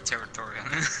marks my territory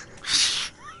on it.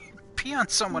 Pee on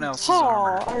someone else's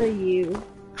armor. How are you?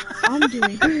 I'm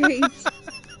doing great.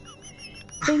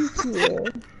 Thank you.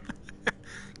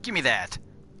 Give me that.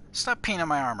 Stop peeing on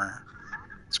my armor.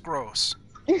 It's gross.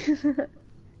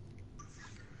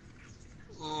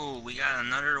 Ooh, we got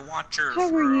another watcher. How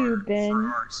are you,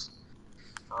 Ben?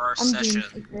 For our I'm session.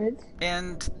 doing good.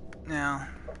 And now.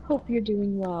 Hope you're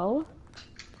doing well.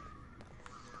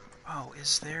 Oh,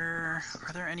 are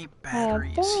there any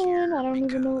batteries here? I don't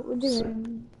even know what we're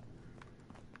doing.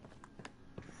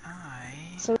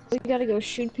 So we gotta go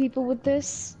shoot people with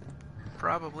this?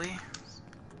 Probably.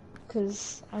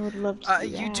 Because I would love to do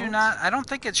You that. do not. I don't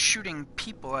think it's shooting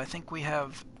people. I think we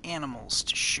have animals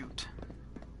to shoot.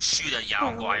 Shoot a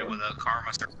Yaogwai with a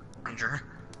karma syringer.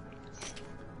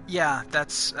 Yeah,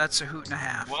 that's a hoot and a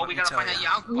half. Well, we gotta find a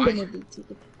We're gonna Yaogwai. be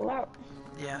taking people out.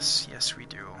 Yes, we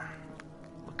do.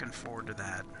 Looking forward to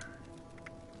that.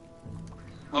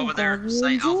 Over I'm there, glad you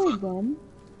Site enjoyed Alpha. them.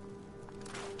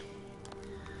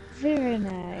 Very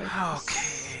nice.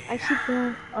 Okay. I keep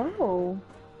going. Oh.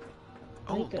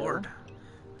 Oh Lord,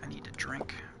 I need a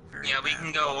drink. Yeah, we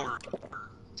can go over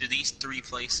to these 3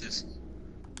 places.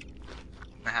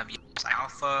 I have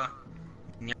Alpha,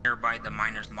 nearby the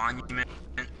Miners' Monument,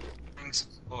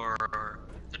 or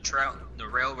the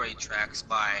railway tracks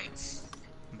by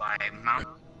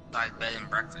Mountainside Bed and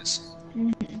Breakfast.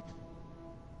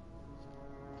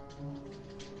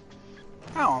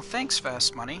 Oh, thanks,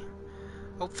 Fast Money.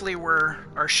 Hopefully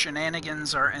our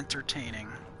shenanigans are entertaining.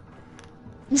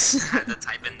 I had to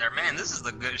type in there, man, this is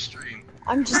a good stream.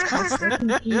 I'm just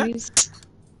constantly confused.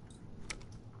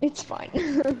 It's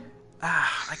fine.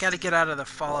 I gotta get out of the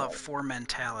Fallout 4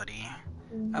 mentality.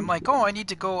 I'm like, oh, I need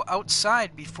to go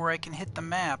outside before I can hit the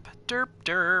map. Derp,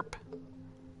 derp.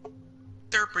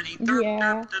 Derpity, derp, Yeah.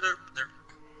 derp, derp, derp.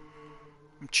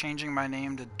 I'm changing my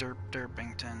name to Derp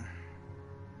Derpington.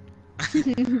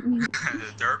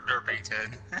 Derp,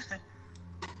 derpington.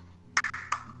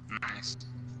 Nice.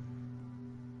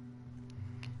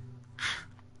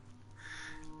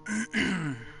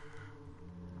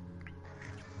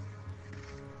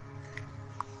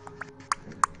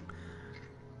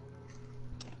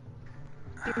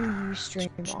 Do you stream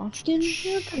often?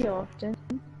 Yeah, pretty often.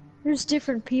 There's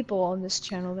different people on this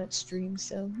channel that stream,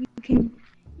 so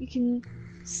you can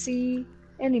see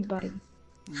anybody.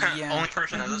 Yeah. Only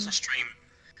person that doesn't stream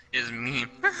is me.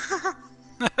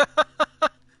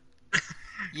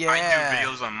 Yeah. I do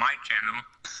videos on my channel.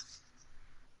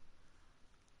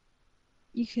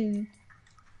 You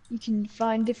can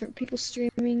find different people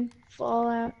streaming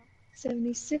Fallout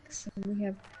 76, and we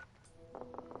have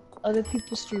other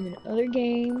people streaming other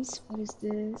games. What is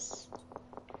this?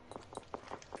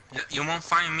 You won't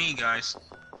find me, guys.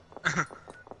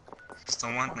 It's the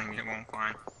one thing you won't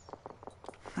find.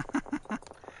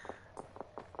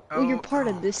 Well, you're part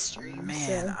of this stream,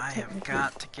 Man, so I have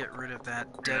got to get rid of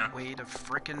that dead weight of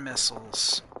frickin'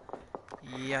 missiles.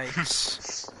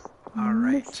 Yikes.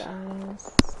 Alright.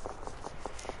 Missiles.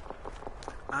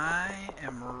 I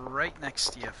am right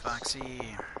next to you,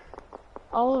 Foxy.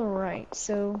 Alright,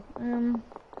 so,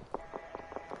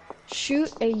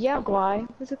 shoot a Yaguai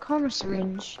with a karma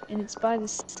syringe, and it's by the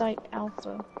site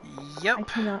Alpha. Yep. I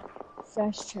cannot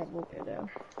fast travel there, though.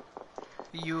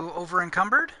 You over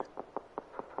encumbered?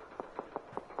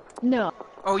 No.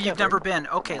 Oh, you've Never. never been.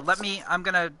 Okay,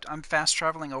 I'm fast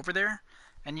traveling over there,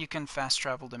 and you can fast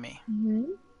travel to me.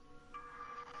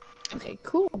 Okay,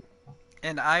 cool.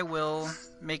 And I will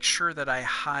make sure that I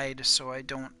hide so I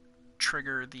don't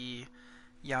trigger the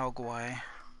Yaoguai.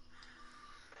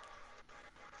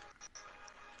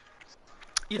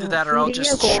 Either that or I'll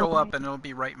just show up and it'll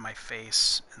be right in my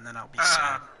face, and then I'll be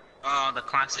sad. The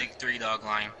classic 3-dog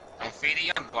line. Don't feed a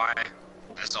young boy.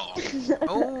 That's all.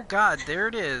 Oh god, there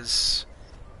it is.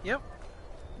 Yep.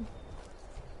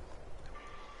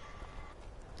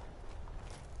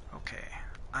 Okay,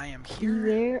 I am Be here.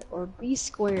 there or be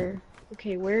square.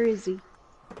 Okay, where is he?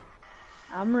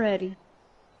 I'm ready.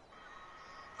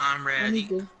 I'm ready.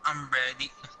 go. I'm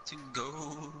ready to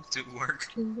go to work.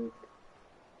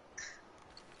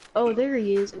 Oh, there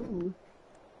he is. Ooh.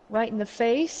 Right in the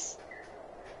face.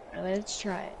 Now let's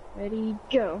try it. Ready,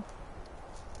 go.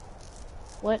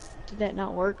 What? Did that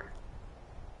not work?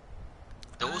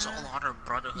 Those all are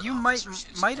Brotherhood You officers.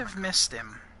 might have missed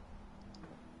him.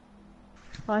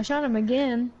 Well, I shot him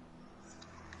again.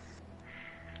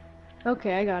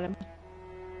 Okay, I got him.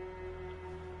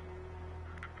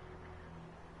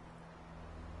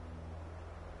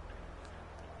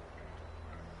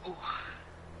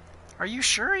 Are you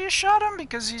sure you shot him?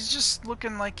 Because he's just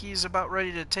looking like he's about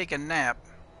ready to take a nap.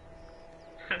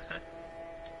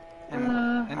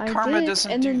 And I Karma did,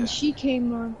 doesn't and do then that. she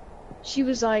came on. She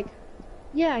was like,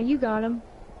 "Yeah, you got him."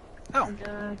 Oh.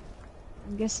 And,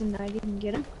 I'm guessing I didn't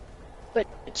get him. But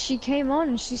she came on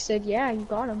and she said, "Yeah, you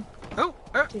got him." Oh.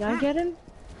 Did I get him?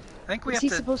 I think we Is have he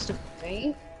to. supposed to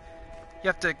faint? You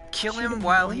have to kill shoot him him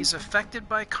while once? he's affected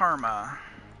by karma.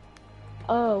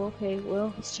 Oh, okay.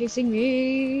 Well, he's chasing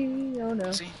me. Oh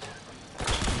no. See?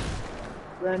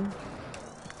 Run.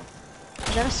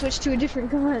 I gotta switch to a different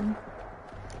gun.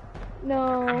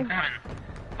 No. I'm coming.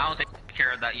 I'll take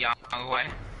care of that young boy.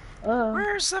 Oh.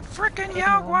 Where's the frickin' Okay.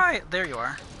 Yaoguai? There you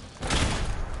are.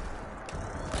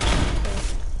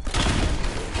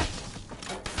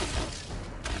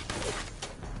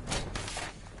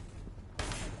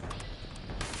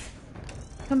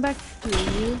 Come back to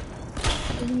you.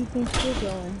 Where do you think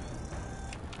you're going?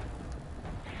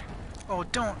 Oh,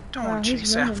 don't Wow, he's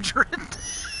chase running. after it.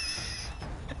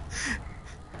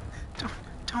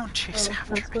 don't chase Oh,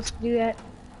 after I'm it. supposed to do that.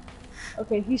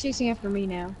 Okay, he's chasing after me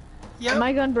now. Yep.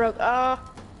 My gun broke. Ah.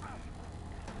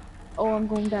 Oh, I'm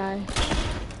gonna die.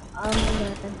 I'm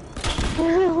gonna die.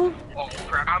 Oh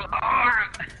crap!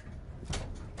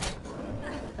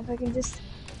 If I can just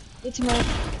get to my...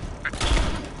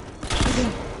 Okay.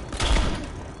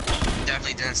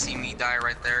 Definitely didn't see me die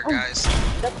right there, Oh, guys.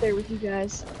 it's up there with you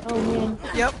guys. Oh man.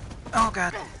 Yep. Oh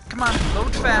god. Come on,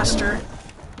 load faster.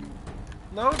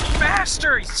 Load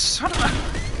faster, you son of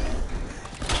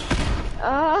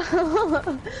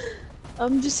a...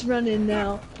 I'm just running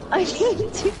now. I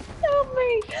need to help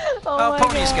me. Oh my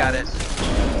Pony's God. got it.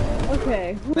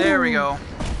 Okay. There we go.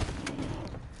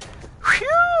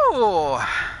 Whew!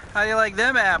 How do you like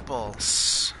them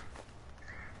apples?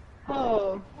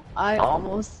 Oh, I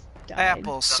almost died. The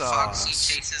foxy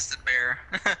Applesauce. chases the bear.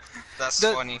 That's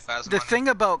funny, Phasma. The thing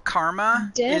about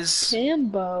karma Death is...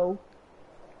 Tambo.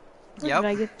 Where Yep. did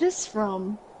I get this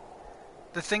from?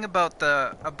 The thing about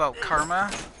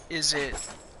karma is it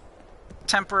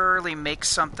temporarily makes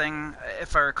something,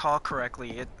 if I recall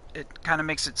correctly, it kind of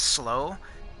makes it slow,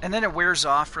 and then it wears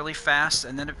off really fast,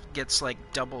 and then it gets like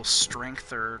double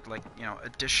strength or like, you know,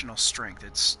 additional strength.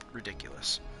 It's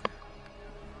ridiculous.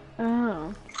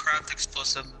 Oh. Craft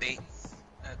explosive bait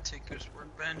at Tinker's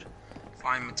workbench.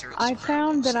 Find materials. I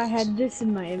found that I had this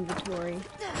in my inventory.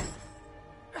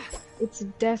 It's a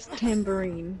death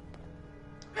tambourine.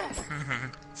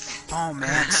 Oh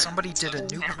man, somebody did a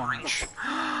nuke launch.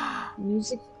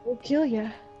 Music will kill ya.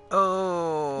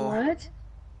 Oh. What?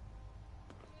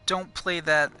 Don't play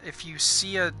that. If you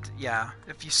see a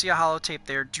holotape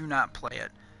there, do not play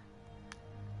it.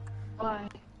 Why?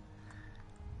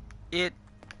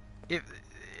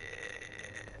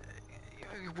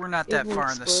 We're not that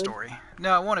far in the story.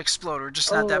 No, it won't explode. We're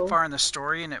just not that far in the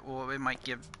story, and it might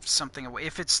give something away.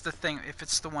 If it's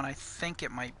the one I think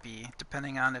it might be,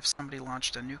 depending on if somebody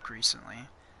launched a nuke recently.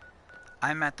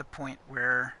 I'm at the point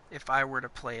where if I were to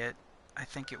play it, I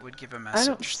think it would give a message. I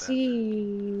don't see...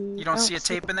 You don't see a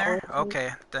tape in there?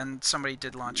 Okay, then somebody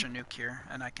did launch a nuke here,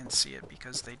 and I can see it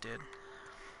because they did.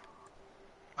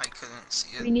 I couldn't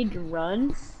see it. We need to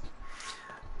run?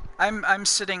 I'm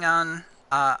sitting on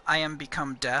I am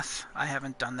become death. I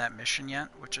haven't done that mission yet,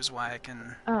 which is why I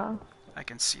can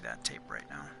see that tape right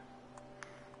now.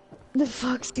 The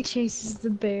foxy chases the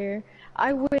bear.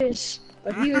 I wish,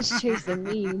 but he was chasing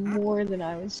me more than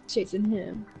I was chasing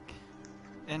him.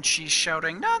 And she's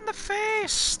shouting, "Not in the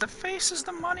face! The face is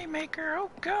the moneymaker! Oh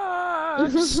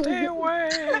God, stay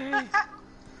away!"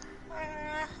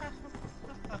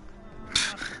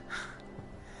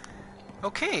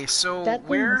 Okay, so that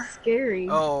where? Thing is scary.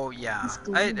 Oh yeah,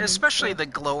 especially the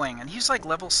glowing, and he's like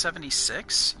level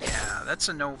 76. Yeah, that's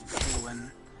a no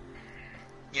fooling.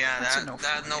 Yeah, that no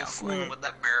fooling with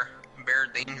that bear. Bear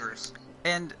dangerous.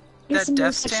 And that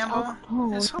death tambo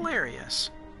is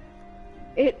hilarious.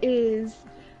 It is.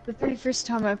 The very first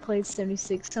time I played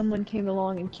 76, someone came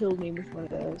along and killed me with one of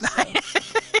those. So.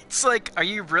 It's like, are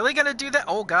you really gonna do that?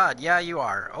 Oh God, yeah, you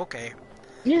are. Okay,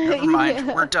 never mind.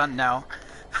 Yeah. We're done now.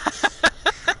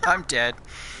 I'm dead.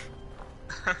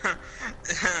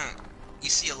 You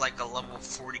see like a level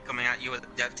 40 coming at you with a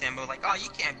death tambo, like, oh, you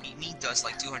can't beat me, does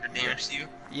like 200 damage to you.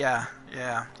 Yeah,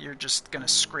 you're just gonna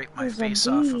scrape my face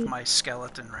off of my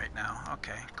skeleton right now.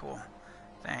 Okay, cool.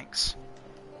 Thanks.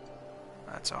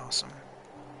 That's awesome.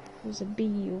 There's a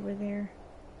bee over there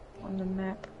on the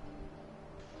map.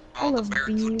 Oh, I the love bear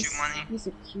bees. killed you, money? He's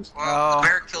a cute. Well, the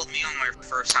bear killed me on my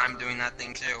first time doing that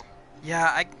thing too.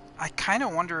 Yeah, I kind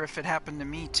of wonder if it happened to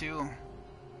me too.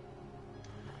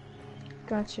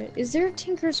 Gotcha. Is there a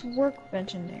Tinker's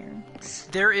workbench in there?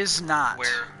 There is not.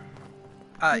 Where?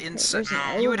 Inside.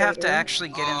 You would have to actually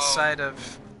get inside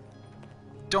of...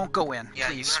 Don't go in,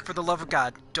 please. For the love of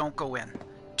God, don't go in.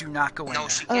 Do not go in. No,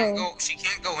 she can't go. She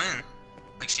can't go in.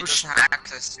 Like she doesn't have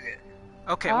access to it.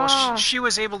 Okay, well, she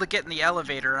was able to get in the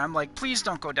elevator. I'm like, please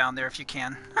don't go down there if you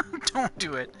can. Don't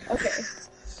do it. Okay.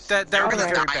 That would be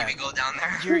very bad. If you go down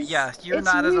there. You're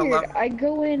not at a level. I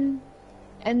go in,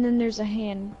 and then there's a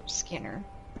hand scanner.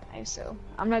 So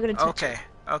I'm not gonna touch it.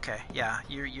 Okay, yeah,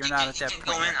 you're not at that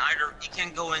point. You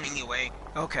can't go in anyway.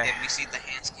 Okay. If you see the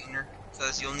hand scanner,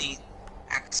 because you'll need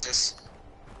access.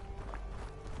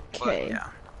 Okay. Yeah.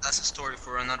 That's a story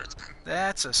for another time.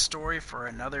 That's a story for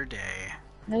another day.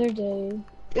 Another day.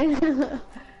 Were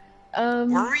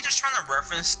we just trying to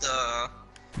reference the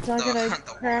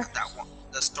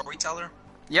storyteller?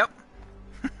 Yep.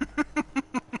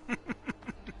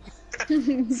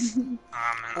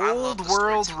 Old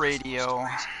World Radio.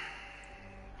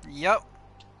 Yep.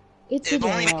 If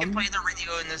only we can play the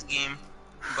radio in this game,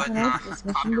 but not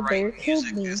copyright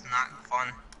music is not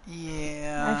fun.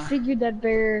 Yeah. I figured that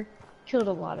bear killed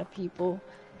a lot of people.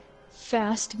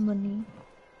 Fast money.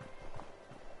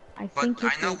 I But think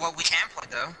I know what we can play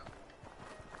though.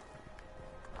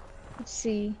 Let's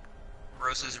see.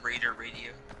 Rose's Raider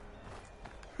Radio.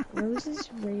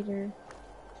 Rose's Raider.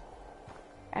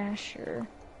 Asher.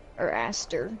 Or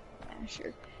Aster.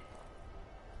 Asher.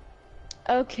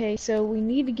 Okay, so we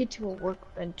need to get to a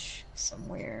workbench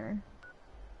somewhere.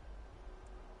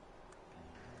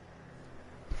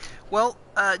 Well,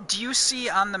 do you see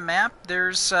on the map,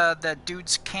 there's that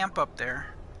dude's camp up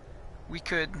there. We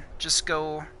could just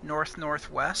go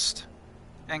north-northwest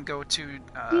and go to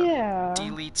Yeah.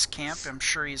 Delete's camp. I'm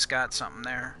sure he's got something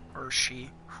there, or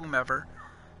she, whomever.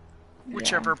 Yeah.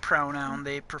 Whichever pronoun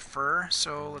they prefer.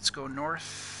 So let's go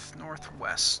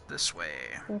north-northwest this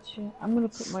way. Gotcha. I'm gonna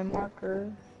put my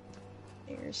marker.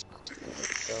 There's where to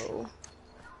go.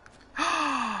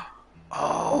 Oh!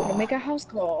 I'm gonna make a house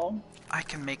call. I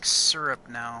can make syrup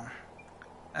now.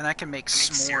 And I can make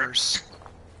syrup. s'mores.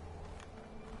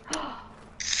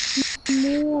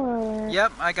 More.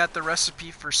 Yep, I got the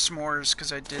recipe for s'mores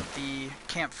because I did the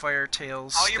Campfire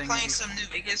Tales Oh, you're thing. playing some New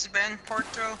Vegas Ben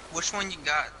Porto? Which one you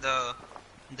got? The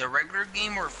regular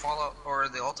game or Fallout or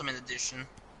the Ultimate Edition?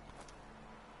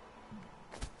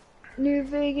 New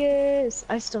Vegas.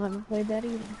 I still haven't played that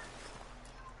either.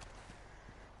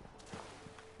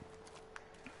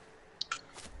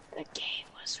 The game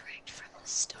was rigged from the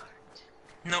start.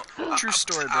 No. True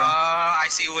story, bro. I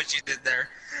see what you did there.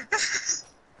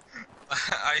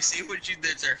 I see what you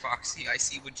did there, Foxy. I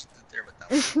see what you did there with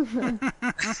that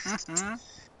one.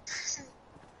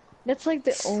 That's like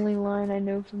the only line I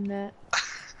know from that.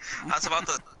 I was about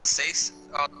to say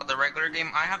the regular game.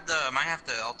 I have the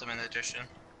Ultimate Edition.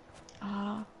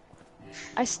 I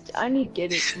need to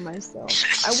get it for myself.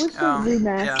 I wish they'd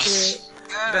remaster it.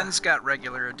 Ben's got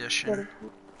regular edition.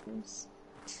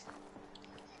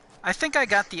 I think I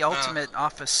got the Ultimate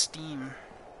off of Steam.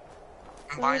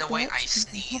 By the way, I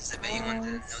sneezed if anyone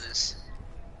didn't notice.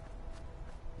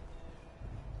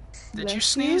 Did you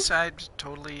sneeze? I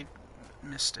totally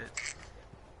missed it.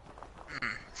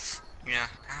 Yeah.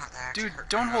 Dude,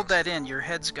 don't hold that in. Your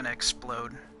head's gonna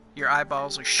explode. Your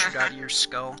eyeballs will shoot out of your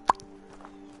skull.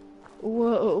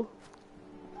 Whoa.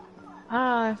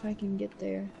 If I can get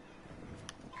there.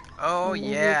 Oh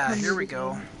yeah, here we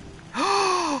go.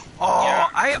 I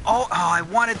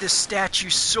wanted this statue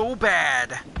so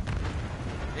bad.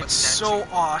 It's so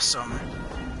awesome.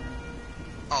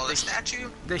 Oh, the statue?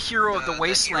 The Hero of the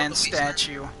Wasteland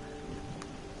statue.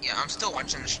 Yeah, I'm still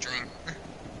watching the stream.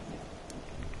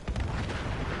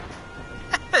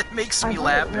 It makes me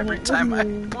laugh every time I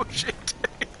push it.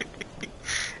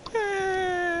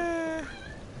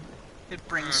 It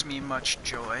brings me much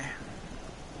joy.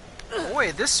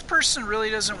 Boy, this person really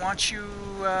doesn't want you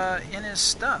in his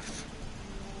stuff.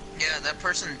 Yeah, that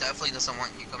person definitely doesn't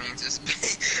want you coming into this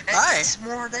base. Hi. There's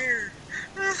more there.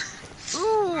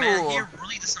 Ooh. Man, he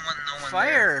really doesn't want no one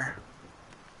Fire.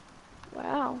 there.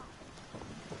 Wow.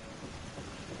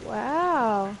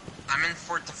 Wow. I'm in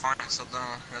Fort Defiance, so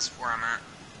that's where I'm at.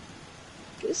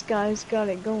 This guy's got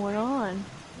it going on.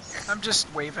 I'm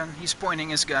just waving. He's pointing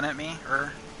his gun at me.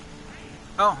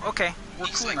 Oh, okay. We're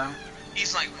cool now.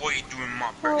 He's like, what are you doing,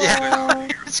 my bird? Yeah.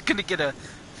 It's gonna get a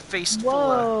face full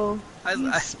Whoa. of...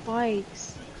 These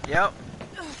spikes. Yep.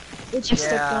 It just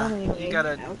stepped on anyway. You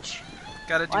gotta do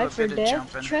Life a or bit of death,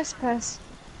 jumping. trespass.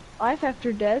 Life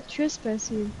after death, trespass,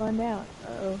 you find out.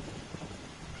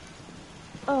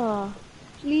 Oh,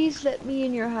 please let me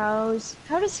in your house.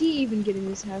 How does he even get in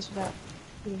this house without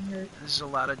getting hurt? There's a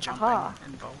lot of jumping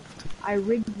involved. I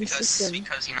rigged the system.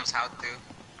 Because he knows how to.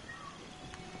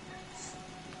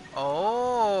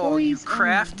 Oh, you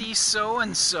crafty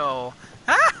so-and-so.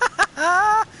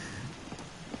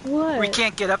 What? We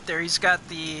can't get up there. He's got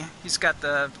the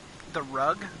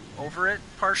rug over it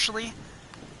partially.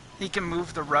 He can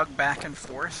move the rug back and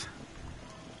forth.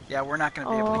 Yeah, we're not going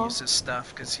to be able to use his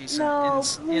stuff because he's an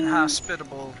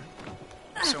inhospitable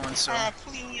so-and-so. Oh,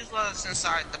 please let us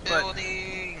inside the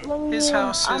building. His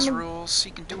house, his rules.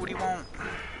 He can do what he wants.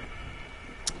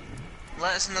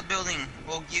 Let us in the building.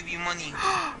 We'll give you money.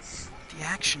 The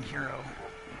action hero.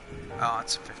 Oh,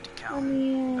 it's a 50 cal.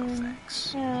 No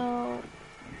thanks. Help.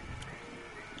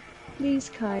 Please,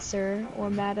 kind sir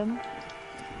or madam.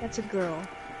 That's a girl.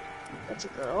 That's a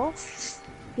girl?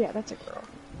 Yeah, that's a girl.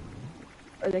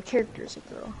 Or the character's a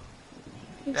girl.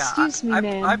 Excuse me,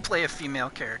 ma'am. I play a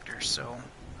female character, so...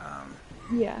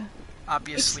 yeah.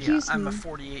 Obviously, I'm a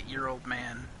 48-year-old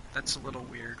man. That's a little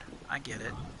weird. I get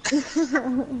it.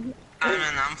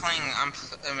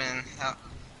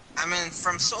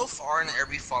 From so far in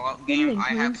every Fallout game,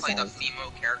 I have played a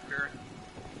female character.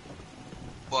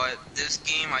 But this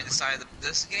game,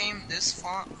 this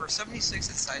Fallout, for 76,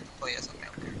 I decided to play as a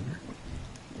male character.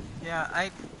 Yeah,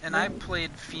 I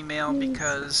played female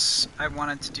because I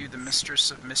wanted to do the Mistress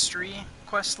of Mystery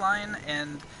quest line,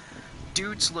 and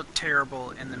dudes look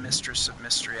terrible in the Mistress of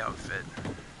Mystery outfit.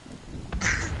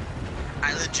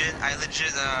 I'm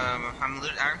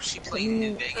actually playing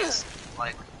New Vegas,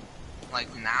 like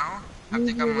now. I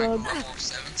think I'm like level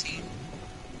 17.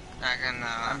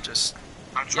 I'm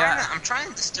trying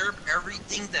to disturb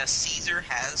everything that Caesar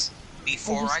has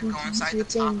before I go inside the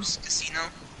Topps casino.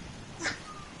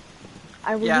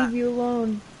 I will leave you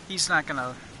alone. He's not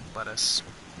gonna let us.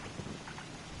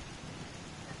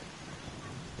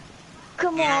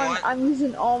 Come on, I'm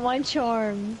using all my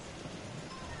charms.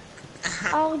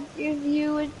 I'll give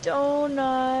you a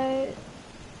donut.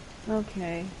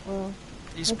 Okay, well.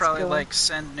 He's probably like,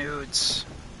 send nudes.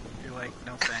 You're like,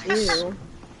 no thanks. Ew.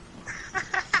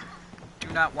 Do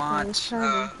not want.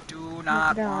 Do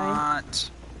not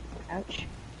want. Ouch.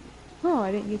 Oh,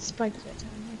 I didn't get spiked that time.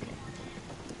 Okay.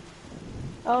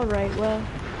 Alright, well.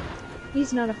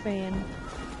 He's not a fan.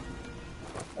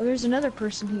 Oh, there's another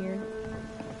person here.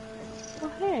 Oh,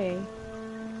 hey.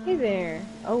 Hey there.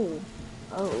 Oh.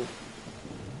 Oh.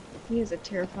 He has a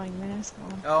terrifying mask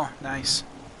on. Oh, nice.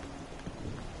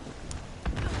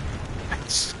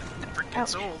 Never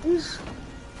gets old.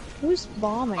 Who's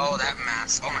bombing? Oh, that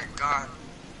mask. Oh my god.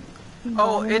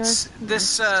 Oh, it's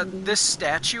this this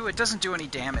statue. It doesn't do any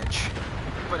damage,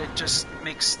 but it just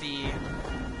makes the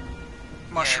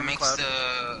mushroom cloud.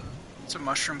 It's a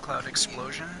mushroom cloud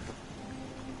explosion.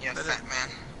 Yeah, fat man.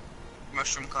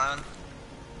 Mushroom cloud.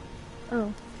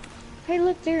 Oh. Hey,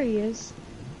 look, there he is.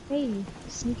 Hey,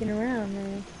 sneaking around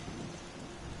there.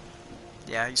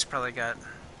 Yeah, he's probably got...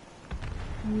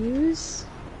 News?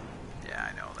 Yeah,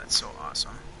 I know. That's so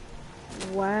awesome.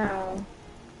 Wow.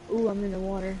 Ooh, I'm in the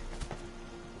water.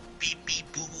 Beep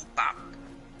beep boo boo bop.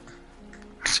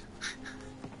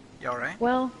 You alright?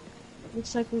 Well,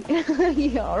 looks like we...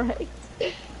 yeah, alright.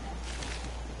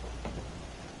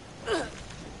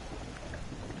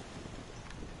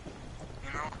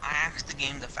 I asked the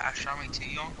game to fast travel me to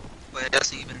you, but it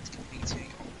doesn't even take me to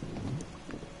you.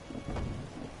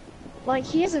 Like,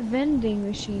 he has a vending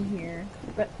machine here,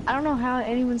 but I don't know how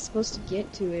anyone's supposed to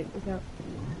get to it without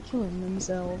killing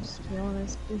themselves, to be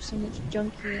honest. There's so much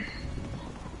junk here.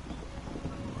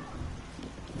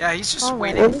 Yeah, he's just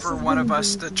waiting for one of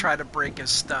us to try to break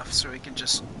his stuff so he can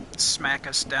just smack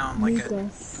us down like a...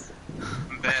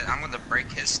 Bet I'm gonna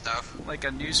break his stuff. Like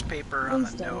a newspaper on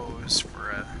the nose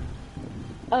for a...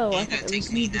 Oh, I thought it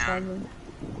was me down.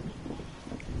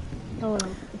 Oh,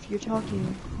 if you're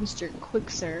talking, Mr.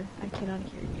 Quicksir, I cannot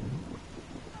hear you.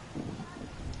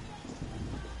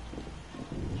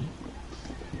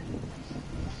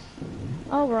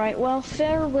 Alright, well,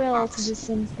 farewell to this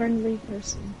unfriendly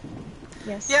person.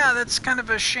 Yes. Yeah, that's kind of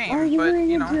a shame, Are you but, wearing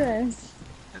you a know, dress?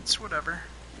 it's whatever.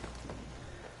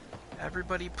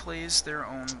 Everybody plays their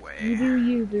own way. You do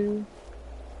you, boo.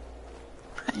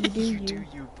 You do you do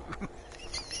you, boo.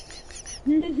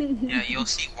 Yeah, you'll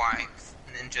see why.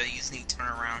 Ninja, you just need to turn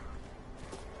around.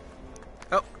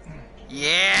 Oh,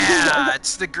 yeah,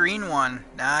 it's the green one.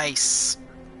 Nice.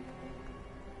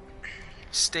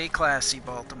 Stay classy,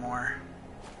 Baltimore.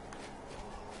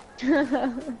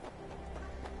 The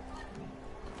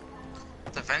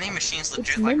vending machine's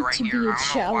legit like right here.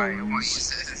 I don't know why you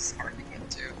said it's hard to get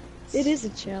to. It is a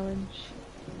challenge.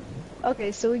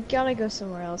 Okay, so we gotta go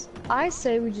somewhere else. I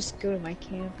say we just go to my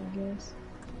camp, I guess.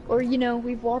 Or, you know,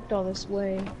 we've walked all this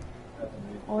way.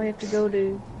 All we have to go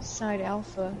to Side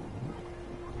Alpha.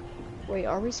 Wait,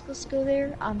 are we supposed to go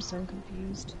there? I'm so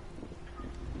confused.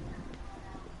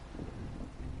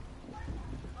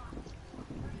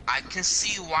 I can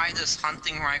see why this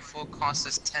hunting rifle costs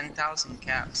us 10,000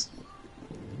 caps.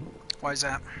 Why is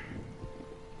that?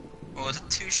 Well, it's a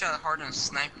 2-shot hardened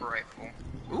sniper rifle.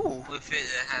 Ooh. With it,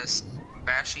 it has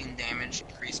bashing damage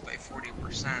increased by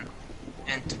 40%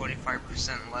 and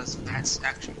 25% less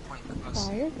action point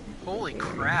cost. Holy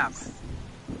crap.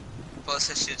 Plus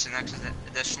it shoots an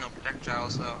additional projectile,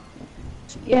 so...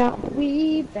 Yeah,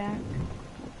 we back.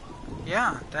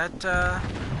 Yeah, that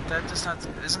does not...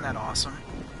 Isn't that awesome?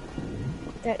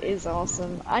 That is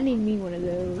awesome. I need me one of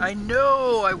those. I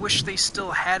know! I wish they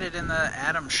still had it in the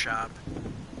Atom shop.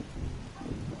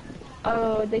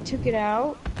 Oh, they took it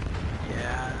out?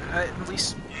 Yeah, at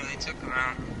least... Yeah, they took them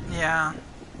out. Yeah.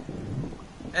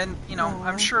 And, you know,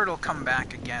 I'm sure it'll come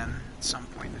back again at some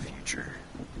point in the future,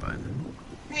 but...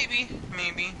 Maybe.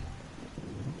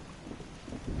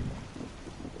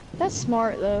 That's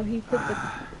smart, though. He put the...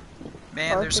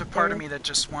 Man, there's a part of me that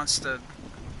just wants to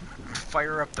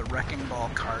fire up the Wrecking Ball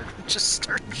card and just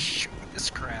start shooting this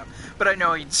crap. But I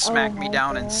know he'd smack me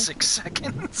down in 6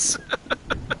 seconds.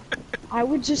 I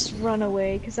would just run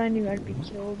away because I knew I'd be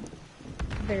killed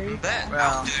very Bet. fast.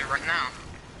 Well, I'll do it right now.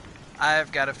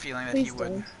 I've got a feeling that he Please would.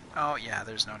 don't. Oh yeah,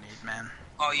 there's no need, man.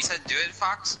 Oh, you said do it,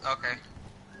 Fox? Okay.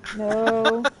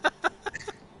 No.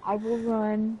 I will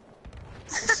run. I'll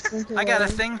sprint away. I got a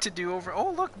thing to do over.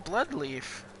 Oh look,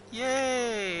 Bloodleaf.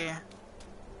 Yay!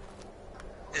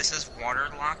 Is this water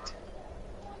locked?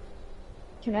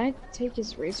 Can I take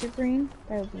his razor green?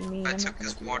 That would be mean. I I'm took not gonna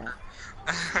his do water.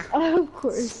 that. Oh, of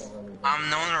course. I'm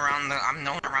known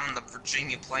around the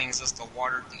Virginia Plains as the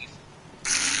water thief.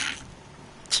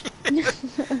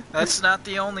 That's not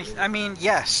the only. I mean,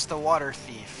 yes, the water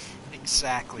thief.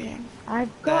 Exactly. I've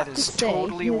got That to is say,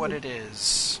 totally he has what a it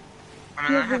is. I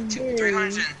mean, I He has have a very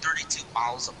 332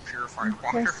 bottles of purified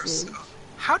water, impressive. so...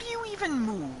 How do you even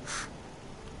move?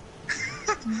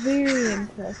 Very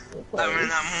impressive. I mean,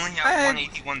 I'm only at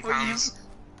 181 pounds.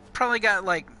 Probably got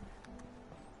like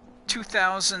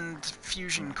 2,000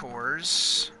 fusion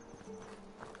cores.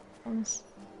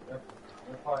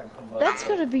 That's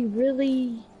gotta be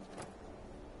really,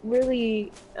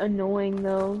 really annoying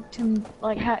though. To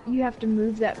like, you have to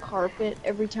move that carpet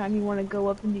every time you want to go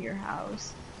up into your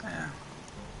house. Yeah.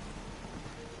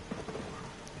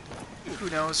 Who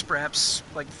knows? Perhaps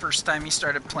like first time he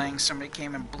started playing, somebody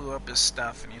came and blew up his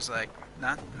stuff, and he's like,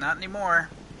 "Not anymore.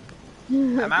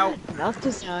 I'm out. Not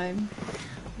this time.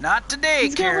 Not today,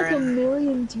 He's got like a Karen.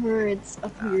 million turrets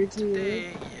up here Not too.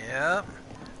 today." Yep.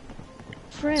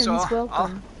 Friends, So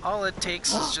welcome. all it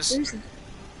takes is just There's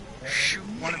shoot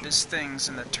one of his things,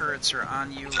 and the turrets are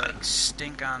on you like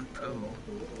stink on poo.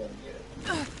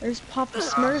 There's Papa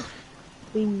Smurf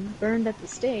being burned at the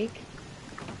stake.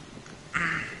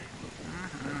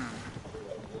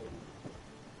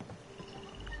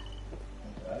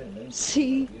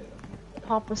 See?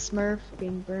 Papa Smurf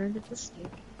being burned at the stake.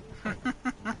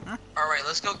 Alright,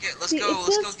 let's go get See, it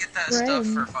says that stuff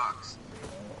for friend. Fox.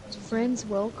 Friends,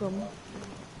 welcome.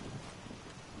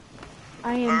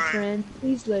 I am Alright. friend.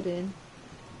 Please let in.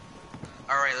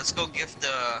 Alright, let's go gift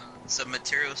some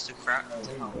materials to craft.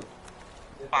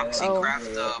 Foxy Oh.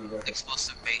 craft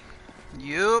explosive bait.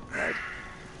 Yup.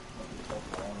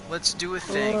 Let's do a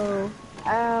thing. Whoa.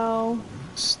 Ow.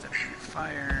 Step in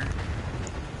fire.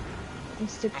 I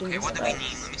stepped in Okay, the what do we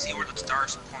spikes. need? Let me see where the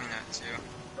stars point at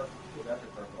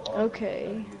too.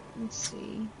 Okay. Let's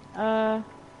see.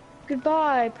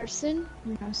 Goodbye, person.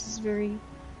 Your house is very,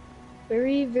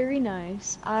 very, very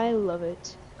nice. I love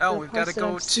it. Oh, The we've got to parts that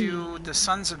go I've to seen. the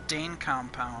Sons of Dane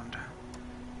compound.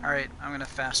 Alright, I'm gonna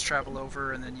fast travel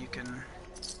over and then you can...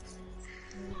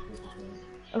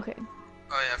 Okay.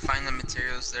 Oh yeah, find the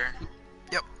materials there.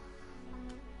 Yep.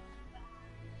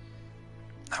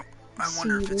 Now, I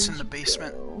wonder if it's in the There's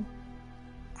basement. go.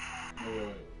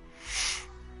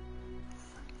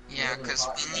 Yeah, because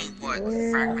we need, what,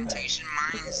 Where- fragmentation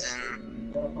mines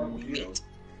and meat?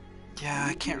 Yeah,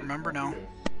 I can't remember now.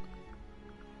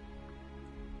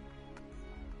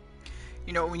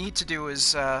 You know what we need to do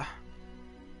is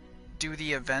do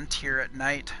the event here at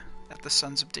night at the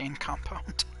Sons of Dane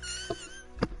compound.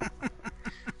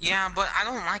 Yeah, but I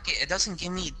don't like it. It doesn't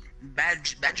give me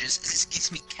badges. It just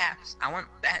gives me caps. I want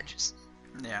badges.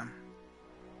 Yeah.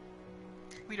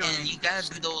 We don't And need you gotta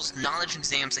do those knowledge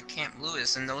exams at Camp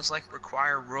Lewis, and those like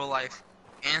require real life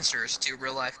answers to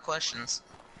real life questions.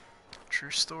 True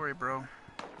story, bro.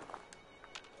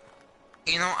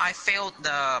 You know, I failed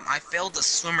the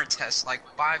swimmer test like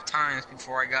 5 times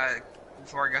before I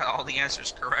got all the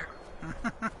answers correct.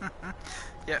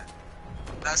 Yeah,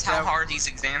 That's how Yeah. hard these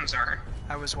exams are.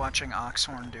 I was watching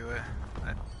Oxhorn do it.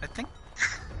 I think...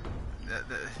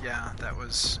 yeah, that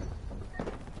was...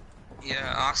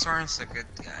 Yeah, Oxhorn's a good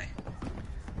guy.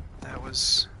 That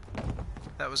was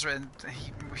when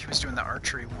he was doing the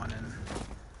archery one, and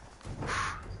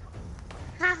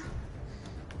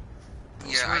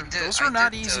Yeah, those were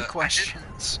not easy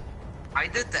questions. I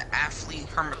did the athlete,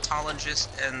 hermatologist,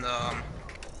 and the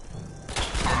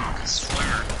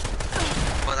swimmer.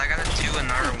 But I gotta do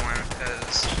another one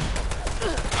because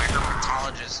my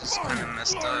hermatologist is kind of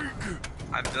messed up.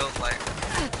 I built like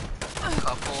a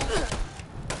couple.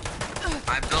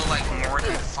 I built like more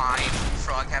than 5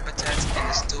 frog habitats, and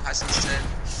it still hasn't said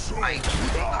I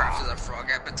crafted a frog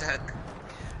habitat.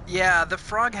 Yeah, the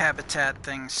frog habitat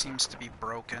thing seems to be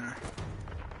broken.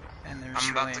 And there's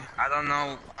I'm about really... to. I don't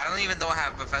know. I don't even know I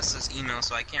have Bethesda's email,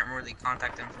 so I can't really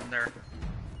contact him from there.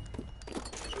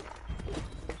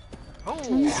 Oh,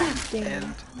 Something.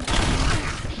 and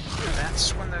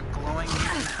that's when the glowing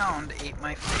mutant hound ate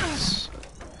my face.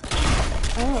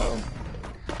 Oh.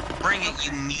 Bring it,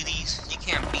 you muties! You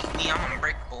can't beat me. I'm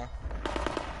unbreakable.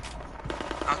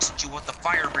 I'll teach you what the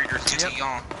fire breeders do to Yep.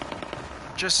 y'all.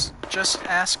 Just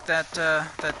ask that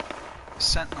that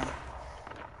sentinel.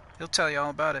 He'll tell you all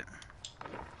about it.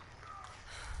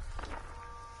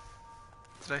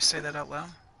 Did I say that out loud?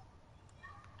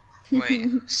 Wait,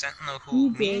 Sentinel who?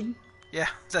 You Me? did. Yeah,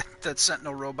 that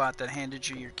sentinel robot that handed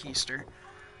you your keister.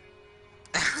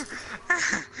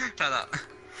 Shut up.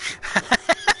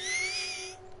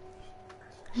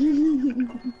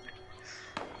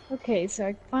 Okay, so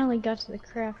I finally got to the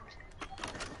craft.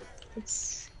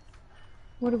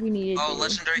 What do we need to do? Oh,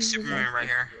 legendary Superman right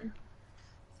here.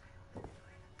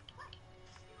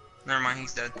 Never mind,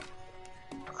 he's dead.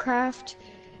 Craft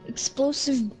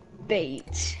explosive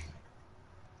bait.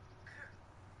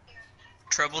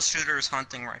 Troubleshooter's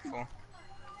hunting rifle.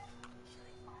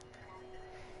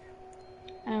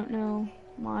 I don't know.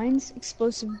 Mines?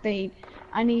 Explosive bait.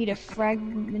 I need a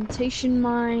fragmentation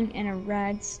mine and a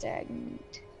rad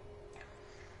stagnant.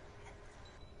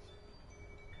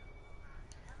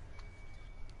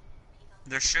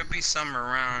 There should be some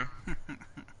around.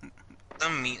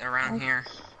 Some meat around here.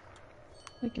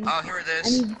 Oh, here it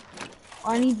is.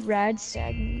 I need rad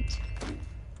stagnant.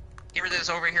 Here it is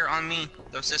over here on me.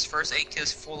 There's this first aid kit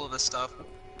full of this stuff.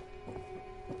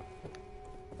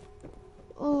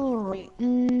 Alright,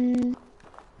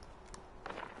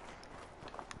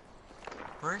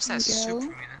 Where's that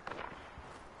Superman?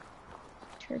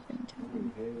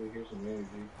 Turpentine.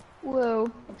 Whoa,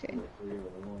 okay.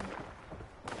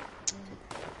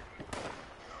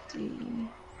 D.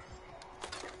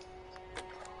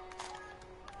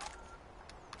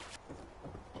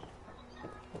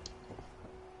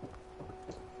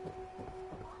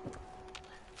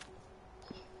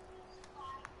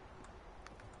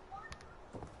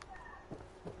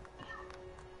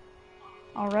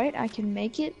 Alright, I can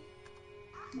make it.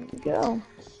 There we go.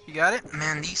 You got it?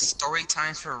 Man, these story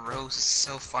times for Rose is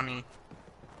so funny.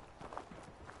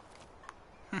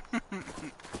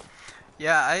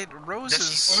 Yeah, Rose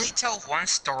Does she only tell one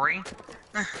story?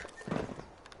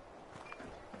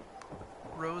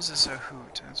 Rose is a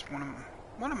hoot. It's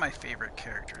one of my favorite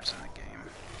characters in the game.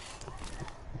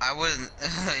 I wouldn't.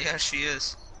 Yeah, she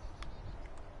is.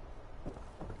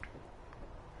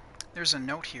 There's a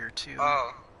note here too.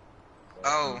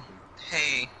 Oh,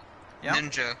 hey, Yep.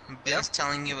 Ninja. Ben's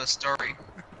telling you a story.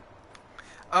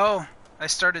 Oh, I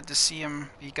started to see him.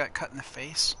 He got cut in the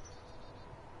face.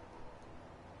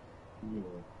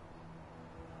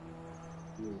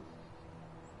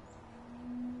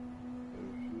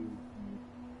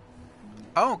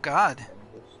 Oh God.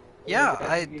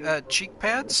 Yeah, cheek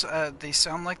pads. They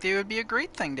sound like they would be a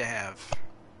great thing to have.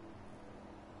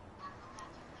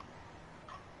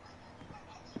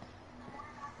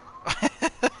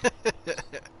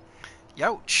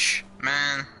 Youch.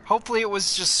 Man. Hopefully it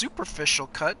was just superficial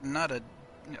cut and not a...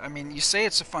 I mean, you say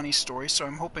it's a funny story, so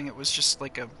I'm hoping it was just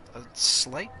like a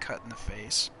slight cut in the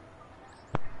face.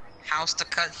 How's the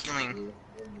cut healing?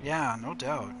 Yeah, no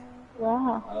doubt.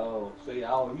 Wow. Oh, see, you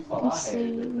thought I had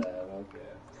it this time, okay.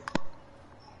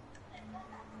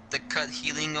 The cut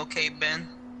healing okay, Ben?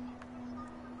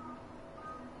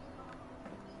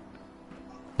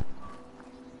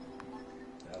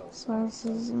 So this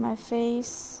is in my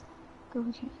face.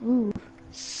 Ooh.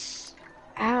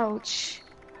 Ouch.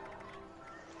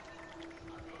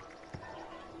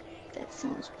 That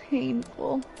sounds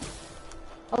painful.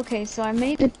 Okay, so I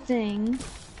made a thing.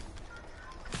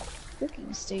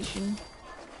 Cooking station.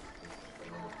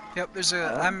 Yep, there's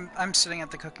a... I'm sitting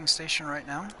at the cooking station right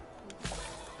now.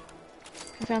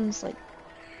 I found this, like...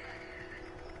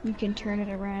 You can turn it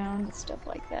around and stuff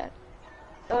like that.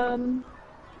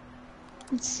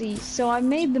 Let's see. So I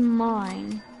made the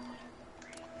mine.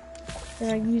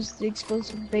 Then I used the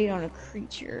explosive bait on a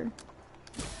creature.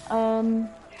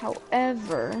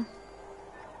 However...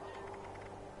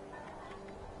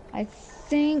 I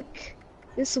think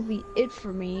this will be it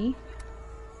for me.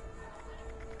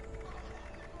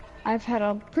 I've had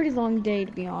a pretty long day,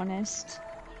 to be honest.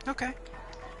 Okay.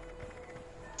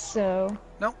 So...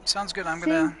 Nope, sounds good. I'm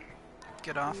gonna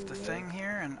get off the thing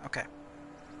here and... Okay.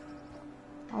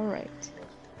 Alright.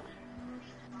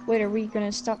 Wait, are we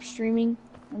gonna stop streaming?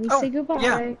 Let me say goodbye.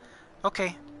 Yeah.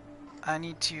 Okay. I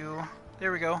need to...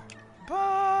 There we go.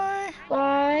 Bye!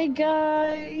 Bye,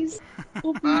 guys!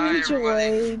 Hope you Bye,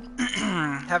 enjoyed.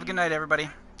 Have a good night, everybody.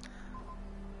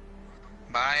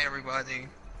 Bye, everybody.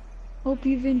 Hope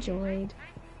you've enjoyed.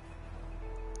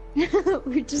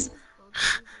 We just...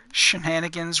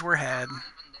 Shenanigans were had.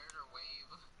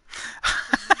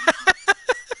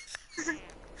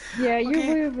 Yeah, you're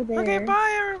Okay. way over there. Okay,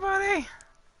 bye, everybody!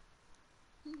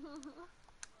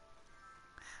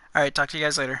 Alright, talk to you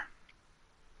guys later.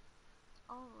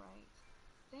 Alright.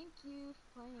 Thank you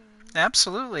for playing.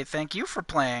 Absolutely. Thank you for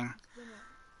playing.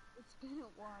 It's been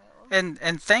a while.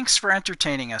 And thanks for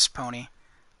entertaining us, Pony.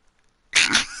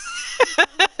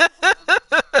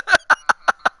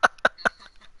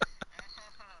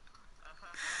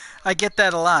 I get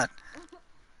that a lot.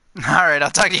 Alright, I'll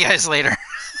talk to you guys later.